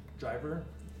carriage driver,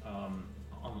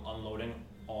 unloading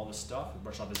all the stuff. He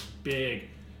brushes off his big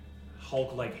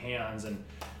Hulk-like hands, and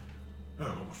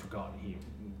almost forgotten. He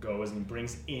goes and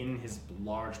brings in his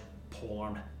large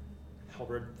pole-armed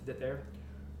halberd there,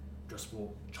 just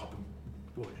for chopping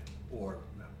wood or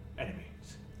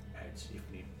enemies' heads if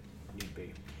need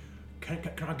be. Can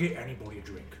I get anybody a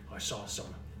drink? I saw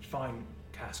some fine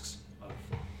casks of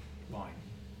wine.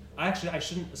 Actually, I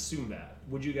shouldn't assume that.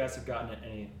 Would you guys have gotten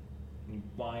any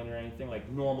wine or anything, like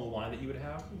normal wine that you would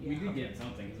have? Yeah. We did get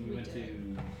something. 'Cause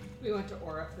we went to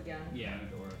Orif again. Yeah, I went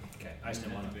to Orif. Okay, I just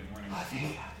didn't want to morning.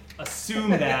 assume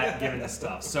that given the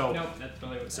stuff. So, Nope, that's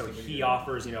probably what. so he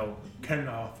offers, Can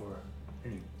I offer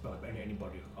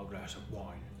anybody a glass of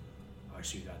wine? I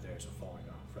see that there's a fine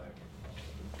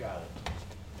gallon.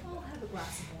 I'll have a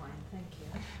glass of wine, thank you.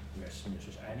 Yes,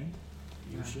 Mrs. Annie.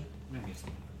 You, sir? Maybe it's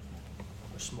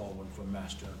A small one for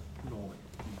Master Norman.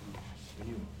 And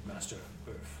you, Master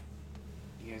Earth.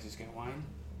 You guys just got wine?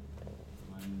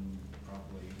 I'm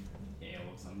probably ale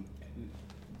of some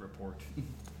report.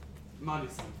 Might be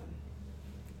something.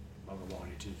 I'll go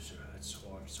wine too, sir. That's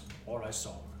all I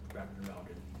saw wrapped around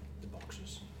in the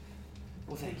boxes.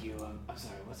 Well, thank you. I'm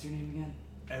sorry, what's your name again?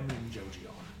 Emlyn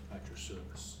Jojion, at your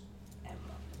service. Emma.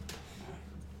 Alright.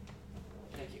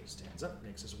 Thank you. stands up,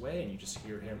 makes his way, and you just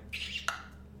hear him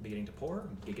beginning to pour,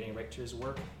 getting right to his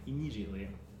work immediately.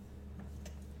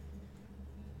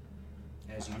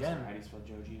 As you then, How do you spell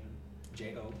Jojion?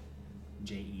 Jojeon.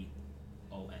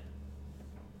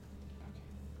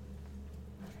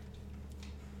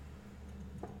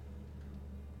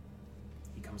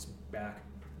 He comes back,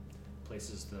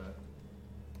 places the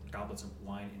goblets of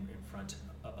wine in front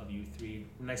of you three.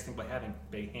 Nice thing by having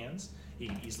big hands, he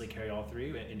can easily carry all three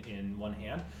in one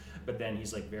hand. But then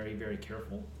he's like very, very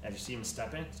careful. As you see him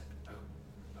step in, he's like,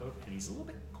 oh, and he's a little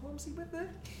bit clumsy with it,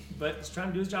 but he's trying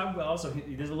to do his job well. So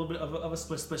he does a little bit of a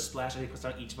splash, and he puts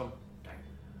down each of them.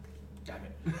 Damn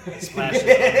it! Splashes on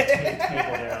the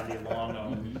table there on the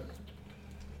long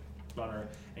runner,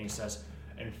 and he says,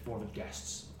 "And for the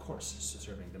guests, of course,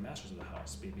 serving the masters of the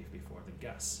house before the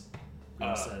guests."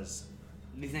 He says,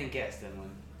 These ain't guests, Emlyn.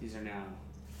 These are now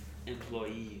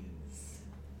employees.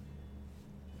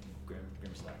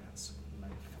 Grim's like, "That's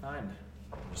fine,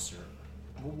 Mr.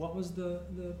 What was the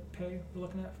pay we're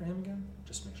looking at for him again?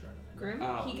 Just make sure I know. Grim,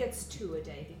 Oh. he gets 2 a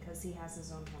day because he has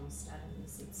his own homestead and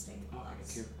is in state Oh, I laws. got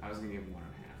 2. I was gonna give him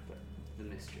 1.5, but the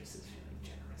mistress is feeling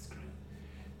generous, Grim.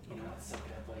 You know what? Suck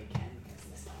it up while you can, because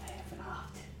this don't happen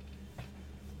often.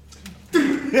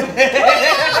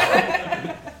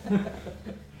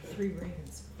 3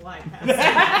 ravens fly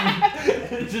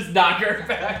past. Just knock her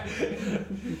back.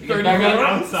 30 back minutes on-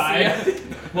 outside. Yeah.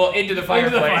 Well, into the Into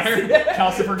the fireplace. fire.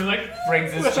 Calcifer just like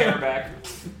Brings his chair back.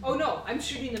 Oh no, I'm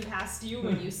shooting them past you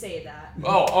when you say that.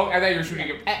 Oh, I thought you were shooting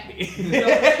him at me. No,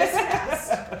 just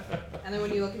past. And then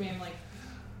when you look at me, I'm like,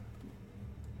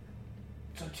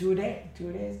 So 2 a day. 2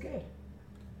 a day is good.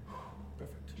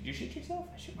 Perfect. Did you shoot yourself?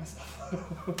 I shoot myself.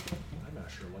 I'm not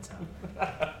sure what's happening.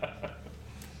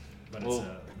 But Well,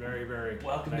 it's very, very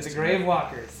Welcome nice to the meet you.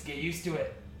 GraveWalkers. Get used to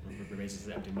it. Raises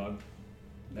an empty mug.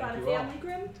 you got a Thank you all. family,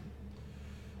 Grim?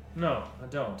 No, I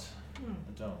don't. Hmm.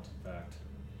 I don't, in fact.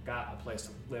 Got a place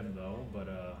to live though, but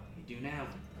You do now.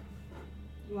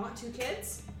 You want 2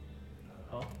 kids?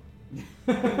 huh?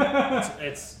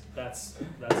 That's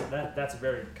a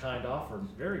very kind offer.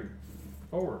 Very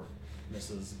forward,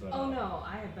 Mrs. But Oh no,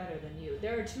 I have better than you.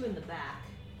 There are 2 in the back.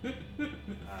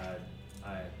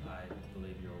 I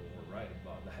believe you're right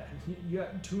about that. You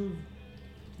got 2 of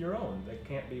your own. That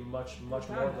can't be much more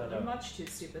than They're a. much too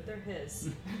stupid. They're his.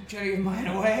 Trying to give mine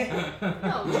away.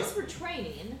 No, just for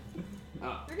training.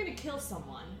 Oh. They're gonna kill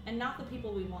someone, and not the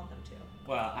people we want them to.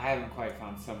 Well, I haven't quite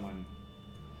found someone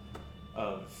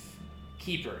of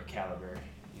keeper caliber,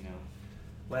 you know.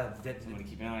 Well, Someone to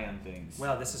keep an eye on things.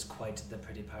 well, this is quite the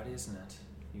pretty party, isn't it?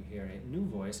 You hear a new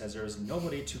voice as there is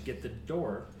nobody to get the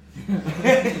door.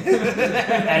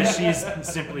 As she's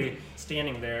simply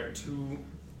standing there, 2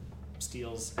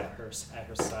 steels at her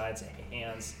sides,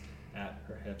 hands at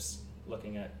her hips,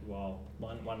 looking at you all.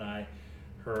 One eye,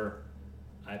 her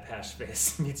eye patch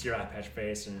face meets your eye patch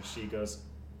face, and she goes,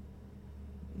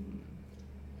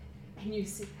 And you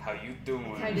see, How you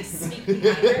doing? kind of sneak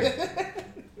behind her.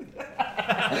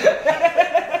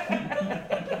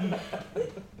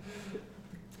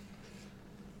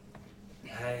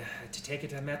 to take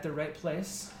it, I'm at the right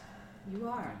place. You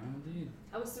are. Indeed.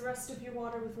 How was the rest of your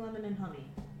water with lemon and honey?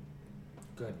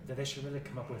 Good. They should really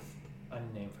come up with a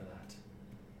name for that.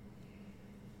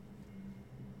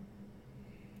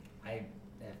 I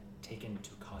have taken to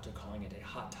calling it a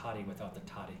hot toddy without the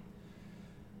toddy.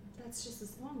 That's just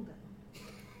as long then.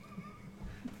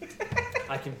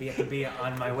 I can be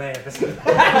on my way. I've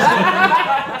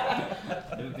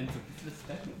been so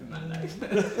disrespected in my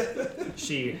life.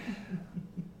 She,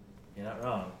 you're not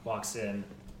wrong, walks in,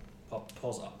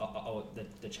 pulls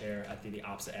the chair at the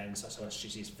opposite end, so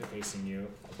she's facing you,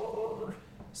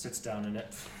 sits down in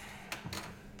it,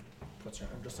 puts her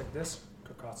arm just like this,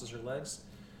 crosses her legs.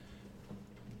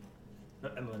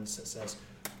 Emmeline says,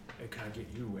 "I can't get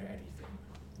you anything,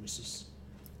 Mrs.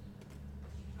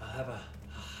 I'll have a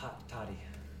hot toddy.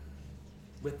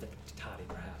 With the toddy,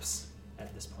 perhaps,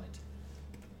 at this point.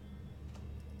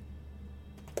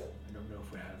 I don't know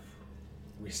if we have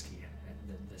whiskey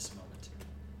at this moment.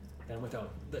 Then without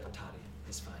the toddy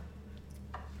is fine.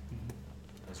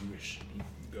 As you wish." He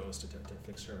goes to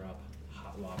fix her up.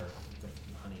 Hot water with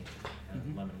honey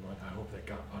and lemon. Going, I hope they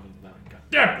got honey and lemon. God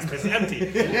damn, this place is empty.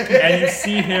 And you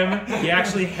see him. He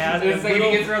actually has It's a like little.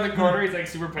 he gets around the corner, he's like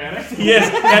super panicked. Yes,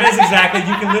 that is exactly.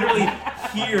 You can literally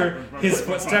hear his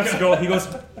footsteps go. He goes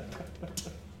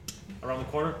around the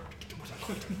corner.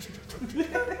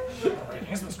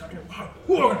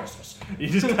 He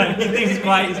just kind of, he thinks he's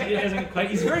quiet.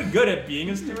 He's very good at being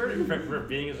a steward for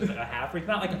being a half. He's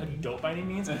not like a dope by any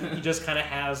means. He just kind of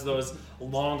has those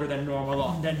longer than normal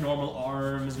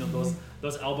arms. You know,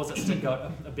 those elbows that stick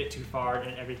out a bit too far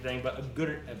and everything. But a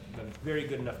very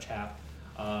good enough chap.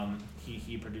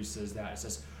 He produces that. It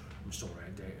says, "I'm sorry,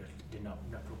 they did not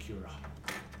procure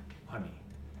honey,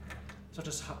 such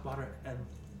as hot water and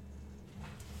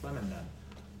lemon then."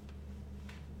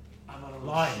 I'm on a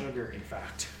Lime, sugar. in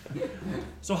fact.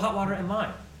 So hot water and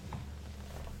lime.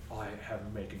 I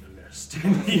have making a list.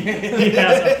 he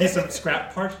has a piece of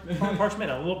scrap parchment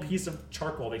and a little piece of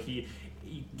charcoal that he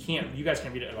can't. You guys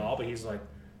can't read it at all, but he's like,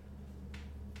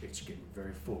 it's getting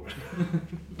very full. Yes,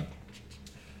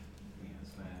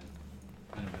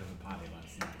 I had a bit of a party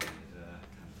last night. We kind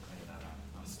of cleared that up.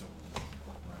 Our store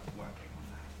we're working on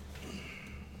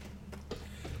that.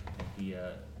 He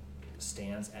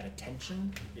stands at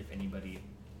attention if anybody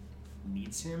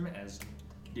needs him, as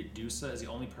Dusa is the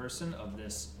only person of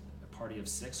this party of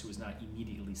 6 who is not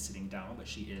immediately sitting down, but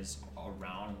she is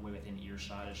around within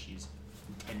earshot as she's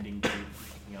intending to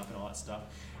picking up and all that stuff.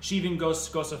 She even goes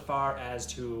so far as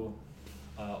to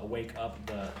wake up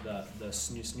the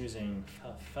snoozing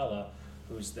fella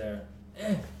who's there.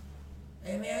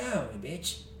 Hey meow,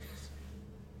 bitch.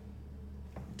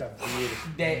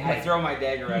 David. I throw my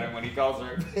dagger at him when he calls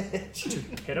her a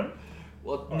bitch. Hit him?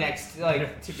 Well, next,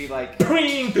 like, to be like...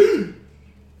 Pring!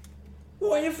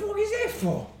 What the fuck is that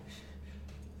for?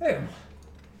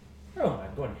 Oh my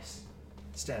goodness.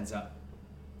 Stands up.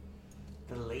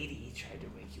 The lady tried to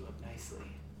wake you up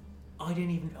nicely. I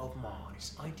didn't even open my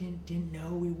eyes. I didn't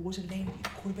know it was a lady. It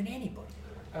could have been anybody.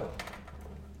 Oh.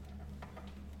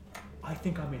 I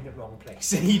think I'm in the wrong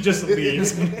place. And he just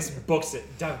leaves and just books it.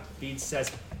 David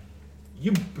says,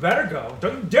 you better go.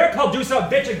 Don't you dare call Deuce a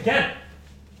bitch again.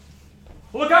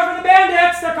 Look out for the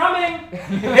bandits! They're coming!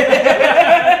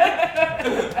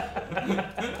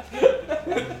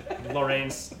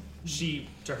 Lorraine's, she,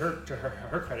 to her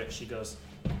credit, she goes,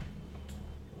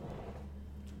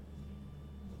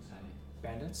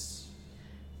 bandits?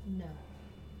 No.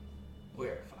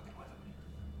 We're fucking with him.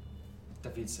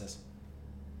 David says,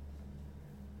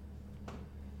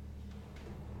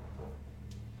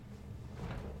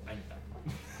 I knew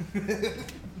that.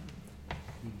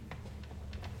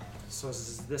 So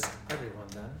is this everyone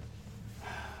then?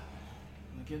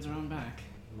 The kids are on back.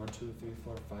 1, 2, 3,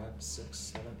 4, 5, 6,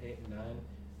 7, 8, 9,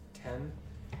 10. And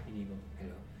you go,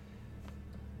 hello.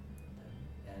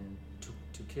 And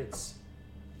two kids.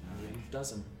 Alright. A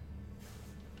dozen.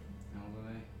 How old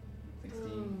are they? 16?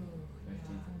 Ooh,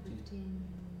 15,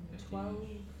 12,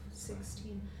 16.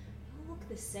 They all look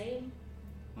the same.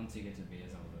 Once you get to be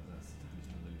as old as us, time's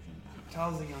an illusion.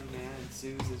 Tal's a young man and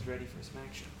Suze is ready for some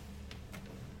action.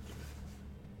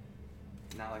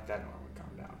 Not like that, Norman.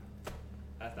 Calm down.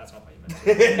 That's not what you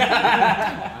meant.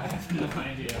 I have no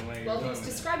idea where you're Well, going he's with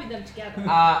describing them together.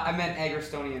 I meant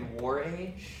Agrestonian war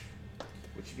age.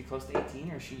 Would she be close to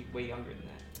 18 or is she way younger than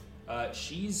that?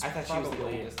 She's I thought she was the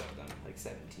probably, oldest of them, like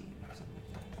 17 or something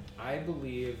like that. I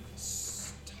believe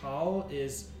Tal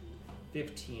is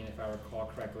 15, if I recall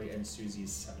correctly, and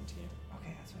Susie's 17.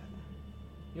 Okay, that's what I meant.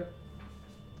 Yep.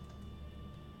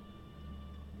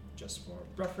 Just for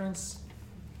reference,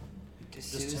 Does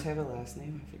Just Suze him. have a last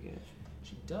name? I forget.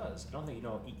 she does. I don't think you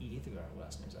know either of our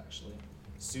last names, actually.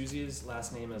 Susie's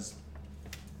last name is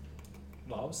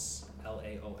Laus,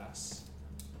 Laos,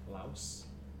 Laus.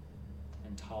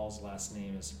 And Tal's last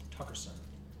name is Tuckerson.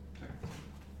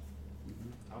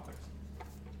 Talkers.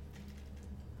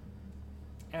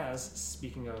 As,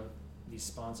 speaking of the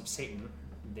spawns of Satan,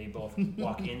 they both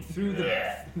walk in through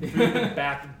the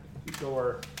back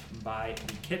door by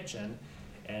the kitchen,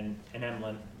 and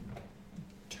Emlyn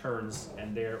turns,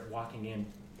 and they're walking in,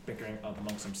 bickering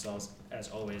amongst themselves, as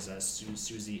always, as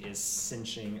Susie is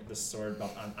cinching the sword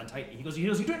belt on tight. He goes,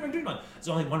 you're doing wrong. There's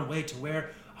only one way to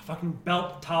wear a fucking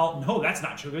belt, Tal. No, that's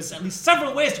not true. There's at least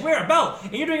several ways to wear a belt,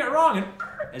 and you're doing it wrong. And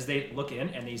as they look in,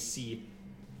 and they see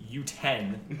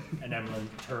U10, and Emlyn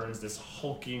turns, this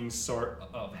hulking sort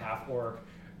of half-orc,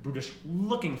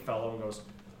 brutish-looking fellow, and goes,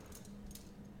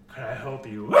 can I help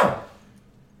you?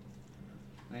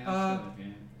 They are still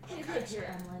okay. Hey, look here,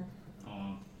 Emlyn.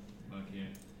 Oh, look here.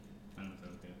 I'm so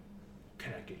good.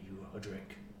 Can I get you a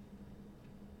drink?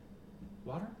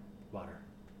 Water? Water.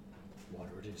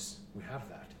 Water it is. We have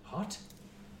that. Hot?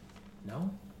 No?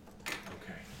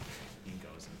 Okay. He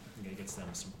goes and gets them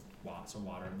some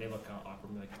water. They look kind of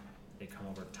awkward. Like they come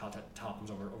over. Tal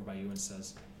comes over by you and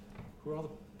says, "Who are all the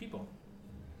people?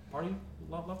 Party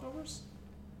leftovers?"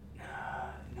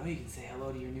 No, you can say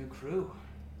hello to your new crew.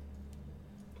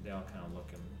 They all kind of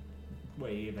look and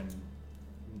wave and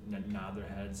nod their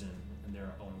heads in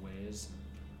their own ways.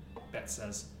 And Bet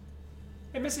says,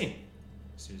 "Hey, Missy,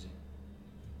 Susie,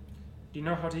 do you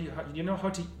know how to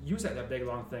use that big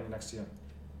long thing next to you?"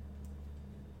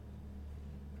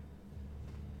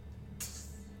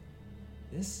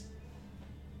 This?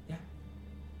 Yeah.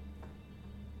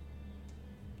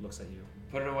 Looks at you.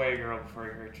 Put it away, girl, before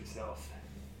you hurt yourself.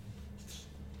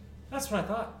 That's what I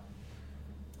thought.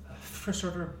 First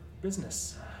order of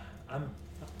business.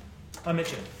 I'm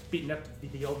itching. Beating up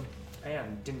the old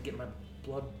pan. Didn't get my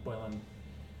blood boiling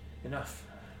enough.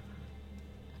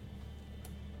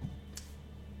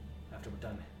 After we're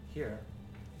done here,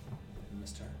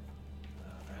 mister,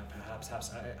 perhaps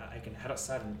I can head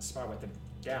outside and spar with the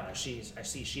gal. I see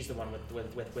she's the one with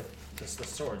the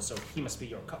sword, so he must be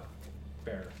your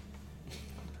cupbearer.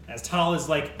 As Tal is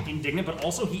like indignant, but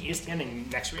also he is standing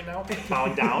next to me now,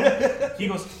 bowing down. He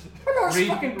goes,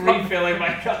 Refilling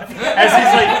my cup. as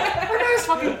he's like, "I'm not his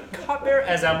fucking cupbearer."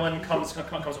 As Emlyn comes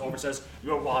over and says,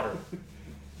 "Your water."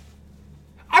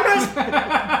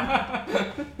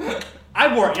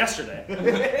 I wore it yesterday.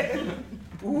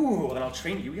 Ooh, well then I'll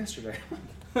train you yesterday.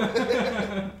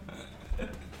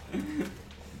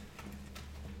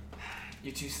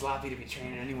 You're too sloppy to be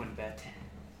training anyone, Bet.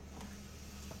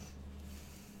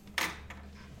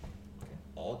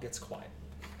 All gets quiet,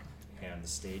 and the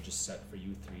stage is set for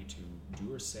you three to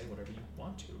do or say whatever you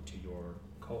want to your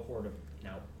cohort of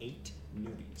now 8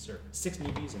 newbies, or 6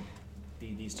 newbies and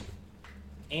these 2,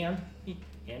 and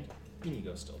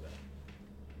Inigo's still there.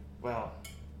 Well,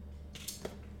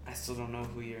 I still don't know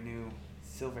who your new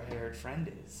silver-haired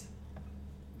friend is.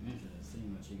 You should have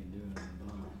seen what she can do in the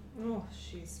bar. Oh,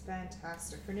 she's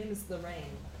fantastic. Her name is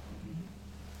Lorraine.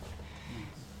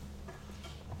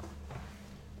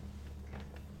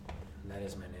 That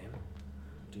is my name.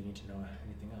 Do you need to know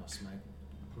anything else? My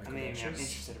I mean, I'm credentials?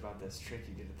 interested about this trick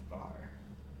you did at the bar.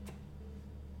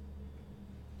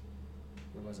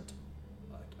 It wasn't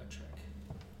a trick.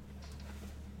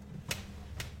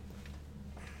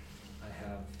 I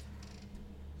have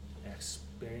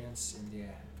experience in the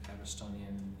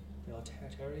Avestonian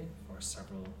military for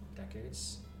several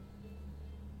decades.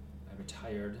 I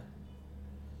retired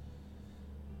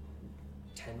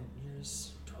 10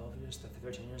 years, 12 years,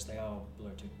 13 years, they all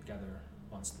blurred together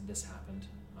once this happened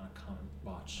on a common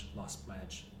watch. Lost my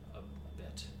edge a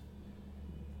bit.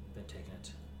 Been taking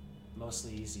it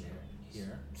mostly easier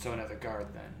here. So another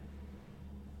guard then.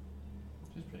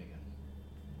 She's pretty good.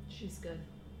 She's good.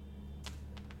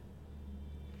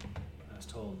 I was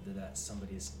told that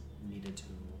somebody's needed to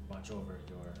watch over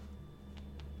your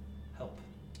help.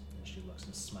 And she looks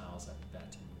and smiles at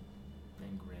Bet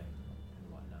and grin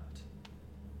and whatnot.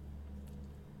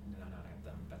 Not at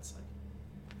them. Bet's like,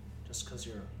 just because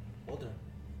you're older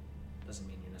doesn't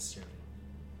mean you're necessarily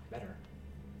better.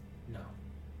 No,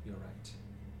 you're right.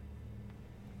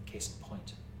 Case in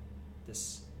point,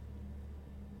 this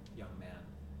young man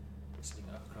sitting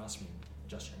up across me,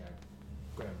 gesturing at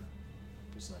Grim,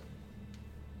 who's like,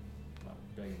 well,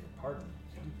 begging your pardon.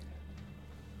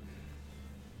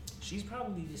 She's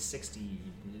probably 60,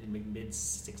 mid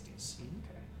 60s.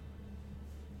 Okay.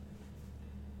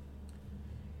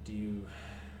 Do you?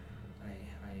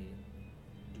 I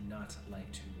do not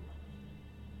like to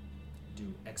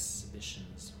do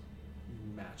exhibitions,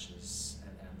 matches,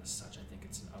 and the such. I think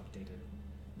it's an outdated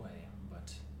way.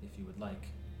 But if you would like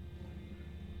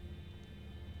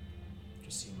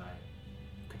to see my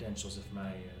credentials, if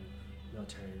my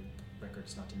military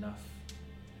record's not enough,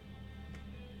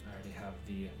 I already have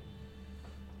the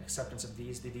acceptance of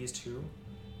these 2.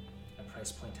 A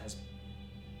price point has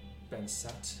been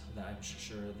set that I'm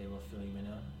sure they will fill you in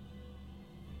on.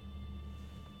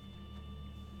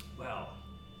 Well,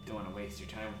 don't want to waste your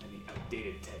time with any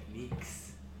outdated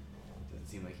techniques. Doesn't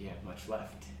seem like you have much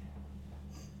left.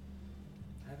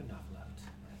 I have enough left,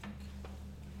 I think.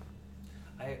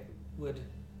 I would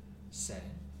say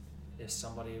if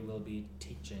somebody will be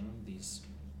teaching these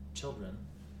children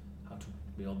how to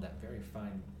wield that very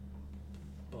fine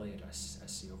blade I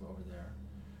see over there,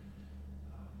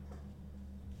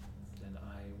 then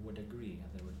I would agree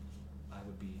that I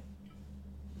would be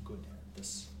good at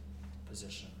this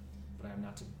position. But I am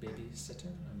not a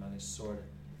babysitter, I'm not a sword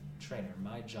trainer.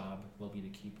 My job will be to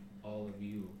keep all of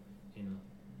you in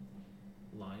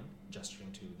line,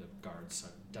 gesturing to the guards. So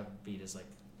David is like,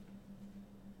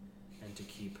 and to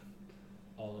keep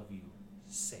all of you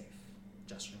safe,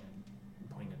 gesturing and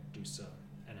pointing at Dusa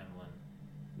and Emlyn.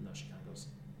 No, she kind of goes,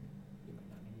 you might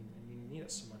not need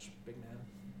us so much, big man.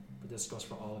 But this goes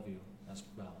for all of you as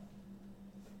well.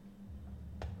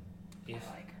 If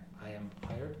I like her. I am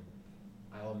hired,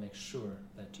 I will make sure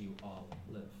that you all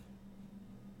live.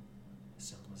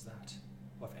 Simple as that.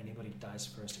 Or if anybody dies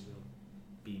first, it will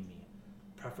be me.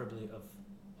 Preferably of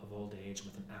old age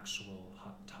with an actual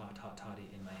hot toddy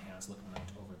in my hands looking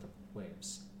out over the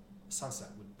waves. A sunset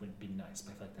would be nice,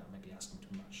 but I feel like that might be asking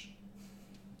too much.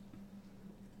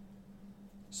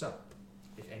 So,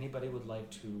 if anybody would like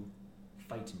to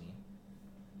fight me,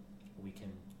 we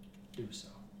can do so.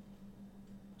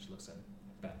 She looks at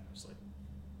Ben and was like,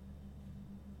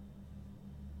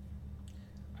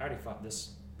 I already fought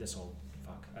this old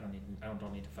fuck. I don't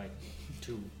need to fight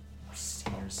 2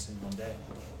 seniors in one day.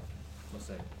 Let's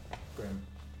say, Grim.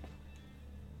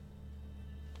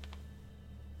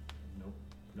 Nope,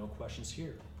 no questions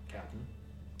here, Captain.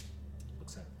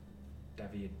 Looks at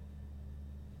David.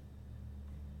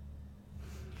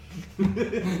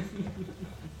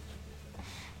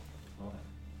 Well,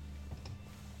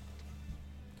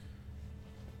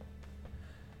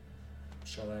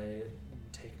 shall I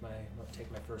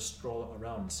take my first stroll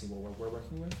around and see what we're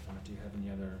working with, or do you have any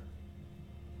other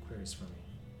queries for me,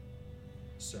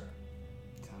 sir?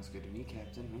 Sounds good to me,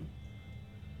 Captain,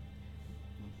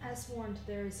 As warned,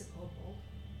 there is a kobold.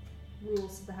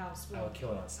 Rules of the house I will will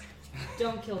kill it on sight.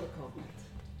 don't kill the kobold.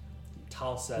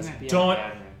 Tal says, Might be don't on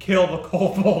the bad kill the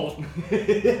kobold.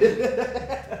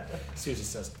 Susie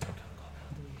says, don't kill the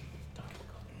kobold. Don't kill the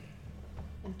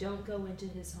kobold. And don't go into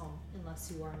his home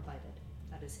unless you are invited.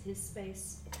 That is his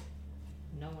space,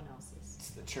 no one else's. It's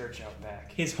the church out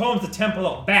back. His home's the temple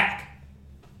out back,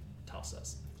 Tal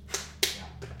says.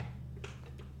 Like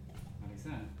I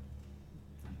said,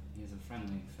 he's a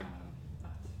friendly fellow,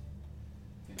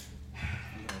 but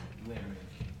a little leery of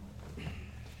people.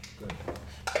 Good.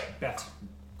 Bet,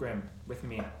 Grim, with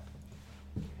me.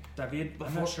 David, I'm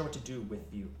Before- not sure what to do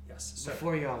with you. Yes, sir.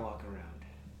 Before you all walk around,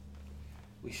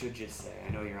 we should just say, I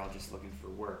know you're all just looking for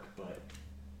work, but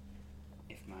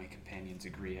if my companions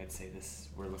agree, I'd say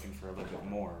we're looking for a little bit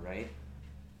more, right?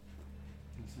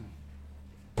 What's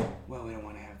that? Well, we don't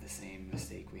want to have the same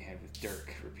mistake we had with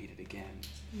Dirk repeated again.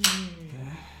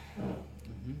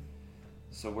 Mm-hmm.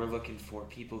 So we're looking for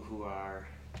people who are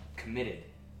committed.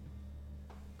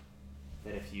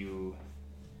 That if you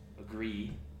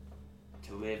agree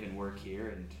to live and work here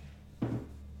and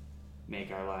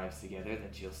make our lives together,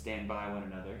 that you'll stand by one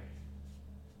another,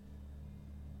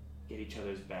 get each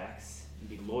other's backs, and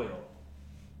be loyal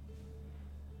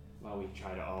while we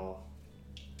try to all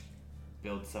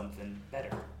build something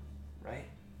better, right?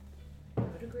 I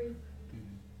would agree.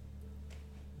 Mm-hmm.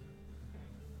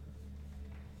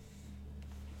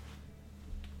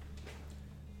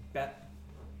 Bet,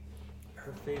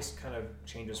 her face kind of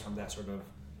changes from that sort of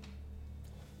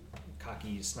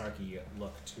cocky, snarky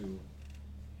look to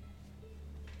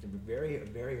a very,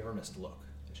 very earnest look.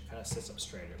 She kind of sits up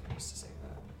straighter when used to say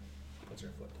that. Puts her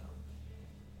foot down.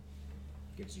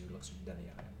 Gives you, looks you dead in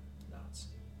the eye. Nods.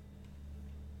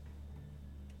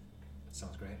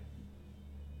 Sounds great.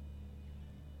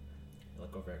 You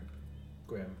look over at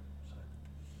Grim.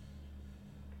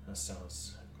 That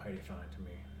sounds mighty fine to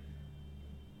me.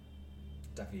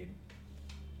 David.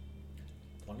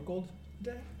 1 gold a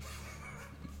day?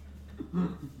 I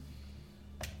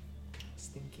was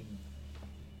thinking.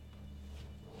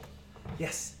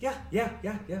 Yes, yeah.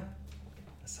 That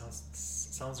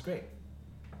sounds great.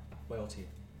 Loyalty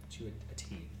to a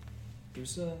T.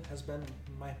 Dusa has been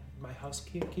my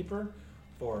housekeeper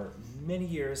for many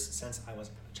years since I was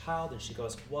a child, and she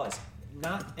goes, was.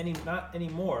 Not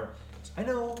anymore. I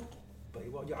know, but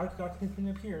well, you are cleaning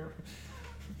up here.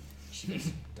 She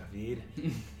goes, David.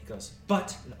 He goes,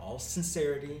 but in all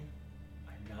sincerity,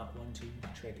 I'm not one to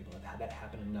betray people. I've had that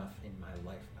happen enough in my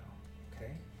life now.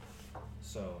 Okay?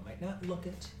 So I might not look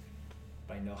it,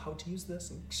 but I know how to use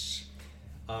this.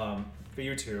 And for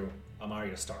you two,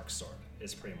 Amaria Stark's sword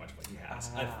is pretty much what he has.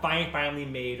 I finally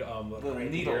made a Little rapier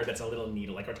needle. that's a little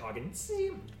needle, like we're talking. So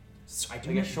I do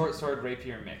Like a know- short sword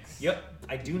rapier mix. Yep,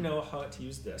 I do know how to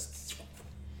use this.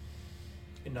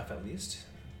 Enough at least.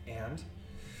 And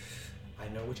I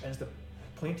know which end's the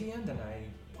pointy end, and I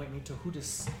point me to who to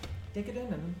stick it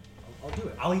in, and I'll do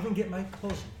it. I'll even get my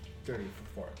clothes dirty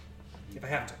for it. If I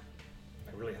have to.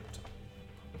 I really have to.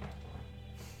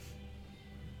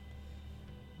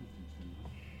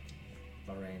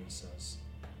 Lorraine says,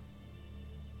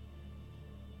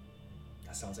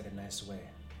 that sounds like a nice way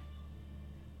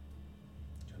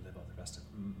to live out the rest of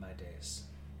my days.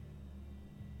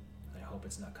 I hope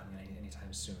it's not coming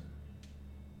anytime soon.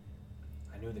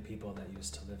 I knew the people that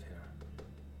used to live here.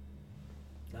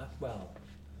 Not well.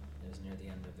 It was near the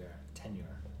end of their tenure.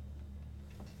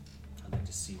 I'd like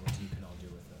to see what you can all do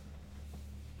with it.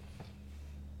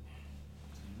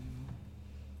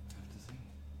 Have to see.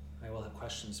 I will have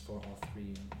questions for all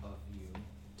 3 of you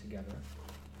together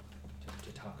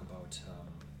to talk about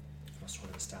what sort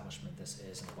of establishment this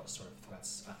is and what sort of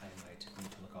threats I might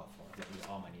need to look out for, what we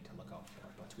all might need to look out for,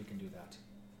 but we can do that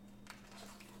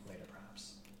later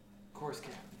perhaps. Of course,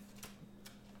 Captain.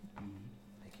 Mm-hmm.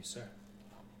 Thank you, sir.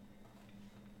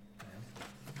 And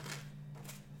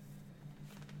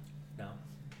now,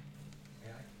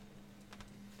 may I?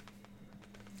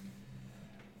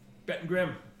 Benton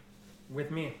Grimm,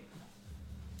 with me.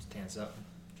 Stands up,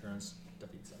 turns,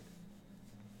 David's side.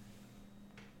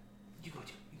 You go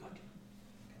too.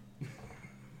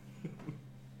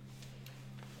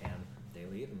 And they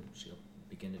leave, and she'll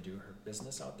begin to do her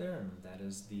business out there, and that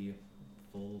is the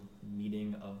full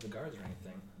meeting of the guards or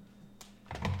anything.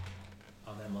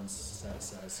 Emlyn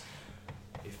says,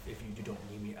 if you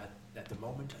don't need me at the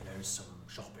moment, there's some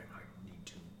shopping I need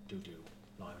to do.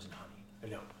 Limes and honey.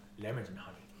 No, lemons and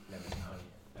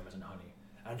honey.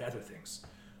 And other things.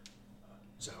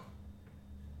 So,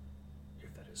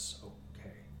 if that is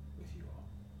okay with you all.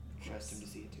 Trust him to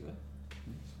see it to it.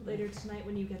 Later tonight,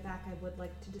 when you get back, I would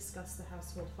like to discuss the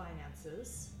household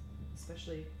finances,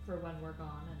 especially for when we're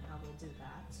gone and how we'll do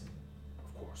that.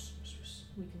 Of course, mistress.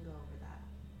 We can go over that.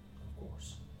 Of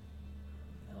course.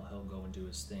 he'll go and do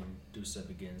his thing. Dusa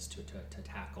begins to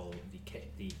tackle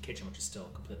the kitchen, which is still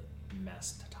a complete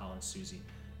mess. Tal and Susie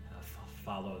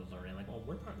follow, learning like, well,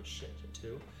 we're part of the shit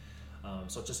too.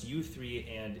 So it's just you three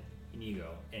and Inigo,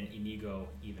 and Inigo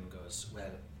even goes,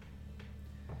 well,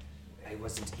 I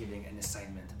wasn't giving an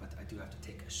assignment, but I do have to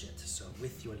take a shit. So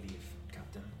with your leave,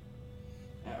 Captain.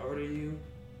 I order you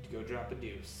to go drop a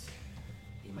deuce.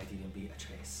 He might even be a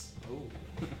trace. Oh.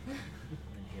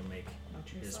 And he'll make No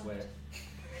trace his left.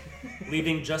 way.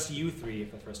 Leaving just you three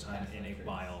for the first time in a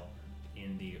while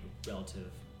in the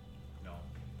relative,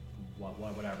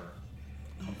 whatever,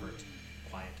 comfort,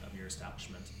 quiet of your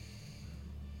establishment.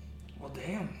 Well,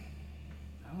 damn.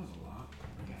 That was a lot.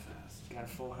 Really fast. Got a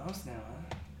full house now,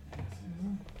 huh? Yeah,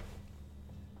 seriously.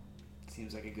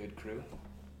 Seems like a good crew.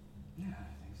 Yeah,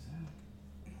 I think so.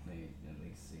 They at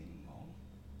least seem all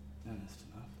earnest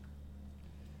enough.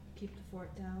 Keep the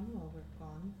fort down while we're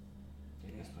gone.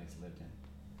 Get this place lived in,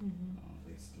 Mm-hmm. or at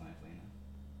least lively enough.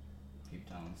 Keep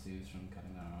Tal and Suze from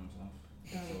cutting their arms off.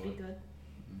 That would be good.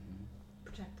 Mm-hmm.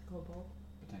 Protect the kobold.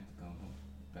 Protect the kobold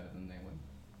better than they would.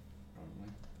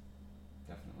 Probably.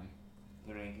 Definitely.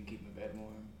 Lorraine can keep my bed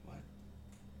warm. What?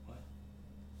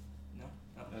 No?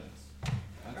 Oh. That's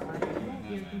Alright, what we're doing won't now,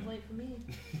 be a man. complaint from me.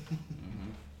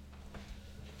 Mm-hmm.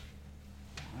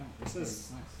 Wow, This that's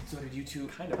is- nice. So did you two...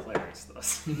 Kind of hilarious,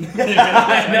 though.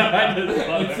 I know, I just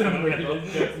love It's it. a weird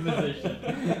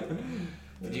juxtaposition.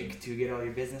 Did you two get all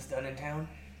your business done in town?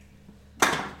 For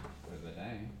the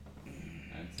day,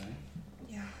 I'd say.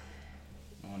 Yeah.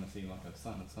 I want to see like a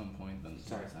sun at some point, then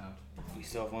Sorry. it's out. We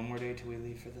still have one more day till we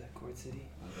leave for the court city?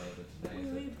 Although the today We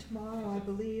is leave tomorrow, I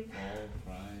believe. all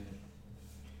Friday.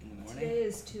 In the morning? Today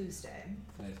is Tuesday.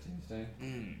 Today's Tuesday.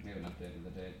 Mm. We haven't updated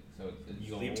the date, so it's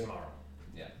You all- leave tomorrow.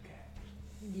 Yeah.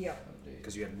 Yep. Update.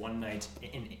 Because you had one night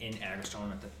in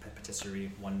Agrestone at the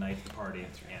patisserie, one night at the party,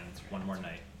 and one more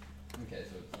night. Okay,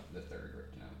 so it's the third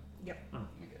right now. Yep.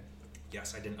 Okay.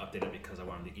 Yes, I didn't update it because I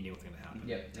wanted the Inigo thing to happen.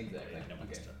 Yep, exactly. I didn't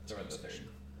want Okay, this so we're at the third.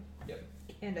 Yep.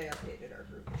 And I updated our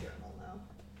group journal now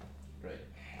Great.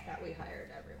 that we hired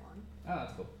everyone. Oh,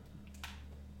 that's cool.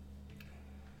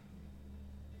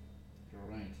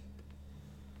 Alright.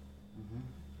 Mm-hmm.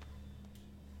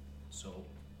 So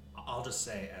I'll just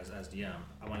say, as DM,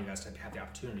 I want you guys to have the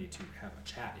opportunity to have a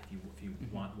chat if you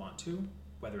want to,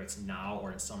 whether it's now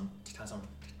or in some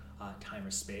time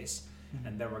or space,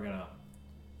 and then we're gonna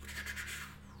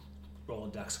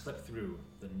Rolodex flip through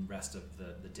the rest of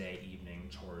the day, evening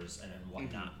chores and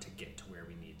whatnot to get to where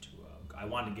we need to go. I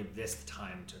want to give this the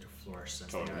time to flourish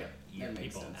since Totally. they are That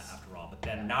makes people sense. after all. But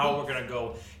then now we're gonna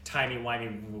go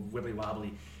timey-wimey,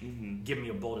 wibbly-wobbly. Mm-hmm. Give me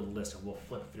a bulleted list and we'll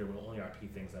flip through. We'll only RP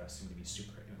things that seem to be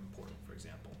super important, for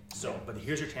example. So, but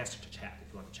here's your chance to chat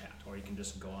if you want to chat, or you can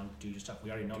just go on do your stuff. We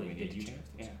already know Do that we you did need to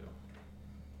YouTube. chat? Yeah.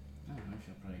 Oh, I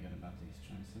feel pretty good about these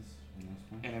choices for the most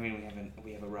part. And I mean,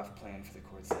 we have a rough plan for the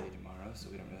court city tomorrow, so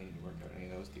we don't really need to work out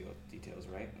any of those details,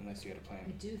 right? Unless you had a plan.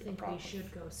 I do a think we problem. should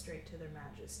go straight to their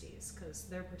majesties, because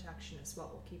their protection is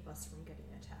what will keep us from getting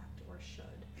attacked, or should.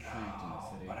 Right, in the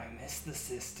Oh, city. but I miss the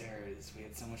sisters. We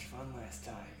had so much fun last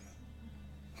time.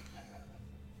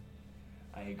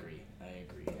 I agree.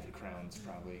 The crown's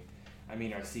probably. I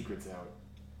mean, our secret's out,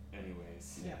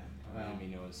 anyways. Yeah. Our Well, enemy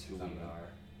knows who we some of it. are.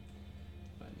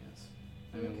 But yes.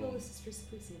 I We'll mean, kill we'll the sisters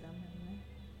if we see them, anyway.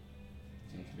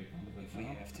 seems to be part of the If we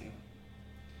plan. have to.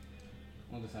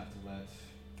 We'll just have to let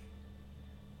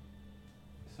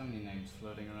so many names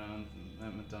floating around.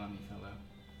 That Madani fellow,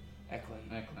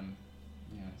 Eklund. Eklund.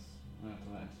 Yes, we'll have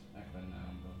to let Eklund know,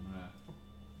 but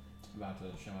we're about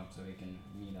to show up so he can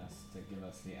meet us to give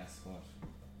us the escort.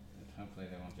 But hopefully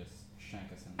they won't just shank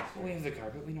us in the Well, we street. have the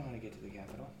carpet. We know how to get to the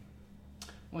capital.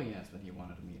 Well, yes, but he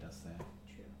wanted to meet us there,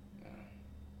 True.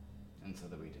 and so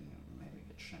that we didn't maybe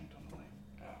get shanked on the way.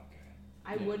 Oh, okay.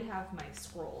 I Yeah. would have my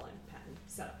scroll and pen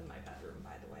set up in my bedroom,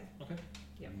 by the way. Okay.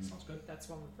 Yep. Mhm. Sounds good. That's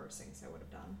one of the first things I would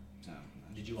have done. So,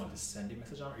 Did you want to send a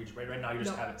message on, or you just, right now you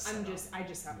just no, have it set I'm up? just I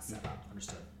just have it set up.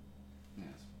 Understood.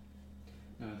 Yes.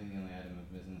 No, I think the only item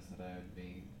of business that I would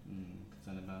be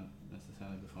concerned about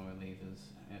necessarily before I leave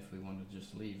is if we wanted to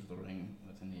just leave the ring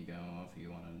with Inigo, or if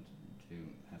you wanted to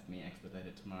have me expedite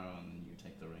it tomorrow and then you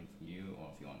take the ring from you,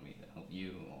 or if you want me to help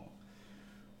you, or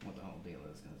what the whole deal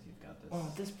is, because you've got this. Well,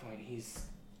 at this point, he's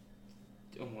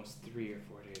almost 3 or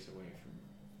 4 days away from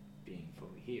being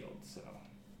fully healed, so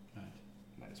Right.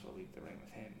 might as well leave the ring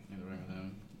with him. Leave the ring with him.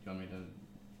 Do you want me to,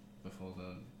 before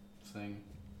the thing?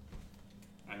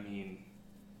 I mean,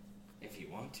 if you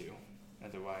want to.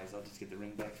 Otherwise, I'll just get the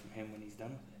ring back from him when he's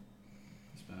done with it.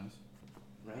 I suppose.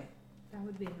 Right? That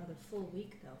would be another full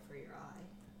week though for your eye.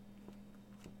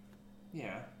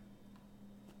 Yeah.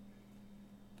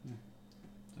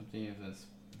 See if there's.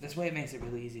 This way it makes it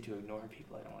really easy to ignore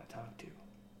people I don't want to talk to.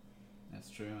 That's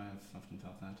true. I've often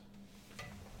felt that.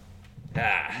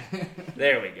 Ah,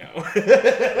 there we go.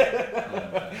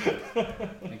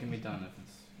 It can be done if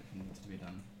it needs to be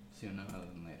done sooner rather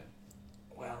than later.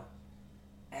 Well,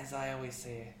 as I always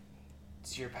say,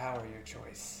 it's your power, your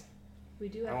choice. We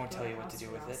do have I won't to tell go you to what to House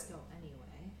do with it. Roscoe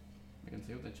anyway. We can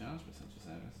see what they charge for such a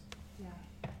service.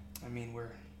 Yeah. I mean,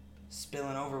 we're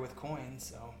spilling over with coins,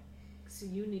 so So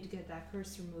you need to get that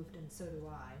curse removed, and so do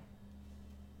I.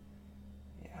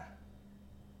 yeah.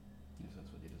 If that's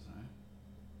what you desire.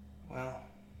 Well,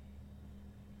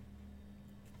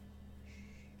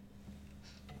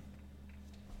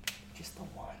 just the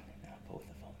one, not both of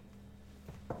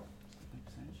them.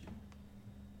 Makes sense. Yeah.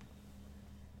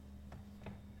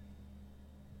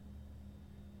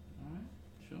 Alright,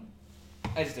 sure.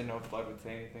 I just didn't know if Blood would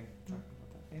say anything. Talking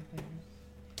about that.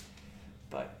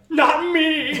 But Not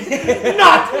me!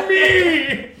 Not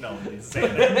me! No, please say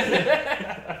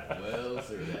that. Well,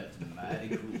 sir, that's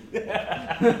mighty cool.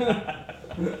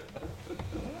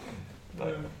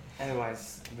 But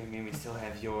otherwise, I mean, we still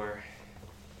have your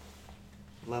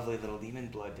lovely little demon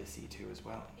blood to see to as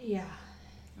well. Yeah,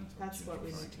 That's that's you'd what we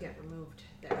prefer need to get removed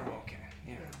there. Oh, okay.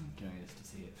 Yeah. I'm curious to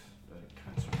see if the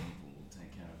curse removal will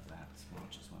take care of that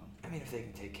watch as well. I mean, if they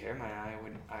can take care of my eye,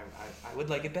 I would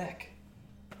like it back.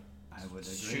 I would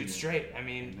agree. Shoot straight. I It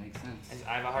mean, makes sense.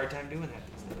 I have a hard time doing that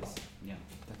these days. Yeah,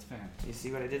 that's fair. You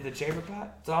see what I did to the chamber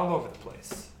pot? It's all over the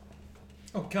place.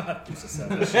 Oh god, he's a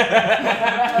savage. He's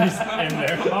in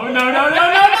there. Oh no.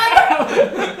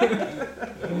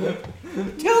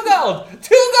 2 gold!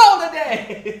 2 gold a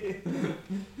day!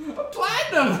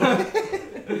 Platinum!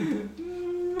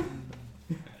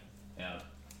 Yeah.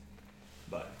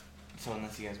 But, so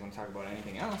unless you guys want to talk about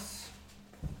anything else.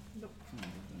 For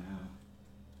now.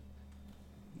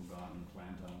 We'll go out and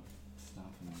plant our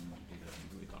stuff and then do the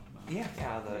things we talked about. Yeah,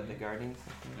 the gardening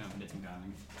stuff. Yeah, we did some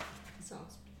gardening.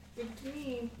 Sounds good to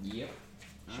me. Yep.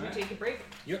 Should we take a break?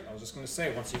 Yep, I was just gonna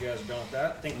say, once you guys are done with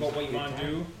that, think about what you want to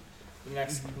do the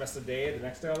next rest of the day, the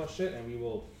next day, all that shit, and we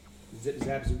will zip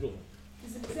zap zoodle.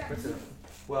 Zip, zap, zoop.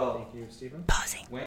 Well, Thank you, Stephen. when